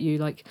throws at you.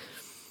 Like,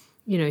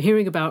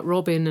 hearing about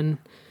Robyn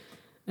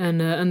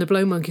and the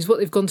Blow Monkeys, what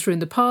they've gone through in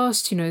the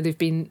past. You know, they've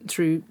been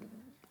through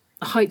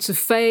heights of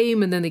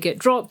fame, and then they get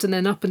dropped, and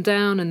then up and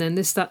down, and then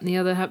this, that, and the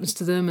other happens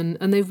to them,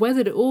 and they've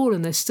weathered it all,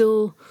 and they've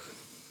still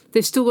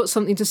got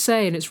something to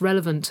say, and it's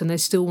relevant, and they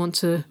still want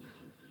to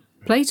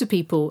play to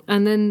people,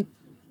 and then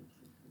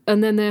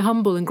they're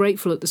humble and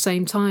grateful at the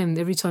same time.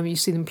 Every time you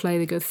see them play,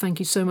 they go, "Thank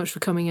you so much for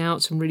coming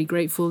out. I'm really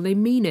grateful." And they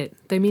mean it.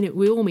 They mean it.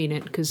 We all mean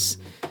it, because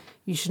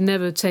you should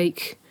never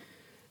take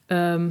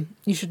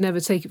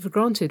it for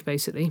granted,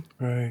 basically.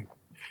 Right.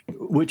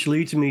 Which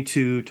leads me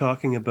to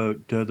talking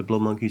about the Blow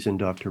Monkeys and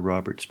Dr.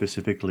 Robert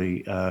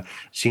specifically.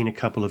 Seen a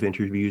couple of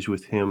interviews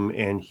with him,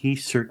 and he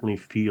certainly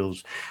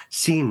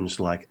seems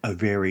like a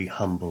very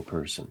humble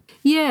person.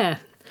 Yeah.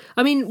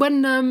 I mean,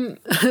 when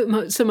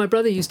my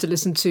brother used to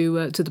listen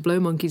to the Blow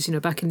Monkeys, you know,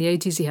 back in the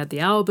 80s. He had the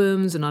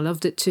albums, and I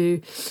loved it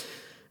too.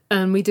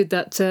 And we did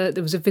that.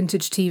 There was a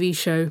vintage TV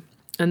show,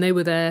 and they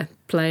were there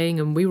playing,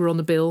 and we were on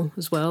the bill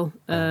as well.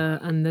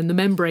 And then the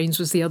Membranes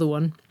was the other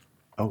one.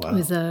 Oh, wow.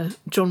 With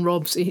John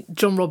Robb.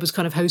 John Robb was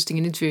kind of hosting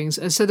and interviewing.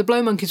 So the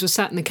Blow Monkeys were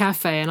sat in the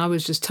cafe, and I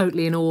was just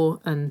totally in awe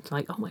and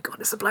like, oh my God,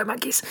 it's the Blow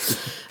Monkeys.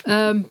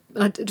 I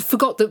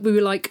forgot that we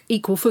were like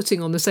equal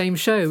footing on the same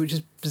show, which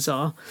is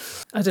bizarre.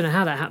 I don't know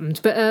how that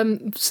happened.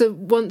 But so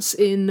once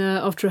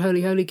after a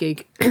Holy Holy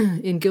gig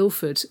in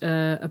Guildford,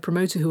 a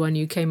promoter who I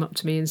knew came up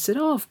to me and said,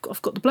 "Oh,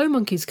 I've got the Blow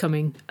Monkeys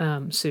coming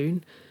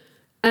soon."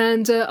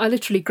 And I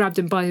literally grabbed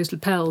him by his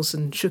lapels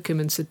and shook him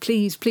and said,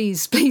 "Please,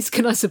 please, please,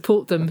 can I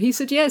support them?" He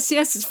said, yes,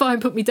 it's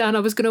fine, put me down. I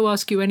was going to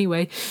ask you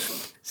anyway.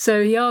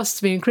 So he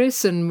asked me and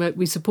Chris, and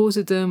we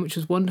supported them, which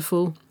was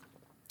wonderful.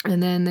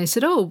 And then they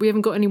said, "Oh, we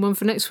haven't got anyone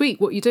for next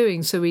week. What are you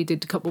doing?" So we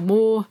did a couple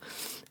more.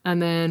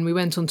 And then we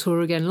went on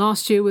tour again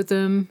last year with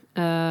them.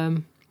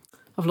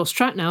 I've lost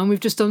track now, and we've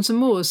just done some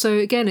more. So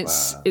again,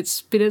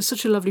 it's been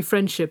such a lovely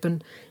friendship.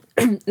 And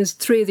there's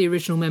three of the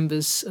original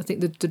members. I think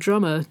the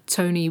drummer,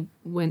 Tony,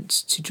 went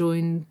to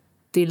join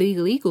the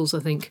Illegal Eagles, I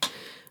think.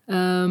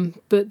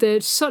 But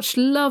they're such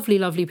lovely,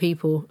 lovely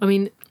people. I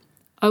mean,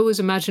 I always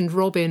imagined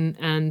Robyn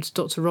and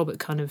Dr. Robert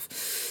kind of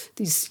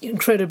these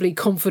incredibly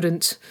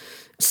confident,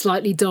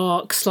 slightly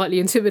dark, slightly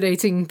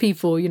intimidating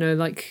people, you know,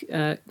 like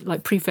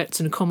prefects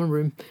in a common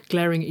room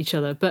glaring at each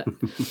other. But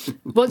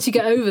once you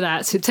get over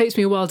that, it takes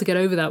me a while to get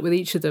over that with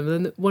each of them.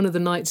 And one of the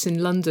nights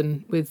in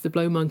London with the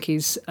Blow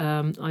Monkeys,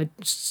 I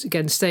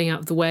again staying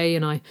out of the way,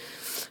 and I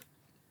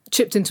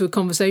chipped into a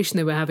conversation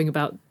they were having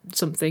about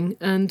something,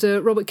 and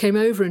Robert came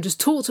over and just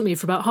talked to me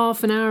for about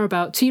half an hour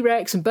about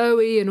T-Rex and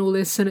Bowie and all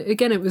this. And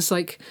again, it was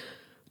like,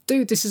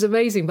 dude, this is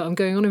amazing, but I'm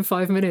going on in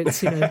 5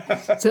 minutes, you know.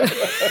 So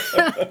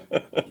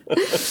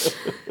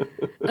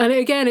and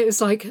again, it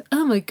was like,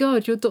 oh my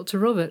God, you're Dr.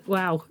 Robert.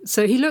 Wow.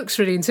 So he looks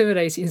really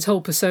intimidating. His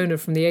whole persona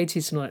from the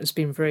 80s tonight has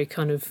been very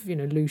kind of, you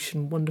know, loose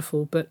and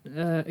wonderful. But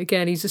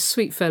again, he's a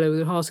sweet fellow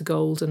with a heart of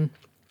gold, and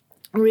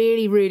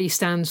really, really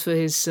stands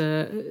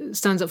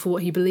up for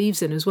what he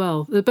believes in as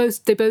well. They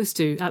both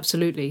do,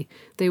 absolutely.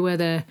 They wear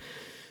their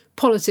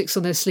politics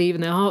on their sleeve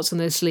and their hearts on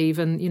their sleeve,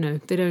 and, you know,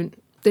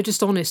 they're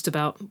just honest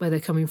about where they're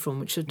coming from,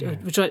 which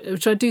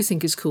I do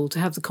think is cool, to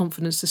have the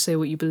confidence to say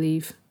what you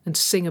believe and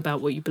to sing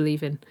about what you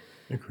believe in.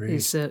 Agreed.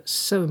 Is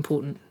so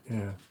important.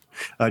 Yeah.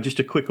 Just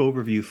a quick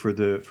overview for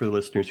the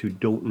listeners who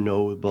don't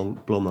know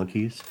Blow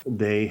Monkeys.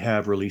 They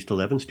have released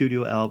 11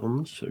 studio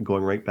albums,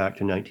 going right back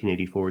to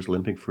 1984's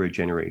Limping for a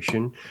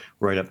Generation,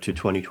 right up to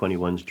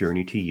 2021's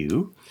Journey to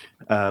You.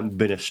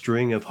 Been a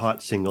string of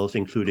hot singles,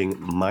 including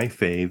my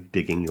fave,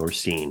 Digging Your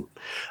Scene.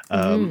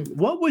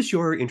 What was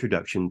your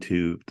introduction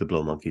to the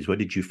Blow Monkeys? What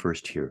did you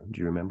first hear? Do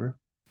you remember?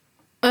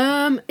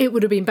 It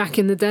would have been back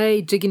in the day,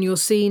 Digging Your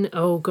Scene.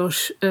 Oh,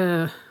 gosh.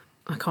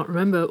 I can't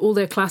remember all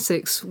their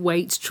classics,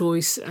 Wait,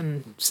 Choice,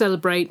 and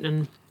Celebrate,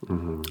 and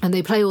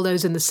they play all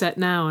those in the set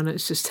now, and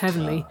it's just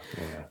heavenly.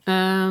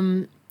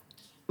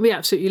 We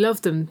absolutely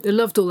loved them. They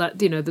loved all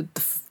that, you know,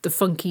 the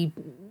funky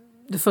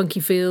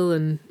feel,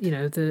 and, you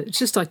know, it's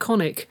just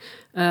iconic.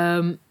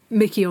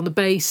 Mickey on the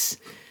bass,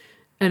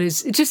 and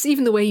it's just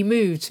even the way he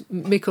moved.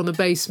 Mick on the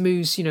bass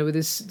moves, you know, with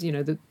his, you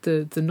know,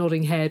 the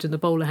nodding head and the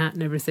bowler hat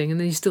and everything, and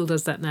then he still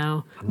does that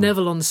now.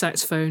 Neville on the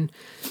saxophone.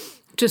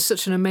 Just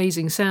such an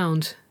amazing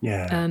sound.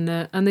 Yeah.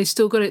 And they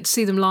still got it. To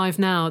see them live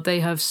now, they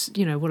have,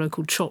 you know, what I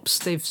call chops.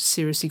 They've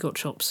seriously got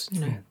chops, you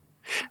know. Yeah.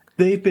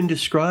 They've been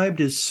described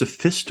as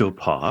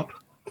sophistopop.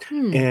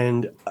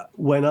 And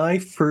when I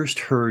first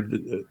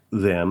heard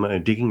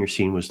them, Digging Your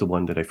Scene was the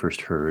one that I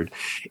first heard,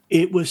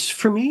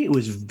 for me, it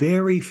was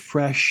very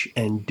fresh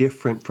and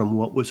different from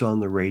what was on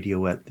the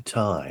radio at the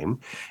time.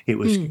 It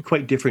was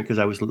quite different because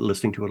I was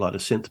listening to a lot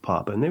of synth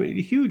pop, and there was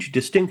a huge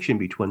distinction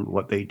between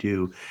what they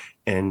do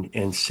and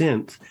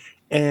synth.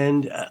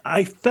 And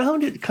I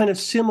found it kind of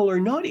similar,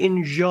 not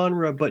in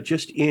genre, but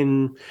just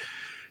in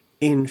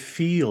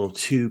feel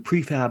to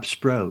Prefab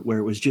Sprout, where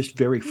it was just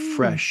very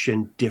fresh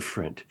and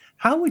different.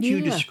 How would you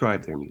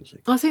describe their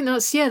music? I think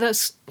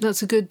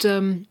that's a good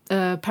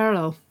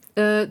parallel.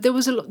 There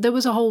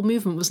was a whole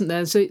movement, wasn't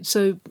there?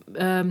 So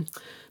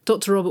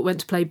Dr. Robert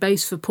went to play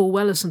bass for Paul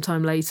Weller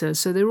sometime later,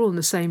 so they were all in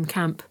the same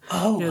camp.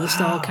 Oh, you know, the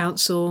Style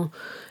Council.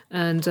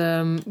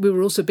 And we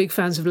were also big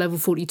fans of Level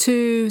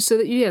 42. So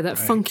that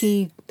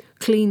funky,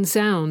 clean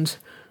sound.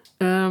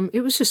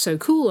 It was just so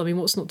cool. I mean,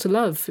 what's not to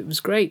love? It was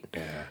great.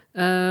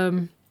 Yeah.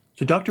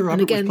 So Dr.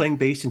 Robert was playing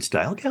bass in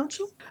Style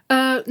Council?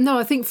 No,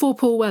 I think for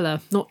Paul Weller,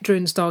 not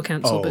during Style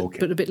Council,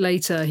 but a bit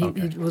later. He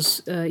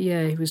was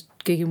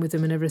gigging with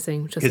him and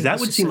everything. Because that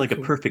would seem like a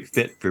perfect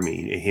fit for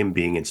me, him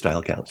being in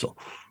Style Council.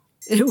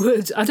 It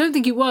would. I don't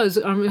think he was.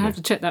 I have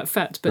to check that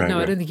fact, but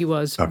I don't think he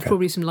was. Okay.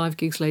 Probably some live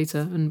gigs later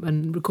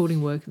and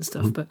recording work and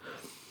stuff. But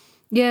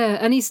yeah,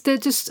 and they're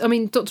just. I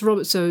mean, Dr.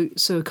 Robert's so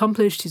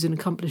accomplished. He's an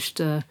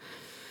accomplished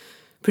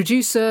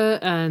producer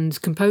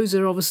and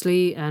composer,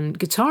 obviously, and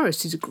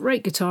guitarist. He's a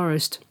great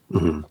guitarist.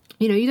 Mm-hmm.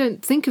 You know, you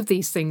don't think of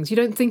these things. You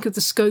don't think of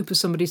the scope of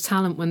somebody's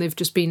talent when they've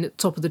just been at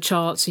the top of the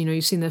charts. You know,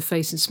 you've seen their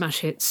face in smash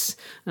hits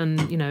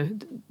and, you know,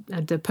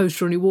 had their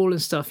poster on your wall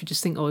and stuff. You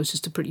just think, oh, it's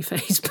just a pretty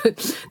face.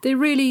 But they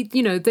really,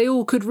 you know, they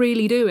all could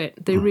really do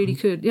it. They really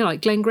could. You know,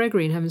 like Glenn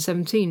Gregory in Heaven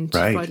 17,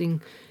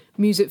 writing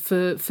music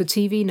for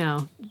TV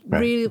now.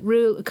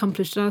 Real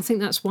accomplished. And I think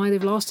that's why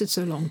they've lasted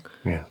so long.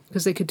 Yeah.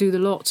 Because they could do the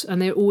lot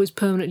and they're always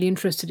permanently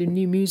interested in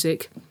new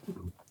music.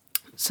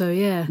 So,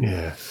 yeah.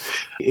 Yeah.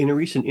 In a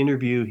recent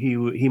interview,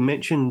 he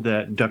mentioned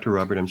that, Dr.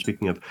 Robert, I'm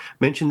speaking of,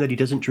 mentioned that he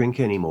doesn't drink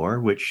anymore,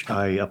 which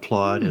I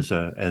applaud as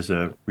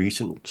a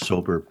recent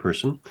sober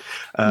person.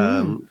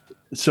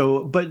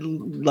 But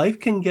life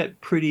can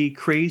get pretty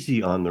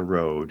crazy on the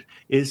road.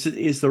 Is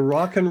the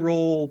rock and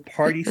roll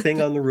party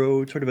thing on the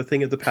road sort of a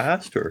thing of the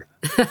past, or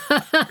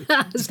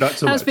not so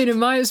much? That's been in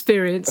my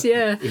experience,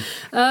 yeah.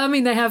 I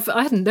mean, I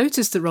hadn't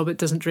noticed that Robert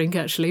doesn't drink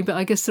actually, but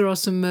I guess there are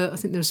some. I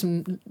think there's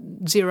some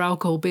zero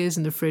alcohol beers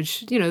in the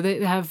fridge. You know, they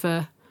have.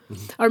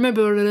 I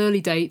remember on an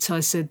early date, I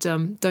said,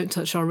 "Don't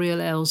touch our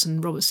real ales,"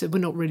 and Robert said, "We're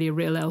not really a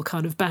real ale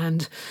kind of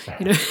band."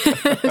 You know,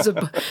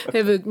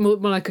 they have more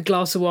like a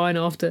glass of wine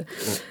after.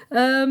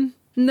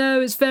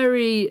 No, it's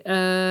very.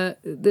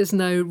 There's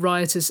no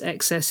riotous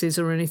excesses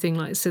or anything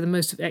like. So the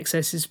most of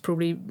excess is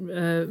probably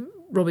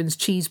Robyn's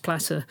cheese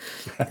platter.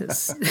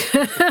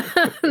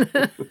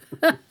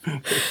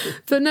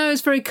 But no,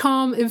 it's very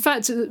calm. In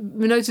fact,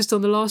 we noticed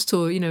on the last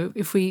tour, you know,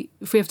 if we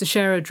have to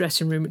share a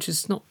dressing room, which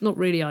is not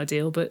really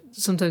ideal, but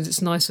sometimes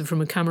it's nicer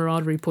from a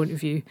camaraderie point of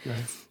view.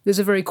 Right. There's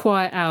a very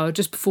quiet hour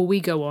just before we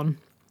go on.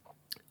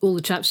 All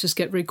the chaps just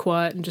get very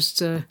quiet and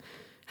just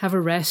have a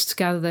rest,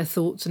 gather their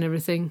thoughts and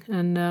everything.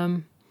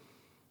 And,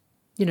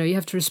 you know, you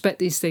have to respect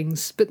these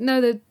things. But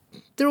no,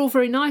 they're all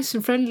very nice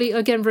and friendly.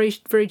 Again, very,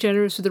 very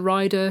generous with the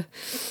rider.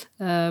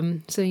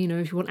 So, you know,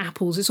 if you want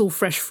apples, it's all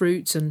fresh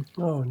fruits. And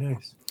oh,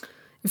 nice.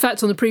 In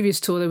fact, on the previous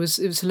tour, it was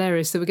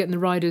hilarious. They were getting the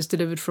riders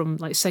delivered from,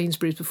 like,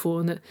 Sainsbury's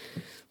before, and that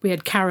we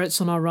had carrots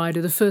on our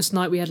rider. The first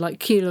night we had, like, 1.5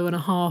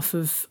 kilos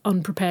of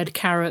unprepared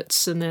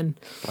carrots and then,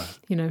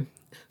 you know,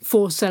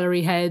 4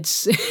 celery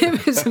heads.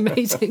 It was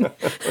amazing.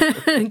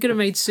 Could have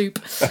made soup.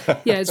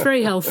 Yeah, it's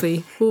very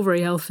healthy. All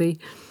very healthy.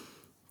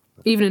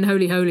 Even in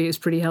Holy Holy, it's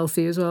pretty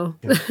healthy as well.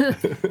 Yeah.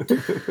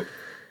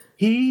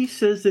 He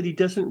says that he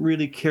doesn't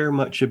really care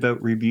much about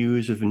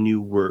reviews of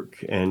new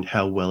work and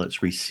how well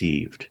it's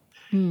received.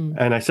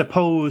 And I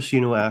suppose, you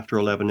know, after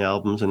 11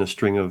 albums and a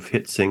string of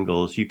hit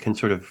singles, you can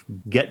sort of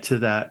get to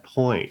that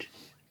point.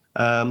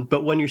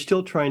 But when you're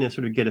still trying to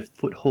sort of get a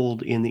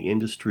foothold in the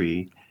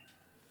industry,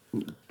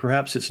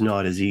 perhaps it's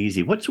not as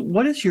easy.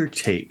 What is your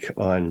take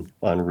on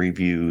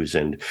reviews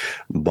and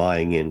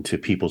buying into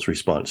people's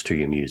response to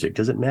your music?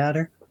 Does it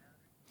matter?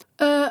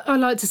 I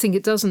like to think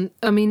it doesn't.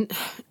 I mean,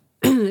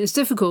 it's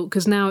difficult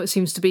because now it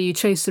seems to be you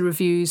chase the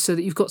reviews so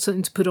that you've got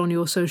something to put on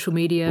your social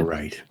media.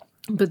 Right.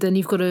 But then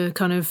you've got to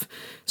kind of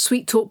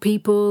sweet talk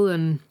people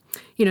and,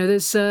 you know,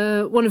 there's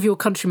one of your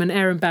countrymen,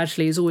 Aaron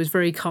Badgley, is always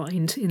very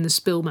kind in the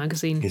Spill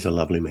magazine. He's a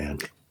lovely man.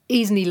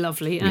 Isn't he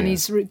lovely? And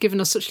he's given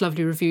us such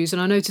lovely reviews.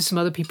 And I noticed some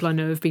other people I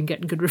know have been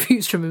getting good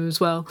reviews from him as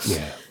well.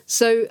 Yeah.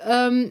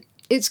 So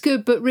it's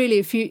good, but really,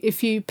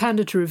 if you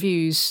pander to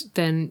reviews,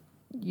 then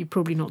you're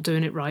probably not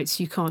doing it right.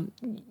 So you can't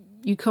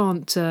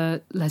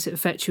let it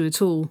affect you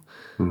at all.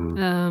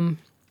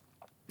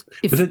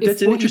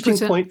 That's an interesting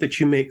point that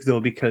you make, though,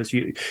 because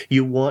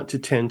you want to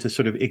tend to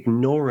sort of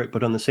ignore it,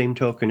 but on the same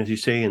token, as you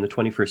say, in the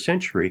 21st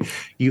century,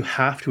 you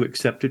have to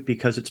accept it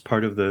because it's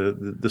part of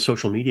the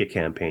social media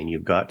campaign.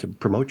 You've got to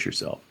promote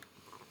yourself.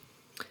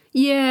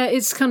 Yeah,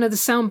 it's kind of the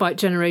soundbite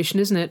generation,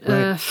 isn't it?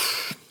 Right.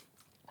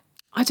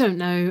 I don't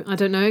know.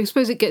 I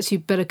suppose it gets you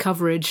better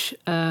coverage.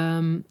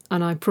 And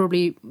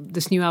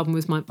this new album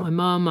with my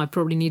mum, I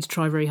probably need to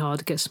try very hard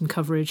to get some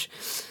coverage.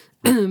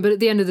 But at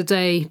the end of the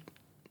day,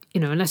 you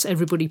know, unless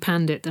everybody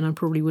panned it, then I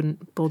probably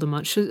wouldn't bother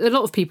much. A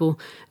lot of people,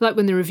 like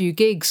when they review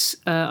gigs,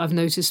 I've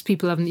noticed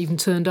people haven't even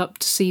turned up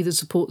to see the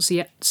support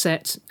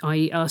set,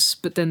 i.e. us,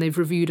 but then they've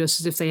reviewed us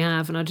as if they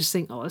have, and I just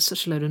think, oh, that's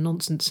such a load of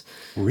nonsense.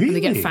 Really? And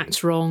they get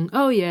facts wrong.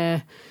 Oh,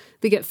 yeah.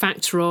 They get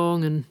facts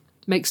wrong and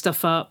make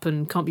stuff up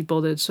and can't be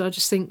bothered. So I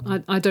just think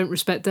I don't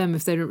respect them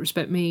if they don't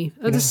respect me.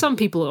 Yeah. There's some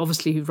people,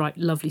 obviously, who write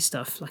lovely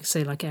stuff, like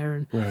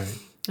Aaron. Right.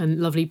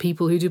 and lovely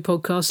people who do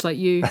podcasts like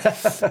you.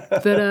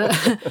 But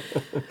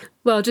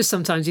well, just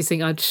sometimes you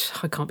think I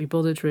can't be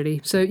bothered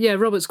really. So yeah,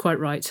 Robert's quite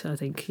right. I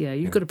think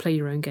you've got to play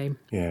your own game.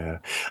 Yeah,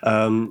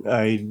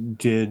 I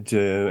did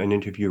an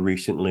interview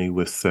recently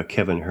with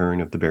Kevin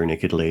Hearn of the Bare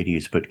Naked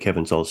Ladies, but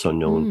Kevin's also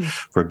known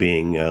for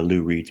being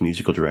Lou Reed's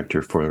musical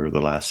director for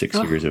the last 6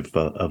 years of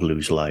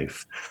Lou's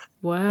life.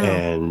 Wow.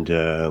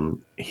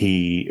 And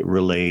he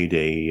relayed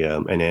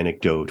an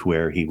anecdote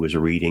where he was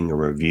reading a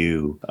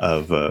review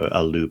of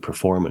a Lou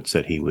performance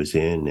that he was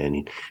in,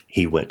 and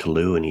he went to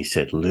Lou and he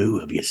said, "Lou,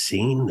 have you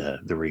seen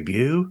the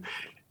review?"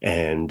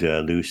 And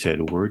Lou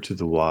said, "Words of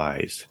the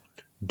wise,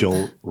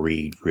 don't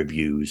read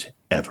reviews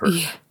ever."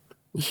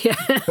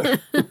 Yeah.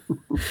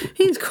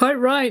 He's quite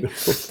right.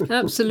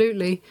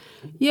 Absolutely.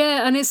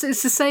 Yeah, and it's the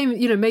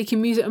same,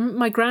 making music.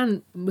 My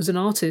gran was an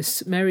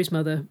artist, Mary's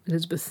mother,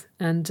 Elizabeth,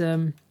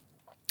 and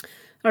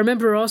I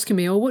remember her asking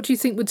me, what do you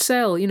think would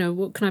sell?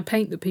 What can I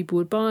paint that people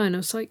would buy? And I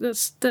was like,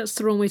 that's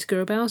the wrong way to go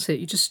about it.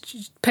 You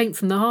just paint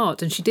from the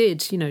heart. And she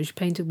did. She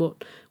painted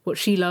what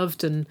she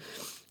loved, and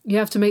you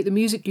have to make the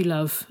music you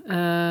love.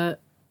 Right.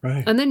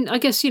 And then I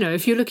guess,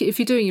 if you're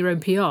doing your own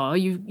PR,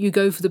 you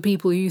go for the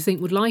people who you think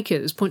would like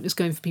it. It's pointless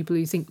going for people who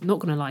you think not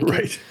going to like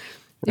it.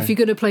 If you're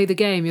going to play the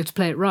game, you have to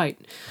play it right.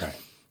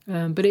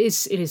 But it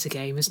is a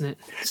game, isn't it?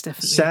 It's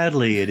definitely.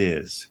 Sadly, it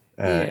is.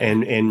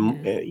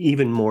 And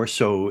even more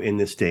so in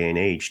this day and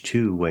age,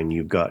 too, when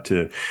you've got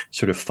to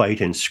sort of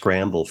fight and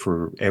scramble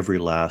for every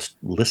last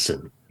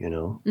listen,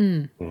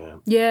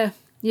 Yeah.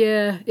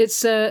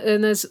 It's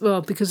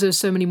and because there's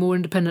so many more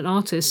independent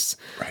artists.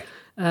 Right.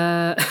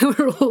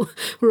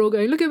 We're all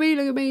going, look at me.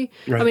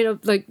 Right. I mean,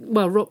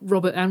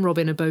 Robert and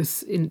Robyn are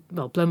both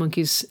Blow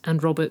Monkeys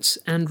and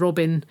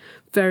Robyn,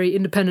 very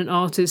independent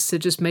artists. They're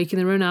just making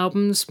their own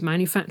albums,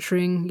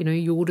 manufacturing.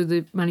 You order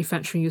the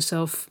manufacturing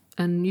yourself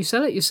and you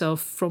sell it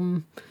yourself.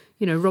 From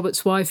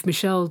Robert's wife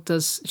Michelle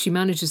she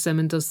manages them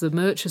and does the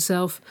merch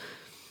herself.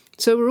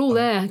 So we're all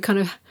there, kind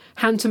of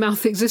hand to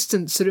mouth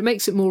existence. So it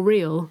makes it more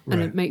real,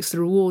 and it makes the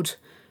reward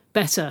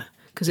better.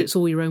 Because it's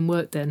all your own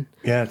work then.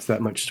 Yeah, it's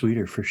that much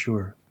sweeter for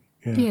sure.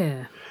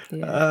 Yeah.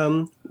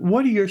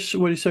 What are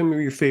some of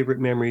your favorite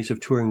memories of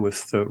touring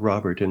with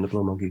Robert and the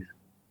Blow Monkeys?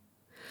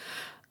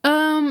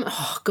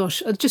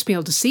 Just being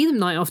able to see them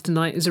night after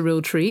night is a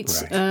real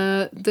treat.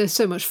 Right. They're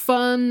so much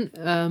fun.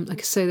 Like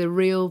I say, they're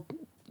real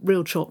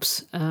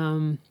chops.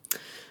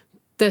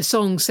 Their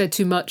song "Said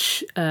Too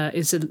Much"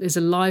 is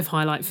a live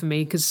highlight for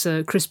me because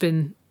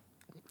Crispin,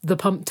 the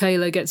Pump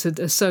Taylor, gets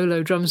a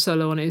solo drum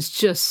solo on it. It's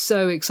just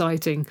so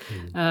exciting.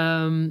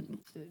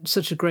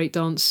 Such a great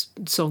dance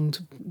song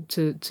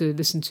to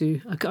listen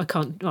to.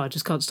 I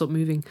just can't stop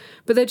moving.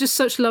 But they're just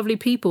such lovely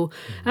people.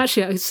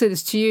 Actually, I say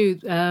this to you.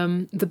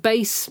 The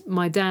bass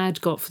my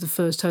dad got for the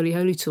first Holy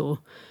Holy tour.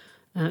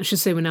 I should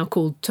say we're now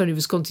called Tony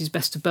Visconti's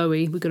Best of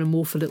Bowie. We're going to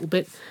morph a little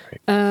bit.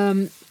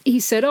 He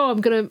said,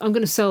 I'm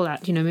gonna sell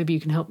that. Maybe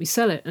you can help me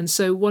sell it. And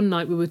so one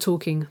night we were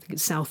talking. I think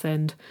it's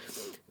Southend.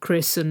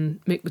 Chris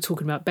and Mick were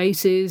talking about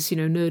basses,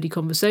 nerdy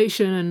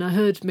conversation, and I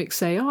heard Mick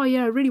say,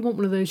 I really want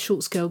one of those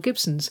short scale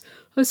Gibsons.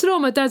 I said,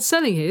 my dad's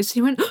selling his.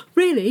 He went,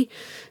 really?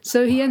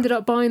 So he ended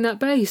up buying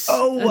that bass.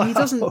 Oh, wow. And he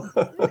doesn't.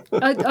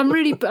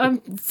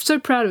 I'm so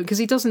proud of it because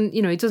he doesn't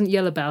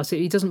yell about it.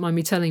 He doesn't mind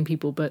me telling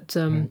people, but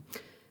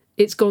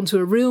it's gone to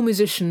a real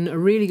musician, a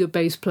really good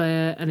bass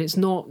player, and it's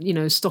not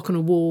stuck on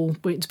a wall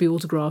waiting to be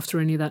autographed or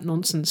any of that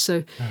nonsense.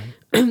 So,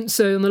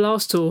 so on the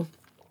last tour.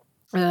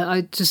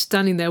 I just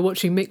standing there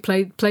watching Mick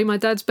play my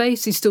dad's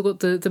bass. He's still got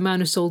the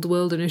Man Who Sold the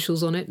World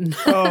initials on it. And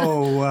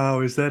oh wow,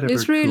 is that ever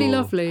It's really cool?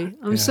 Lovely.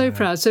 I'm so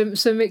proud. So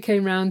Mick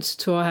came round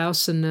to our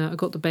house and I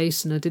got the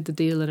bass and I did the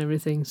deal and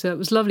everything. So it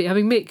was lovely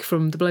having Mick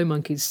from the Blow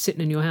Monkeys sitting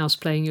in your house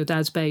playing your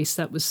dad's bass.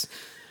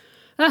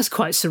 That's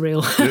quite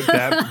surreal.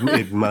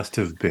 It must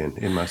have been.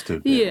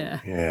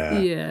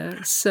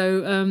 Yeah.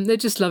 So they're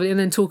just lovely. And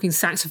then talking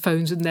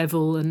saxophones with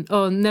Neville. And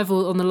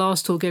Neville on the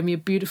last tour gave me a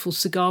beautiful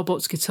cigar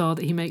box guitar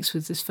that he makes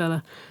with this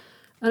fella.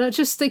 And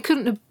they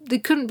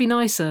couldn't be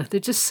nicer. They're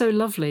just so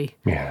lovely.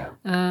 Yeah.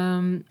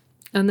 And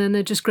then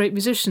they're just great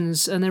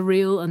musicians, and they're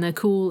real, and they're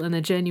cool, and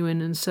they're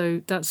genuine. And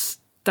so that's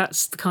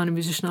the kind of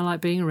musician I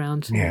like being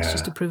around. Yeah. It's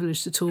just a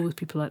privilege to tour with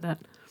people like that.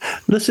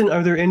 Listen,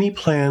 are there any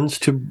plans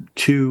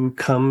to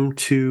come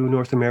to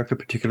North America,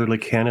 particularly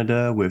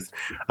Canada, with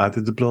either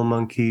the Blow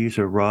Monkeys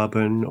or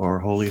Robyn or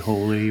Holy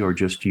Holy, or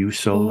just you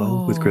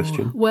solo with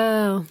Christian?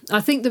 Well, I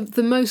think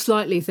the most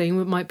likely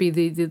thing might be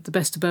the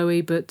Best of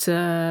Bowie, but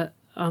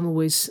I'm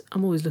always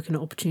looking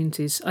at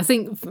opportunities. I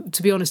think,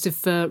 to be honest,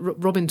 if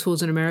Robyn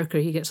tours in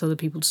America, he gets other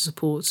people to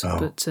support. Oh.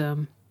 But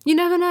you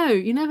never know.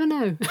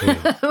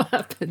 Yeah. What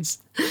happens.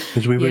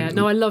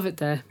 I love it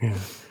there. Yeah.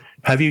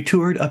 Have you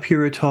toured up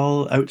here at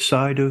all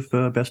outside of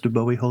Best of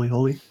Bowie, Holy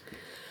Holy?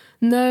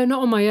 No,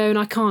 not on my own.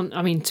 I can't.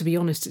 I mean, to be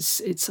honest,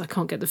 it's I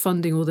can't get the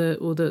funding or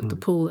the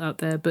pull out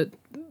there. But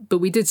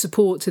we did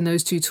support in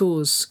those two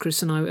tours.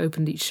 Chris and I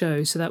opened each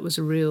show, so that was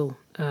a real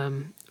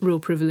real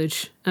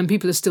privilege. And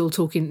people are still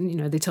talking,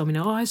 they tell me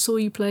now, I saw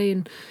you play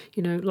in,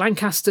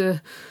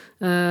 Lancaster,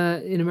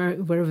 in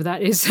America, wherever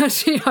that is.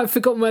 Actually, I've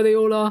forgotten where they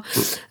all are.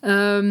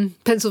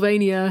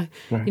 Pennsylvania,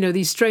 Right.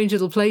 These strange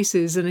little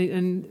places.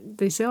 And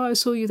they say, I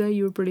saw you there,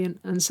 you were brilliant.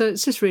 And so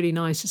it's just really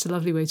nice. It's a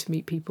lovely way to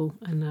meet people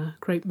and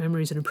great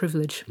memories and a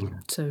privilege.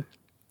 So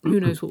who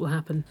knows what will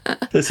happen.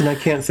 Listen, I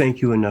can't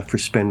thank you enough for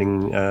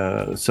spending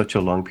such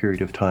a long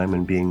period of time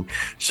and being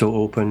so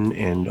open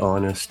and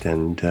honest.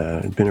 And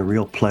it's been a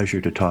real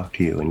pleasure to talk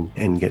to you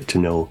and get to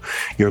know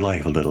your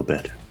life a little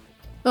bit.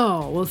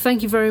 Oh, well,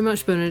 thank you very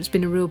much, Bernard. It's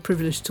been a real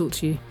privilege to talk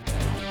to you.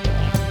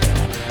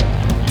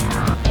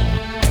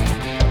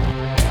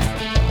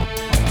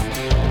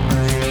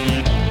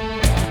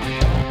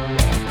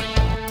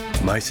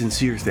 My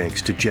sincere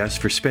thanks to Jess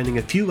for spending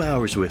a few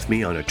hours with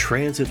me on a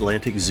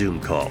transatlantic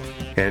Zoom call,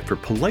 and for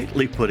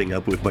politely putting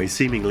up with my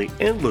seemingly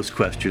endless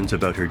questions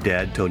about her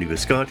dad, Tony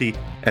Visconti,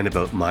 and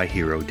about my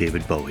hero,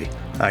 David Bowie.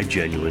 I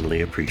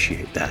genuinely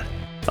appreciate that.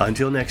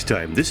 Until next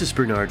time, this is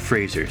Bernard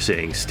Fraser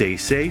saying stay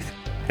safe,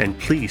 and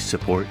please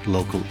support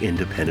local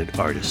independent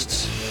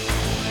artists.